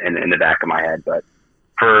have that in the back of my head, but.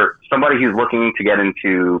 For somebody who's looking to get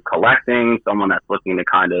into collecting, someone that's looking to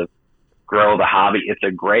kind of grow the hobby, it's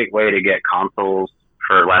a great way to get consoles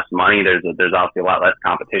for less money. There's obviously a lot less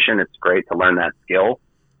competition. It's great to learn that skill.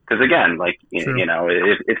 Because again, like, you know,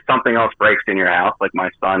 if something else breaks in your house, like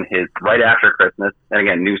my son, his right after Christmas, and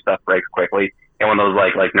again, new stuff breaks quickly. And one of those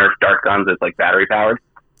like Nerf dart guns that's like battery powered.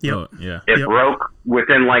 It broke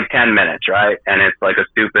within like 10 minutes, right? And it's like a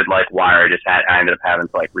stupid like wire. I ended up having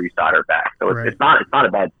to like resolder back. So it's not a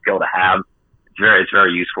bad skill to have. It's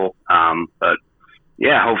very useful. But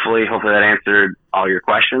yeah, hopefully that answered all your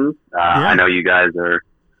questions. I know you guys are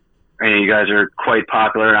quite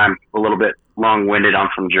popular. I'm a little bit long-winded. I'm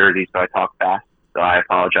from Jersey, so I talk fast. So I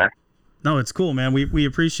apologize. No, it's cool, man. We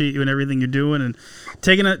appreciate you and everything you're doing, and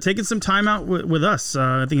taking some time out with us.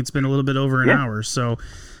 I think it's been a little bit over an hour, so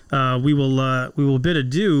we will bid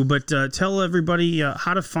adieu. But tell everybody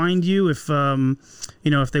how to find you if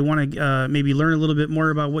if they want to maybe learn a little bit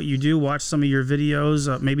more about what you do, watch some of your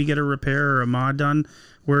videos, maybe get a repair or a mod done.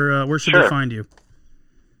 Where should they find you?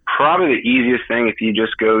 Probably the easiest thing, if you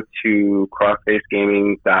just go to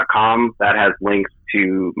crossfacegaming.com, that has links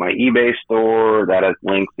to my eBay store. That has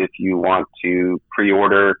links if you want to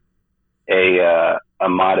pre-order a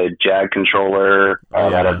modded Jag controller.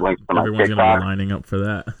 That has links to my Everyone's TikTok. Gonna be lining up for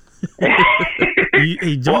that.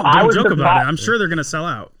 Don't joke about it. I'm sure they're gonna sell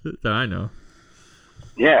out. I know.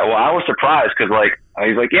 Yeah, well, I was surprised because like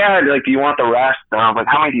he's like, yeah, like, do you want the rest? And I was like,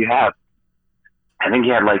 how many do you have? I think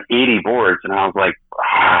he had like 80 boards, and I was like,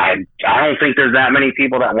 I don't think there's that many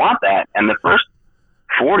people that want that. And the first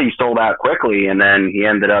 40 sold out quickly, and then he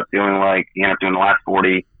ended up doing the last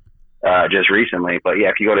 40 just recently. But yeah,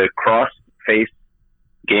 if you go to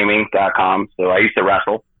crossfacegaming.com, so I used to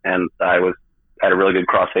wrestle, and I had a really good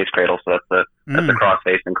crossface cradle, so that's the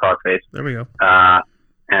crossface and crossface. There we go.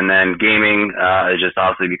 And then gaming is just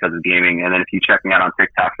obviously because of gaming. And then if you check me out on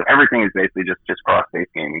TikTok, so everything is basically just crossface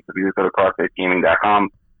gaming. So if you just go to crossfacegaming.com,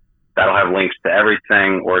 that'll have links to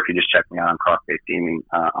everything. Or if you just check me out on crossface gaming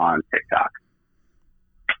on TikTok.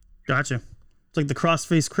 Gotcha. It's like the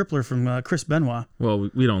crossface crippler from Chris Benoit. Well,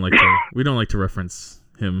 we don't like to reference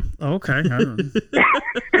him. Oh, okay.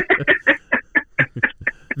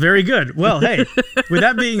 Very good. Well, hey, with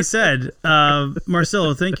that being said,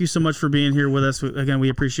 Marcelo, thank you so much for being here with us. Again, we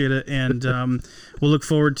appreciate it, and we'll look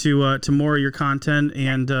forward to more of your content.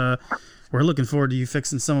 And we're looking forward to you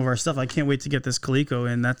fixing some of our stuff. I can't wait to get this Coleco,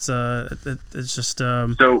 and it's just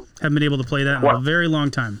so haven't been able to play that in a very long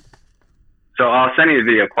time. So I'll send you the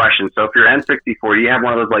video question. So if you're N64, do you have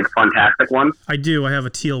one of those like fantastic ones? I do. I have a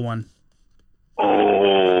teal one.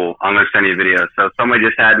 Oh, I'm gonna send you a video. So somebody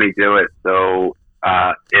just had me do it. So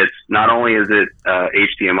it's not only is it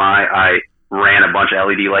HDMI, I ran a bunch of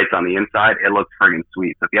LED lights on the inside. It looks friggin'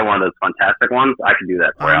 sweet. So if you have one of those fantastic ones, I can do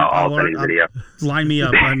that for you. I'll send you the video. Line me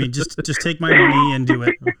up. I mean, just take my money and do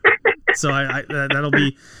it. So that'll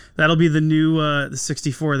be the new the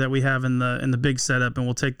 64 that we have in the big setup, and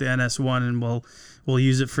we'll take the NS1 and we'll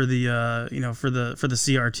use it for the for the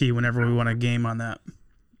CRT whenever we want to game on that.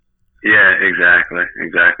 Yeah, exactly.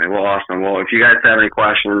 Well, awesome. Well, if you guys have any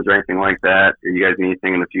questions or anything like that, or you guys need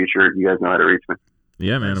anything in the future, you guys know how to reach me.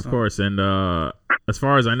 Yeah, man, of course. And as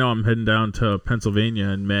far as I know, I'm heading down to Pennsylvania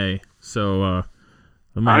in May, so I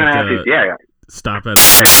might stop at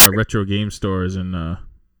retro game stores and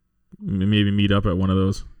maybe meet up at one of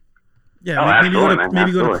those. Yeah, maybe go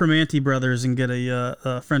to Primanti Brothers and get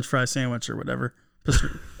a French fry sandwich or whatever.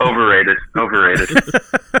 Overrated.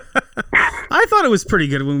 I thought it was pretty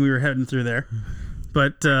good when we were heading through there,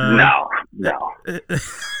 but no.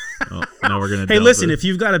 Well, now we're gonna. Hey, listen, if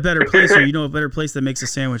you've got a better place or a better place that makes a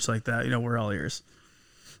sandwich like that, we're all ears.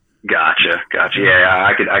 Gotcha. Yeah,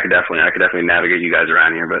 I could definitely navigate you guys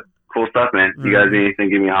around here. But cool stuff, man. If you guys need anything,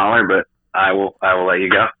 give me a holler. But I will let you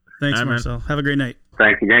go. Thanks, Marcel. Have a great night.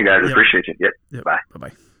 Thanks again, guys. Yep. Appreciate you. Yep. Bye.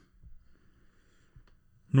 Bye.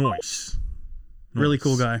 Nice. Really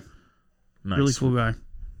cool guy. Nice. Really cool guy.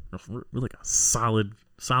 Really like a solid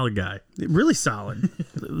guy. Really solid.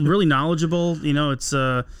 Really knowledgeable. It's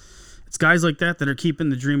guys like that are keeping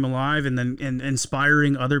the dream alive and then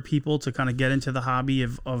inspiring other people to kind of get into the hobby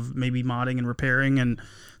of maybe modding and repairing, and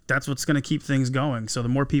that's what's going to keep things going. So the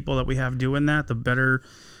more people that we have doing that, the better.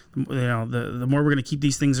 The more we're going to keep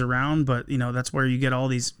these things around, but that's where you get all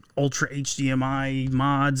these ultra HDMI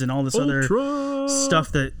mods and all this other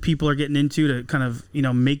stuff that people are getting into to kind of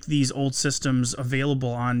make these old systems available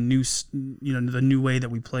on the new way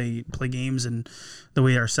that we play games and the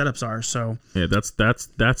way our setups are. So yeah, that's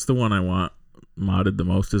the one I want modded the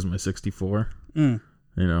most is my 64.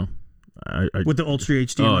 With the Ultra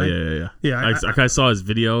HDMI. Oh yeah. I saw his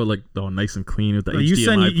video, like nice and clean with the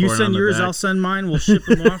HDMI. You send yours, I'll send mine. We'll ship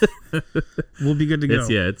them off. We'll be good to go.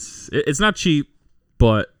 It's not cheap,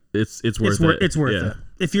 but it's worth it. It's worth it.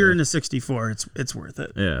 If you're in a 64, it's worth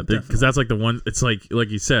it. Yeah, because that's like the one. It's like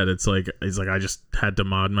you said. It's like I just had to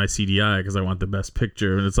mod my CDI because I want the best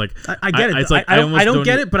picture, and it's like I get it. It's like I don't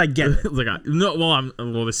get it, but I get it. It's like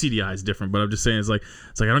the CDI is different, but I'm just saying it's like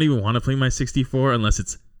I don't even want to play my 64 unless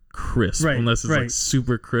it's crisp, unless it's like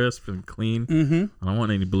super crisp and clean. I don't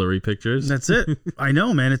want any blurry pictures. That's it. I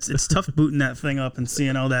know, man. It's tough booting that thing up and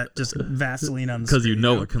seeing all that just Vaseline on the because screen.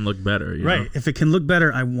 it can look better. Right. If it can look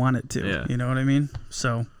better, I want it to. Yeah. You know what I mean?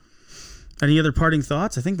 So, any other parting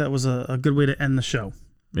thoughts? I think that was a good way to end the show.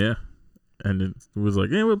 Yeah. And it was like,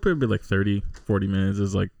 we'll probably like 30, 40 minutes. It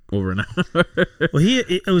was like over an hour. Well,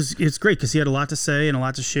 it's great because he had a lot to say and a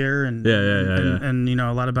lot to share and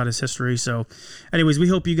a lot about his history. So, anyways, we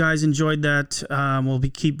hope you guys enjoyed that. We'll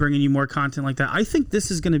keep bringing you more content like that. I think this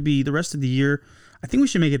is going to be the rest of the year. I think we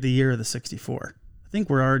should make it the year of the 64. I think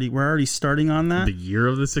we're already starting on that. The year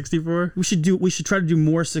of the 64? We should try to do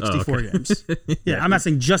more 64 games. Yeah, I'm not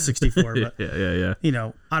saying just 64, but yeah.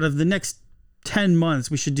 Out of the next 10 months,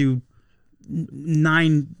 we should do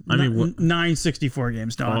 9 64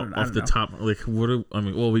 games. No, I don't know. Top, like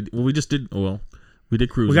we just did. Well, we did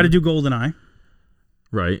Cruising. We got to do GoldenEye.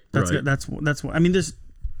 Right. That's what I mean.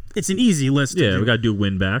 It's an easy list. Yeah, we got to do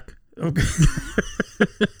Win Back. Okay.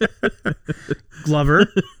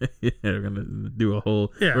 Glover. Yeah, we're gonna do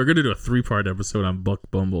We're gonna do a 3-part episode on Buck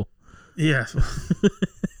Bumble. Yeah.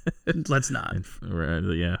 Let's not.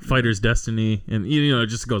 Fighter's Destiny, and it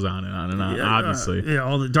just goes on and on and on. Obviously,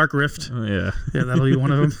 all the Dark Rift. Yeah, that'll be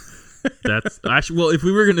one of them. That's actually, well, if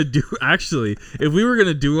we were gonna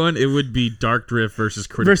do one, it would be Dark Drift versus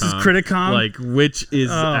Criticom. Like, which is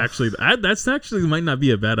that's actually might not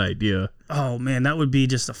be a bad idea. Oh man, that would be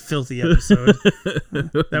just a filthy episode.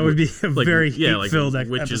 That would be a very hate-filled episode.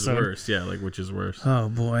 Which is worse? Yeah, like which is worse? Oh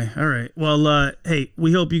boy. All right. Well, hey,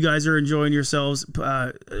 we hope you guys are enjoying yourselves.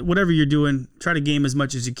 Whatever you're doing, try to game as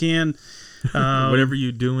much as you can. Whatever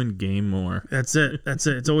you're doing, game more. That's it.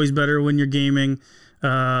 It's always better when you're gaming.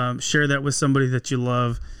 Share that with somebody that you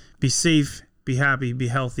love. Be safe, be happy, be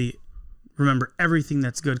healthy. Remember, everything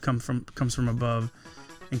that's good comes from above.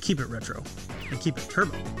 And keep it retro. And keep it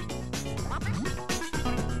turbo.